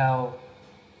 is to tell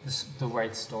the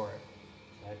right story.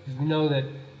 Right? Because we know that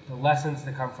the lessons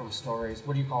that come from stories,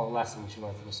 what do you call a lesson that you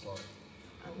learn from a story?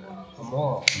 A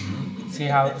moral. See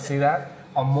that?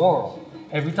 A moral.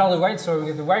 If we tell the right story, we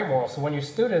get the right moral. So when your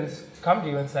students come to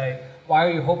you and say, why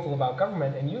are you hopeful about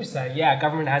government? And you say, yeah,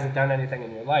 government hasn't done anything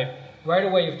in your life. Right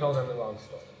away, you've told them the wrong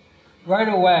story. Right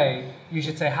away, you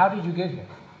should say, how did you get here?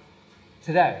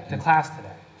 Today, to class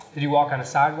today. Did you walk on a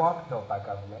sidewalk? Built by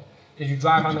government. Did you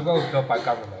drive on the road? Built by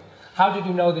government. How did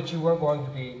you know that you weren't going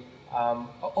to be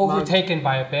overtaken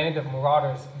by a band of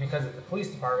marauders because of the police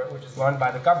department, which is run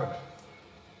by the government?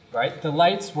 Right? The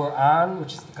lights were on,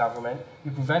 which is the government.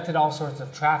 We prevented all sorts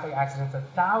of traffic accidents.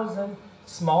 1,000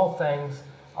 small things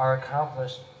are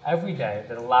accomplished every day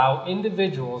that allow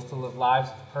individuals to live lives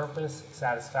of purpose,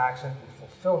 satisfaction, and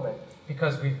fulfillment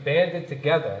because we've banded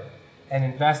together and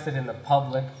invested in the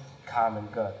public common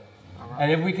good. And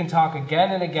if we can talk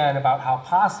again and again about how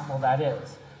possible that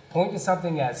is, point to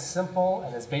something as simple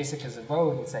and as basic as a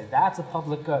road and say, that's a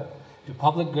public good. Do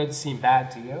public goods seem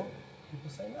bad to you? People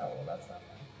say, no, well, that's not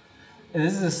bad. And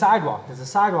this is a sidewalk. Does a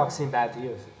sidewalk seem bad to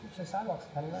you? People say, sidewalks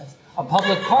are kind of nice. A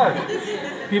public park.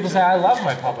 People say, I love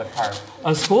my public park.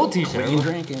 A school teacher. Clean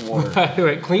drinking water.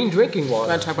 Right, clean drinking water. You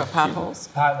want to talk about potholes?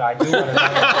 I do want to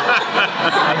talk about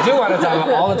I do want to talk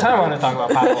about, all the time I want to talk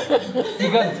about potholes.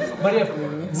 But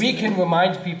if we can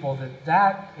remind people that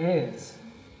that is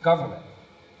government,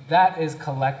 that is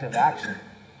collective action.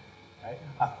 Right?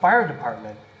 A fire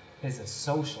department is a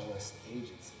socialist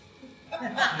agency.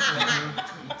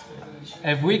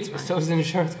 So is an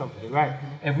insurance company, right?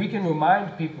 If we can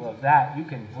remind people of that, you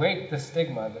can break the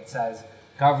stigma that says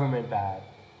government bad,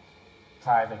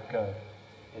 private good.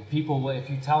 And people will, if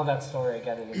you tell that story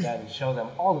again and again and show them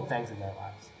all the things in their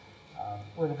lives,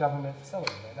 we're in a government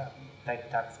facility right now. Thank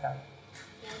you, Dr. Scott.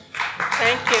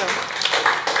 Thank you.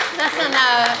 Listen,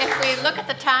 if we look at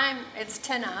the time, it's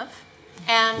 10 of,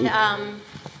 and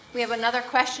we have another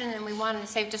question, and we wanted to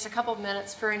save just a couple of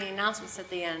minutes for any announcements at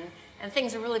the end. And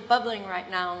things are really bubbling right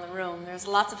now in the room. There's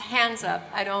lots of hands up.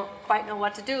 I don't quite know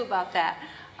what to do about that.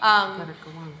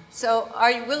 So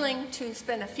are you willing to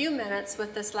spend a few minutes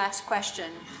with this last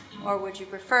question, or would you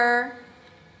prefer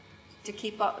to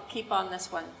keep on this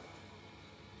one?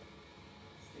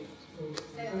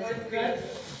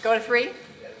 Go to 3?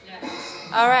 Yes.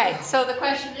 All right, so the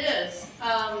question is,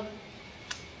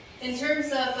 in terms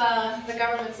of the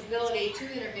government's ability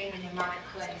to intervene in the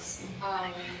marketplace,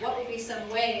 what would be some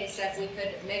ways that we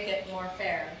could make it more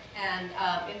fair? And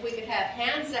if we could have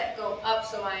hands that go up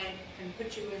so I can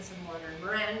put you in some order.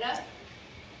 Miranda?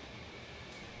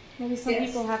 Maybe some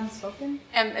people haven't spoken?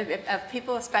 And of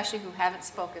people especially who haven't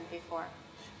spoken before.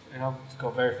 And I'll just go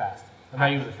very fast. I'm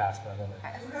not usually fast, but I'm going to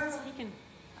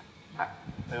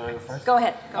go first? Go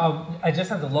ahead. I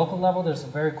just at the local level, there's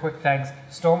some very quick things.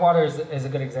 Stormwater is a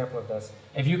good example of this.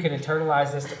 If you can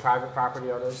internalize this to private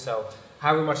property owners, so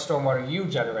however much stormwater you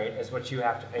generate is what you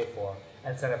have to pay for,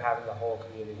 instead of having the whole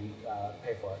community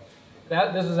pay for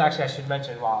it. This was actually, I should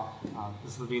mention, while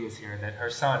Ms. Levine is here, that her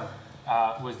son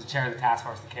was the chair of the task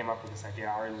force that came up with this idea,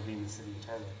 Ari Levine, the city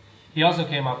attorney. He also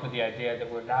came up with the idea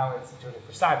that we're now instituting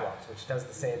for sidewalks, which does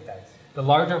the same thing. The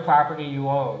larger property you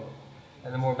own,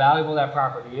 and the more valuable that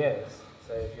property is,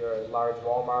 say if you're a large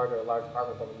Walmart or a large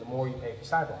apartment building, the more you pay for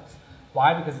sidewalks.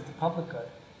 Why? Because it's a public good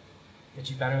that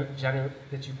you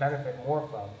benefit more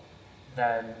from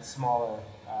than smaller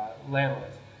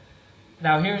landlords.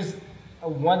 Now here's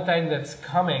one thing that's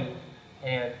coming,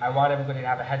 and I want everybody to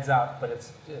have a heads up, but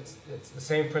it's the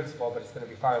same principle, but it's going to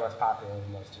be far less popular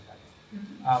than those two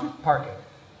things. Parking.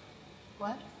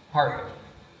 What? Parking.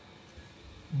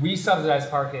 We subsidize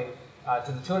parking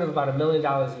to the tune of about $1 million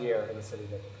a year in the city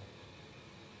of Ithaca.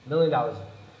 $1 million a year.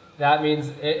 That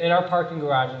means in our parking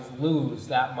garages lose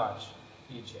that much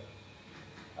each year.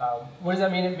 What does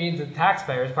that mean? It means that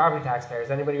taxpayers, property taxpayers,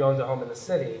 anybody who owns a home in the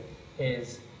city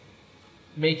is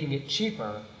making it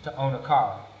cheaper to own a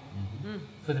car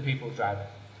for the people who drive it.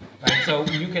 Right? So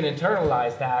you can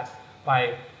internalize that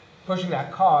by pushing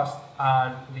that cost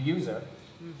on the user,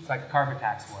 it's like a carbon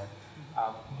tax would,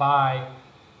 by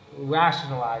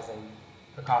rationalizing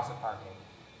the cost of parking.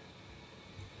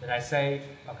 Did I say,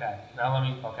 okay, now let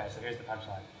me, okay, so here's the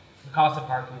punchline. The cost of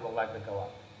parking will likely go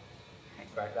up.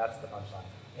 Right, that's the punchline.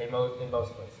 In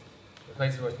most places. The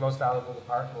places where it's most valuable to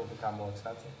park will become more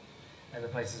expensive. And the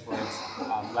places where it's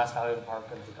less valuable to park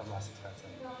will become less expensive.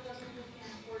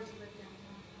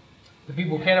 The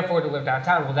people who can't afford to live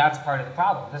downtown, well, that's part of the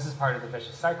problem. This is part of the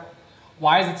vicious cycle.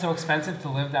 Why is it so expensive to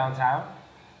live downtown?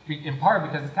 In part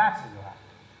because the taxes are high.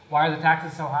 Why are the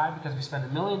taxes so high? Because we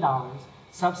spend $1 million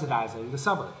subsidizing the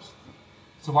suburbs.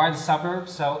 So why are the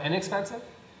suburbs so inexpensive?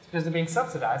 It's because they're being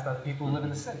subsidized by the people who live in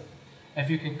the city. If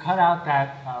you can cut out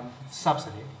that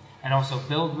subsidy and also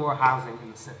build more housing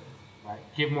in the city, right?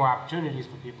 Give more opportunities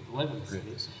for people to live in the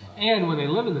city. And when they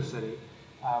live in the city,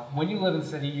 when you live in the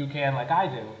city, you can, like I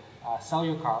do, sell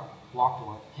your car, walk to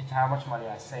work, get to how much money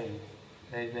I save.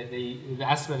 The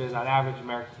estimate is on average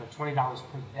Americans spend $20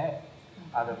 per day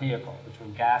on a vehicle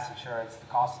between gas, insurance, the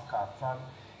cost of the car up front,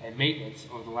 and maintenance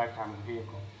over the lifetime of the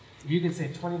vehicle. If you can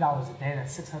save $20 a day,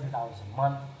 that's $600 a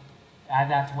month. Add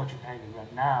that to what you're paying in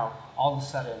rent now, all of a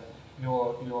sudden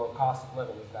your cost of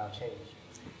living is now changed.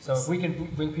 So if we can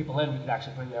bring people in, we can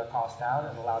actually bring their costs down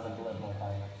and allow them to live more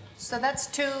environmentally. So that's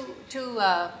two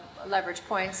leverage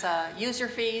points, user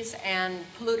fees and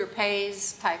polluter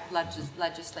pays type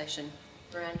legislation.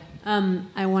 Miranda?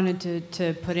 I wanted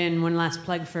to put in one last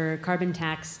plug for carbon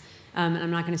tax. And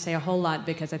I'm not going to say a whole lot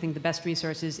because I think the best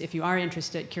resources, if you are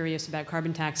interested, curious about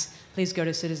carbon tax, please go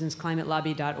to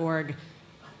citizensclimatelobby.org.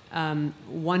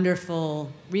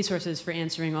 Wonderful resources for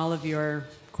answering all of your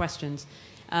questions.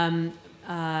 And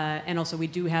also we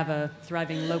do have a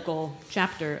thriving local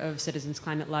chapter of Citizens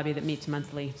Climate Lobby that meets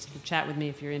monthly. So chat with me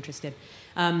if you're interested.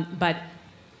 But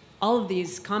all of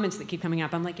these comments that keep coming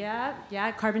up, I'm like,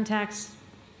 yeah, carbon tax,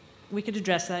 we could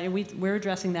address that. We're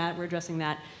addressing that, we're addressing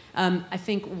that. I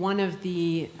think one of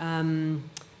the,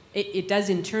 it does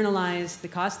internalize the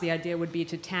cost. The idea would be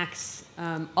to tax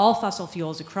all fossil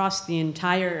fuels across the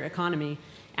entire economy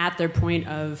at their point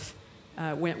of,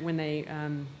 when they,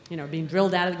 being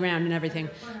drilled out of the ground and everything,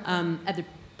 at the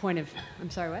point of, I'm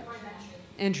sorry, what?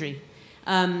 Entry.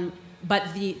 But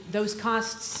those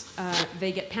costs,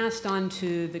 they get passed on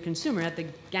to the consumer at the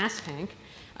gas tank.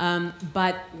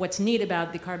 But what's neat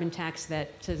about the carbon tax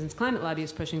that Citizens Climate Lobby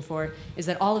is pushing for is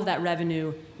that all of that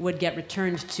revenue would get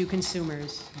returned to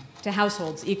consumers, to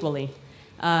households equally.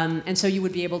 And so you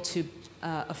would be able to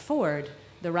afford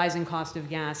the rising cost of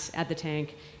gas at the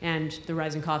tank and the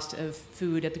rising cost of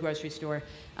food at the grocery store.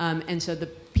 And so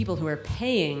the people who are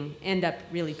paying, end up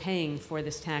really paying for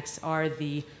this tax are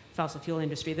the fossil fuel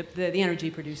industry, the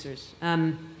energy producers.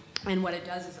 And what it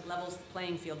does is it levels the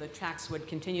playing field. The tax would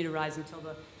continue to rise until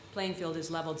the playing field is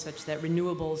leveled such that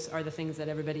renewables are the things that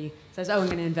everybody says, oh, I'm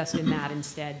going to invest in that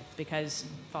instead because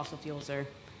fossil fuels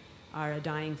are a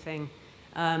dying thing.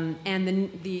 And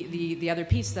then the other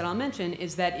piece that I'll mention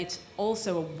is that it's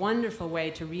also a wonderful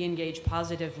way to re-engage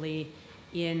positively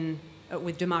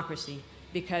with democracy,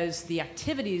 because the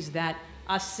activities that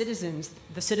us citizens,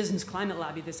 the Citizens Climate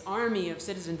Lobby, this army of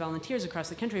citizen volunteers across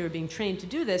the country who are being trained to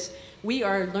do this, we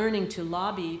are learning to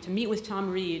lobby, to meet with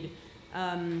Tom Reed.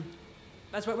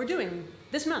 That's what we're doing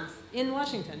this month in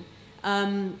Washington.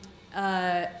 And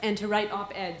to write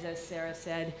op-eds, as Sarah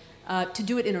said, to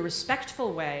do it in a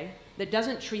respectful way that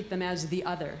doesn't treat them as the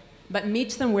other, but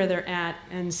meets them where they're at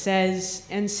and says,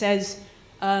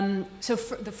 so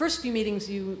for the first few meetings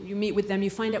you meet with them, you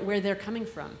find out where they're coming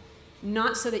from.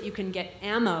 Not so that you can get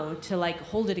ammo to like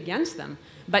hold it against them,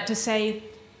 but to say,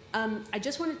 I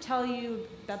just want to tell you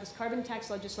about this carbon tax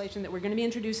legislation that we're going to be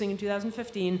introducing in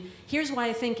 2015. Here's why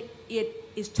I think it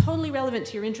is totally relevant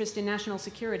to your interest in national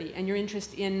security and your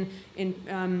interest in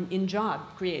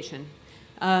job creation.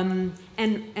 And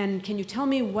can you tell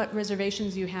me what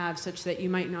reservations you have such that you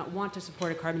might not want to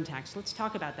support a carbon tax? Let's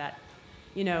talk about that.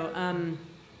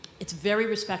 It's very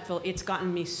respectful. It's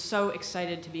gotten me so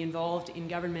excited to be involved in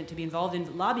government, to be involved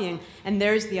in lobbying. And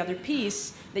there's the other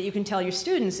piece that you can tell your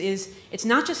students is it's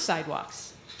not just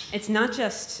sidewalks. It's not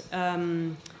just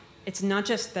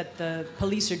that the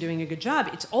police are doing a good job.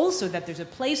 It's also that there's a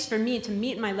place for me to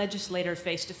meet my legislator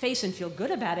face to face and feel good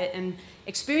about it and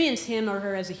experience him or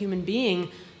her as a human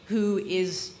being who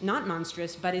is not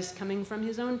monstrous, but is coming from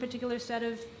his own particular set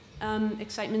of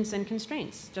excitements and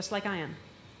constraints, just like I am.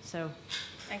 So.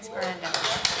 Thanks, Miranda.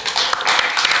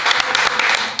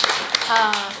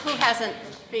 Who hasn't?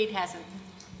 Reed hasn't.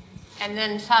 And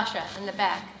then Sasha in the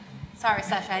back. Sorry,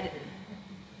 Sasha.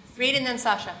 Reed and then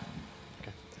Sasha.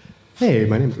 Okay. Hey,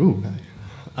 my name's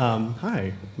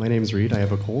hi, my name's Reed. I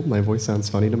have a cold. My voice sounds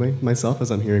funny to myself as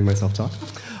I'm hearing myself talk.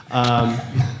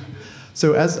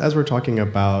 So as we're talking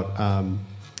about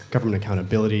government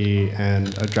accountability and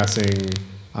addressing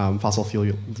fossil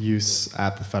fuel use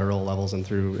at the federal levels and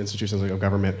through institutions of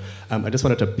government, I just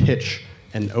wanted to pitch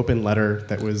an open letter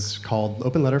that was called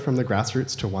Open Letter from the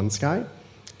Grassroots to One Sky,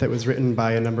 that was written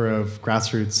by a number of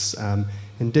grassroots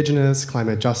indigenous,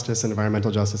 climate justice, and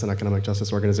environmental justice and economic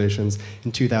justice organizations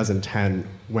in 2010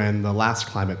 when the last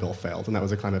climate bill failed. And that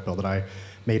was a climate bill that I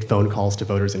made phone calls to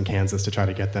voters in Kansas to try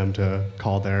to get them to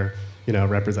call their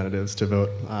representatives to vote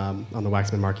on the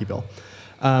Waxman-Markey bill.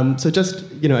 So just,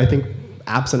 I think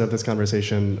absent of this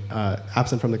conversation,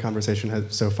 absent from the conversation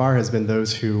so far has been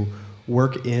those who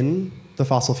work in the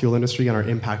fossil fuel industry and are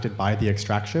impacted by the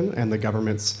extraction and the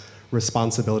government's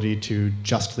responsibility to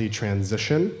justly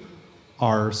transition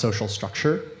our social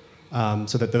structure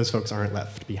so that those folks aren't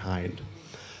left behind.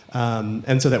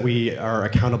 And so that we are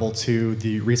accountable to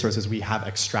the resources we have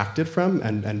extracted from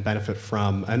and benefit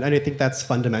from. And I think that's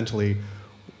fundamentally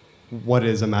what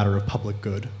is a matter of public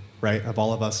good, right? Of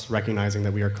all of us recognizing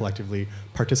that we are collectively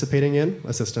participating in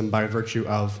a system by virtue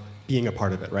of being a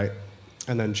part of it, right?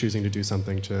 And then choosing to do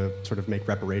something to sort of make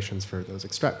reparations for those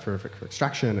for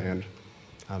extraction and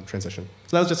transition.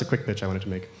 So that was just a quick pitch I wanted to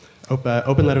make.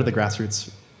 Open letter to the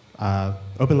grassroots,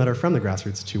 open letter from the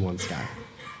grassroots to One Sky.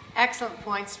 Excellent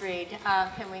points, Reed.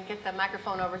 Can we get the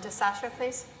microphone over to Sasha,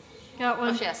 please? Got one.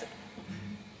 Oh, she has it.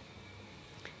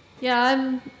 Yeah,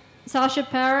 I'm Sasha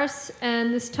Paris,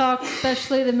 and this talk,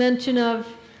 especially the mention of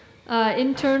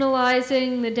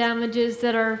internalizing the damages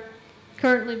that are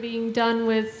currently being done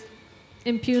with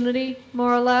impunity,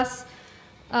 more or less,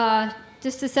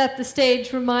 just to set the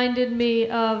stage, reminded me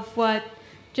of what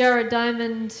Jared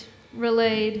Diamond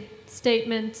relayed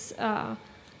statements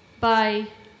by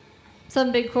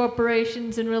some big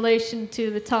corporations in relation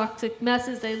to the toxic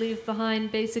messes they leave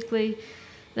behind, basically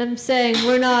them saying,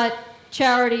 we're not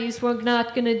charities, we're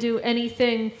not going to do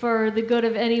anything for the good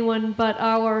of anyone but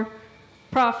our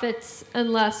profits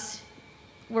unless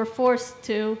we're forced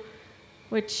to,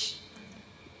 which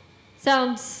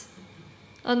sounds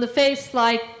on the face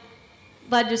like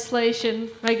legislation,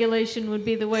 regulation would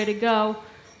be the way to go,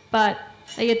 but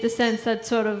I get the sense that's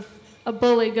sort of a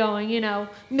bully going,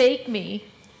 make me,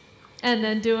 and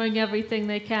then doing everything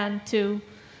they can to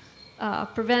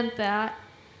prevent that.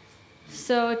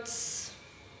 So it's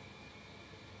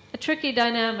a tricky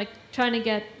dynamic trying to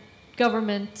get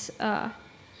government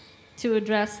to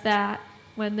address that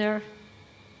when they're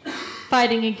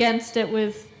fighting against it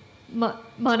with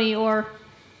money or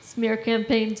smear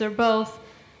campaigns or both.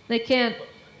 They can't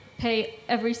pay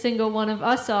every single one of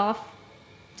us off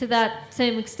to that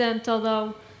same extent,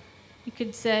 although you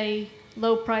could say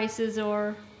low prices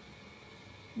or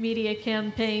media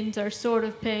campaigns are sort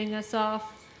of paying us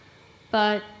off,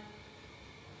 but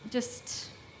just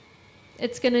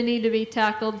it's going to need to be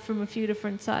tackled from a few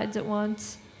different sides at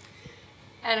once.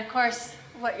 And of course,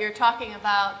 what you're talking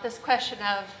about, this question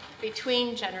of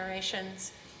between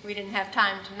generations, we didn't have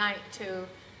time tonight to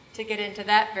get into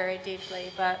that very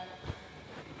deeply, but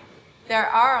there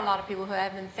are a lot of people who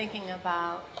have been thinking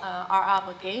about our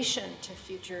obligation to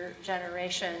future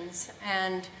generations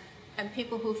and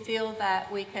people who feel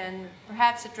that we can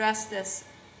perhaps address this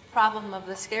problem of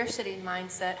the scarcity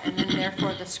mindset and then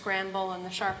therefore the scramble and the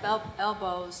sharp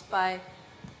elbows by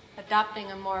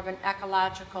adopting a more of an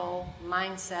ecological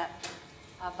mindset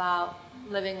about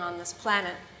living on this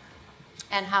planet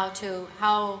and how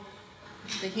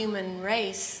the human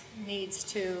race needs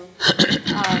to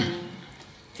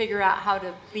figure out how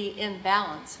to be in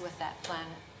balance with that planet.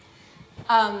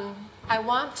 I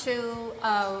want to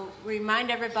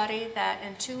remind everybody that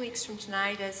in 2 weeks from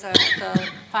tonight is the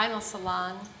final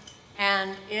Salon,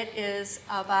 and it is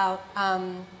about,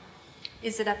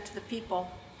 is it up to the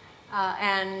people?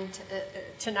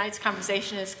 Tonight's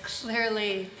conversation has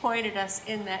clearly pointed us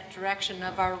in that direction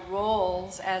of our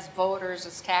roles as voters,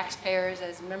 as taxpayers,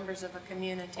 as members of a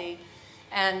community.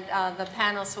 And the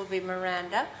panelists will be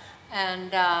Miranda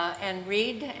and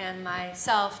Reed and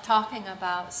myself talking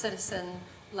about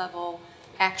citizen-level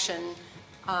action,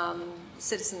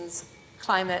 citizens'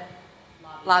 climate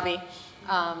lobby,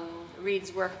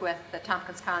 Reed's work with the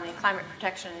Tompkins County Climate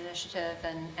Protection Initiative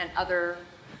and other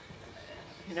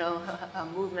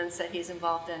movements that he's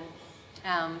involved in.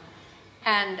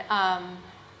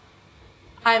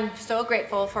 I'm so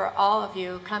grateful for all of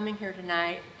you coming here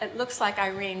tonight. It looks like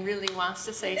Irene really wants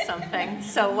to say something,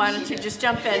 so why don't you just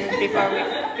jump in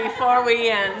before we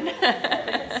end.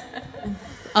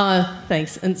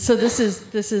 Thanks. And so this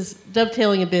is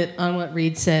dovetailing a bit on what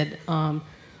Reed said.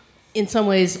 In some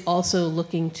ways, also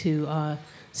looking to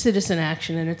citizen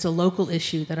action, and it's a local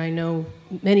issue that I know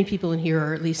many people in here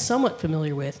are at least somewhat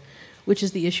familiar with, which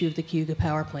is the issue of the Cayuga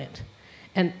power plant.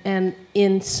 And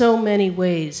in so many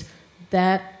ways,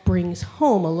 that brings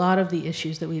home a lot of the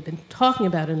issues that we've been talking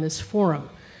about in this forum,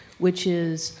 which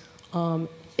is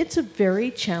it's a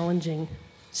very challenging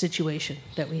situation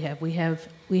that we have. We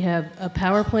have a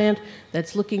power plant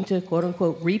that's looking to, quote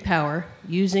unquote, repower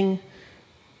using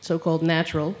so-called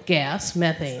natural gas,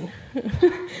 methane,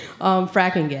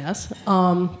 fracking gas.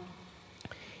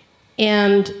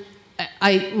 And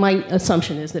my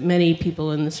assumption is that many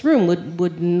people in this room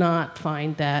would not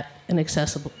find that an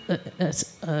acceptable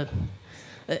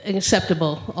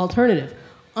alternative.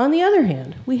 On the other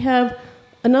hand, we have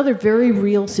another very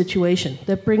real situation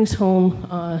that brings home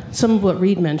some of what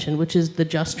Reed mentioned, which is the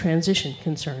just transition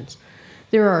concerns.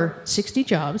 There are 60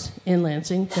 jobs in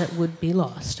Lansing that would be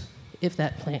lost if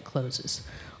that plant closes.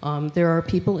 There are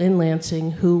people in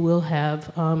Lansing who will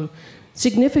have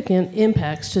significant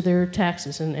impacts to their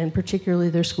taxes, and particularly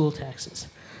their school taxes.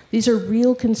 These are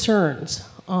real concerns.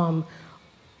 I'm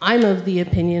of the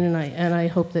opinion, and I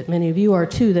hope that many of you are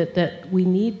too, that we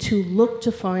need to look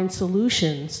to find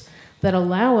solutions that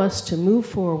allow us to move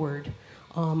forward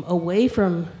away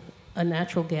from a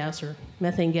natural gas or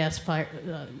methane gas fire,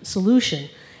 solution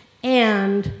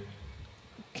and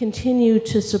continue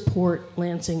to support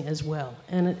Lansing as well.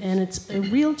 And it's a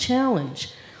real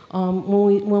challenge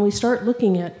when we start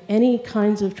looking at any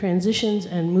kinds of transitions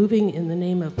and moving in the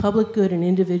name of public good and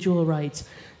individual rights.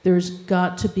 There's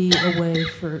got to be a way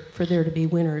for there to be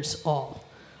winners all,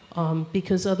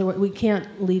 because otherwise we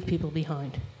can't leave people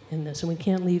behind in this, and we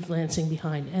can't leave Lansing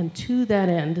behind. And to that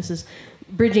end, this is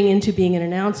bridging into being an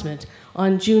announcement.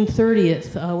 On June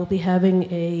 30th, we'll be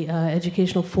having a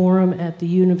educational forum at the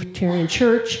Unitarian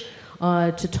Church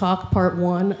to talk part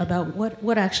one about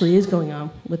what actually is going on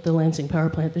with the Lansing power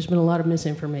plant. There's been a lot of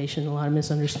misinformation, a lot of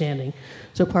misunderstanding.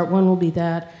 So part one will be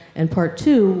that, and part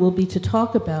two will be to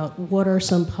talk about what are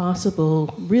some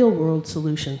possible real-world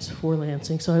solutions for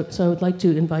Lansing. So I would like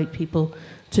to invite people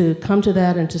to come to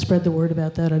that and to spread the word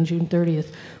about that on June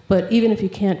 30th. But even if you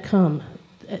can't come,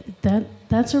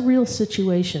 that's a real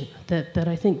situation that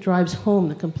I think drives home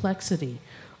the complexity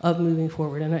of moving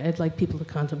forward. And I'd like people to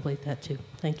contemplate that too.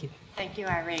 Thank you. Thank you,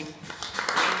 Irene.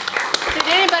 Did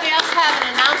anybody else have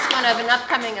an announcement of an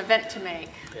upcoming event to make?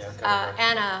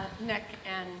 Anna, Nick,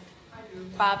 and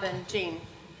Bob and Jean.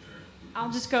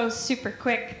 I'll just go super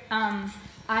quick.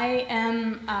 I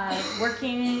am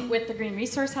working with the Green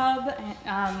Resource Hub.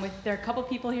 There are a couple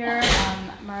people here,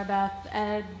 Maribeth,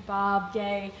 Ed, Bob,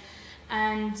 Gay.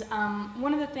 And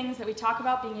one of the things that we talk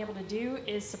about being able to do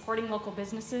is supporting local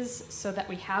businesses so that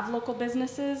we have local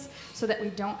businesses, so that we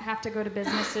don't have to go to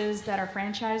businesses that are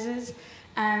franchises.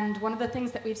 And one of the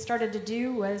things that we've started to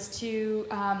do was to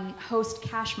host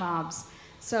cash mobs.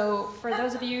 So for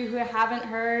those of you who haven't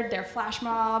heard, they're flash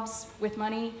mobs with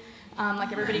money.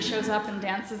 Like everybody shows up and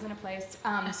dances in a place.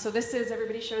 So this is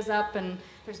everybody shows up and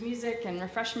there's music and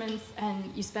refreshments and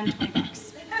you spend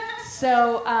 $20.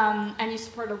 So, and you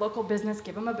support a local business,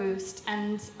 give them a boost.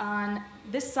 And on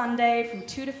this Sunday from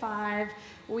 2 to 5,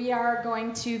 we are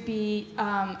going to be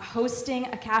hosting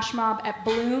a cash mob at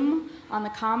Bloom on the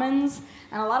Commons.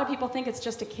 And a lot of people think it's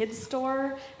just a kids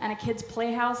store and a kids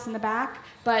playhouse in the back,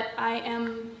 but I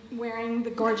am wearing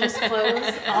the gorgeous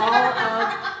clothes, all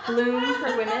of Bloom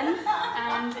for women,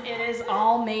 and it is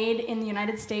all made in the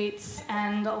United States,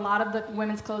 and a lot of the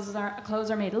women's clothes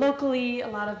are made locally, a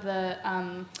lot of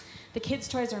the kids'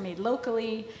 toys are made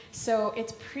locally, so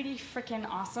it's pretty freaking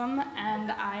awesome,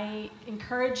 and I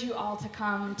encourage you all to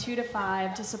come 2 to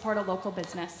 5 to support a local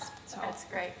business. So. That's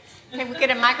great. Can we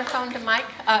get a microphone to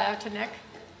Nick?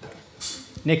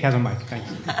 Nick has a mic, thanks.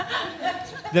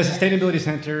 The Sustainability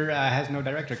Center has no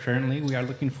director currently. We are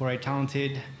looking for a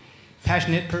talented,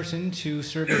 passionate person to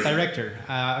serve as director.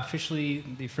 Officially,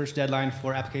 the first deadline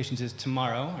for applications is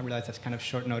tomorrow. I realize that's kind of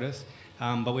short notice.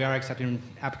 But we are accepting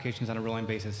applications on a rolling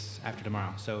basis after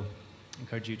tomorrow. So I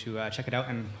encourage you to check it out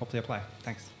and hopefully apply.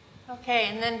 Thanks. Okay,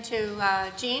 and then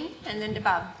to Jean, and then to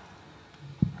Bob.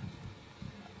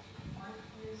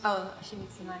 Oh, she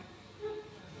needs the mic.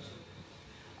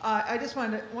 I just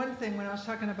wanted one thing when I was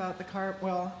talking about the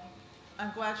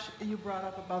I'm glad you brought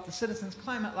up about the Citizens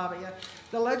Climate Lobby.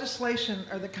 The legislation,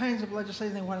 or the kinds of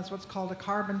legislation they want, is what's called a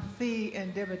carbon fee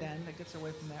and dividend. That gets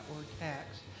away from that word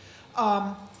tax.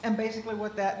 And basically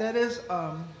what that is,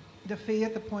 the fee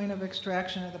at the point of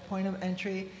extraction, at the point of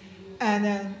entry, and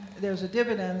then there's a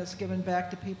dividend that's given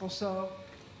back to people. So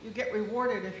you get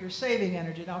rewarded if you're saving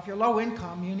energy. Now, if you're low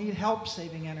income, you need help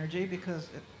saving energy because,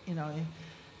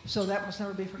 so that must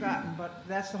never be forgotten. But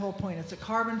that's the whole point. It's a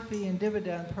carbon fee and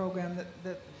dividend program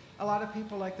that a lot of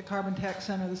people like the Carbon Tax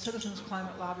Center, the Citizens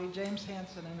Climate Lobby, James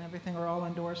Hansen and everything are all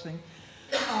endorsing.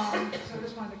 So I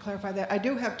just wanted to clarify that. I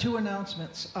do have two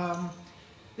announcements.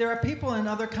 There are people in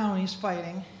other counties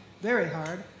fighting very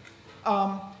hard.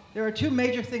 There are two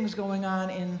major things going on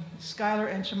in Schuyler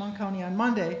and Chemung County on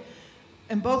Monday.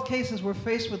 In both cases, we're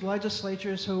faced with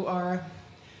legislatures who are,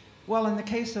 well, in the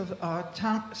case of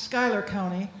Schuyler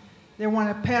County, they want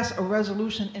to pass a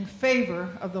resolution in favor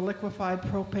of the liquefied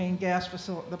propane gas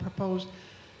facility, the proposed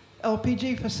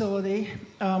LPG facility.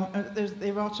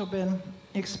 They've also been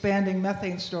expanding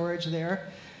methane storage there.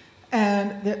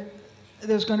 And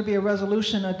there's going to be a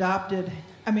resolution adopted,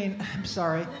 a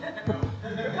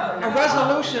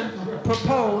resolution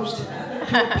proposed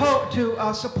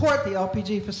to support the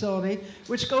LPG facility,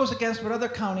 which goes against what other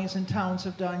counties and towns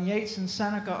have done. Yates and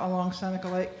Seneca along Seneca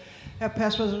Lake have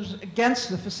passed resolutions against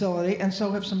the facility, and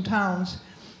so have some towns.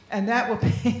 And that will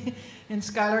be in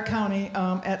Schuyler County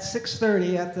at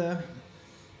 6:30 at the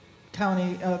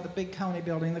county, the big county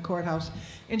building, the courthouse.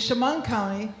 In Chemung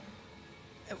County,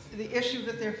 the issue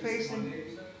that they're facing,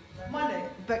 Monday,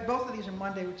 but both of these are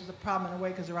Monday, which is a problem in a way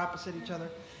because they're opposite each other.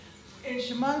 In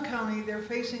Chemung County, they're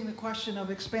facing the question of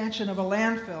expansion of a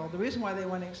landfill. The reason why they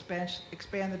want to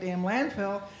expand the damn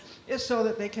landfill is so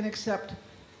that they can accept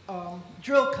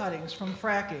drill cuttings from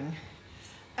fracking.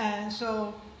 And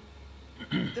so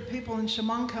the people in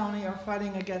Chemung County are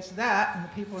fighting against that, and the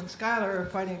people in Schuyler are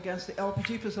fighting against the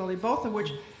LPG facility, both of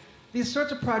which, these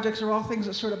sorts of projects are all things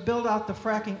that sort of build out the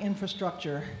fracking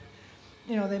infrastructure.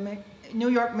 You know, New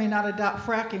York may not adopt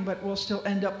fracking, but will still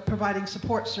end up providing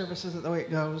support services the way it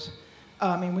goes.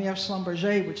 I mean, we have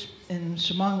Schlumberger, which in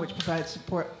Chemung, which provides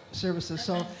support services.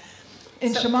 So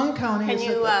in Chemung County,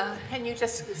 can you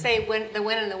just say the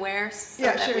when and the where? So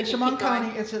yeah, sure. In Chemung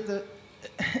County, it's at the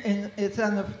it's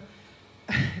on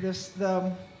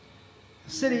the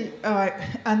city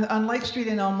on Lake Street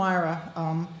in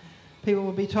Elmira. People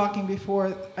will be talking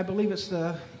before, I believe it's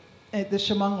the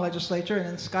Chemung legislature, and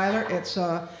in Schuyler, it's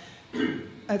at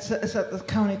the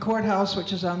county courthouse,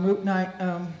 which is on Route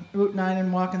 9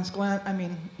 in Watkins Glen. I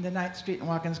mean, the 9th Street in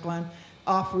Watkins Glen,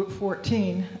 off Route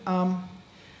 14.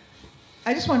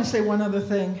 I just want to say one other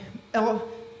thing.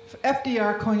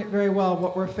 FDR coined it very well,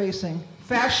 what we're facing.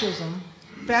 Fascism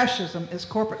is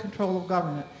corporate control of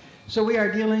government. So we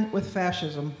are dealing with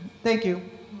fascism. Thank you.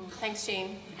 Thanks,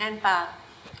 Jean. And Bob.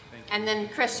 And then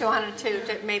Chris, you wanted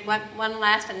to make one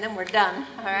last, and then we're done.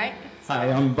 All right?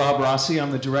 Hi, I'm Bob Rossi.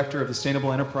 I'm the director of the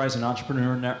Sustainable Enterprise and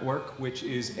Entrepreneur Network, which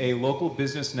is a local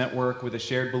business network with a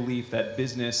shared belief that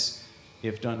business,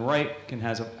 if done right, can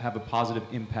have a positive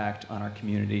impact on our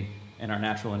community and our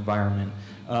natural environment.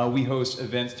 We host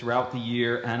events throughout the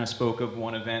year. Anna spoke of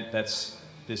one event that's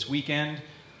this weekend.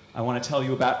 I want to tell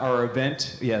you about our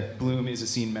event. Yeah, Bloom is a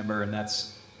scene member, and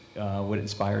that's what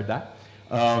inspired that.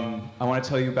 I want to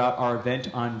tell you about our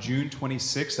event on June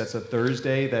 26th. That's a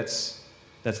Thursday. That's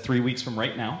 3 weeks from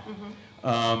right now.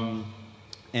 Mm-hmm.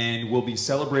 And we'll be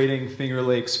celebrating Finger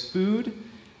Lakes food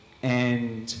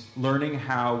and learning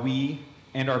how we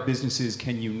and our businesses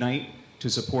can unite to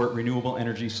support renewable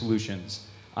energy solutions.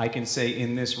 I can say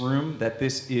in this room that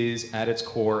this is at its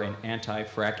core an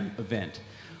anti-fracking event.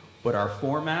 But our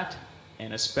format,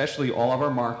 and especially all of our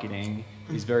marketing,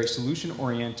 is very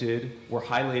solution-oriented. We're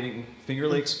highlighting Finger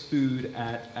Lakes food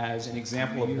as an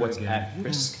example of what's at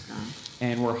risk.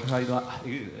 And we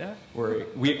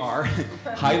are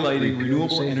highlighting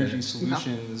renewable energy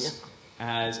solutions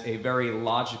as a very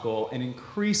logical and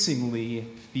increasingly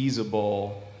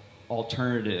feasible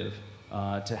alternative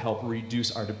to help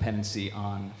reduce our dependency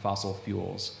on fossil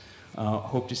fuels.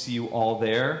 Hope to see you all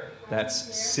there.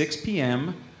 That's 6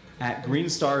 p.m. at Green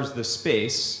Stars The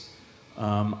Space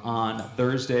on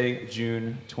Thursday,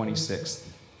 June 26th.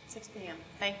 6 p.m.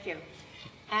 Thank you.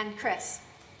 And Chris,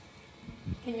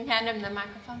 can you hand him the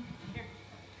microphone? Here.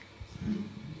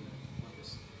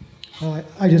 Well,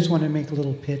 I just want to make a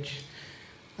little pitch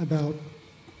about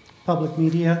public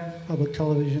media, public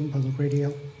television, public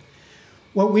radio.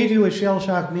 What we do at Shell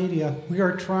Shock Media, we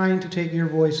are trying to take your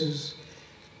voices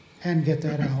and get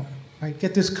that out, right?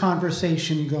 Get this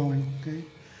conversation going, okay?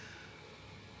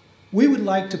 We would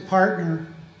like to partner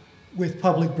with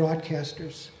public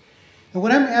broadcasters. And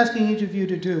what I'm asking each of you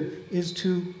to do is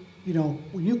to, you know,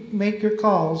 when you make your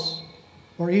calls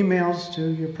or emails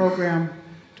to your program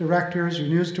directors, your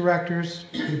news directors,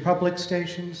 your public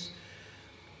stations,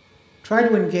 try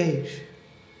to engage.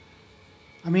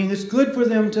 I mean, it's good for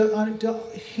them to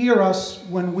hear us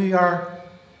when we are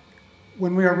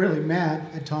really mad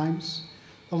at times.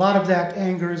 A lot of that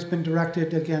anger has been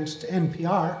directed against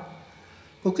NPR.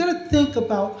 We've got to think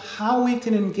about how we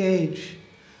can engage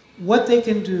what they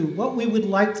can do, what we would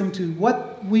like them to,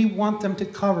 what we want them to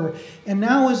cover. And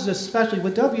now is especially,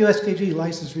 with WSKG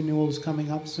license renewals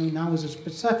coming up soon, now is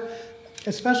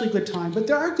especially good time. But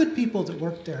there are good people that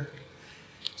work there.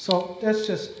 So that's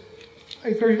just, I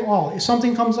encourage you all. If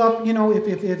something comes up, you know, if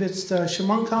it's the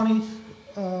Chemung County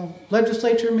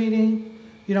legislature meeting,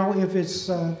 you know, if it's,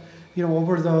 you know,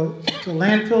 over the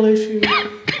landfill issue,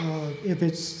 if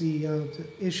it's the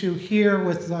issue here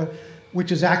with the,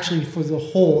 which is actually for the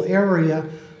whole area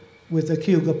with the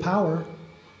Cayuga Power,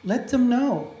 let them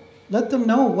know. Let them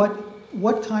know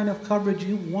what kind of coverage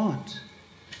you want.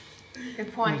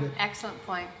 Good point. Excellent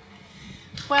point.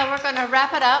 Well, we're going to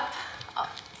wrap it up.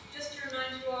 Just to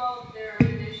remind you all, there are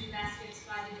donation baskets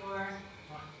by the door.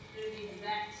 They're being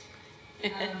direct.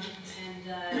 Because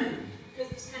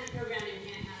this kind of programming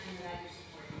can't happen without your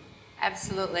support.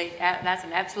 Absolutely. That's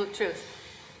an absolute truth.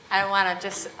 I want to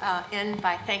just end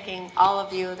by thanking all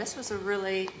of you. This was a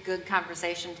really good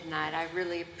conversation tonight. I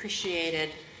really appreciated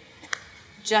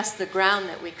just the ground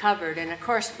that we covered. And of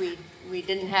course, we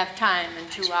didn't have time in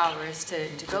 2 hours to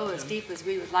go as deep as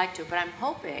we would like to, but I'm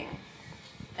hoping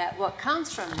that what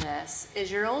comes from this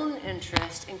is your own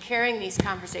interest in carrying these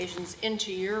conversations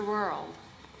into your world,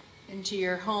 into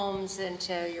your homes,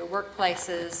 into your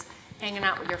workplaces, hanging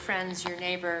out with your friends, your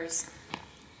neighbors,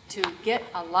 to get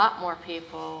a lot more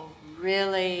people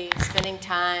really spending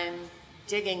time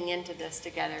digging into this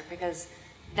together, because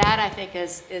that, I think,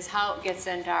 is how it gets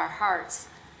into our hearts,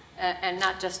 and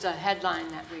not just a headline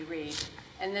that we read.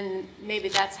 And then maybe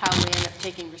that's how we end up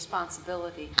taking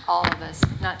responsibility, all of us,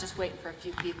 not just waiting for a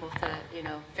few people to, you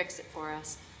know, fix it for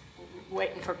us,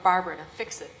 waiting for Barbara to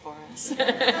fix it for us.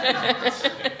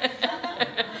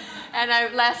 And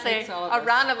lastly, a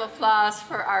round of applause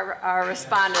for our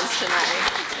respondents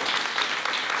tonight.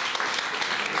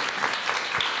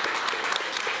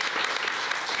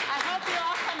 I hope you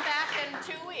all come back in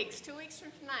 2 weeks. 2 weeks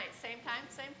from tonight, same time,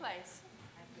 same place.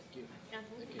 Thank you. Thank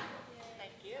you.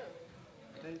 Thank you.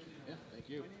 Thank you. Yeah, thank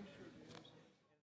you.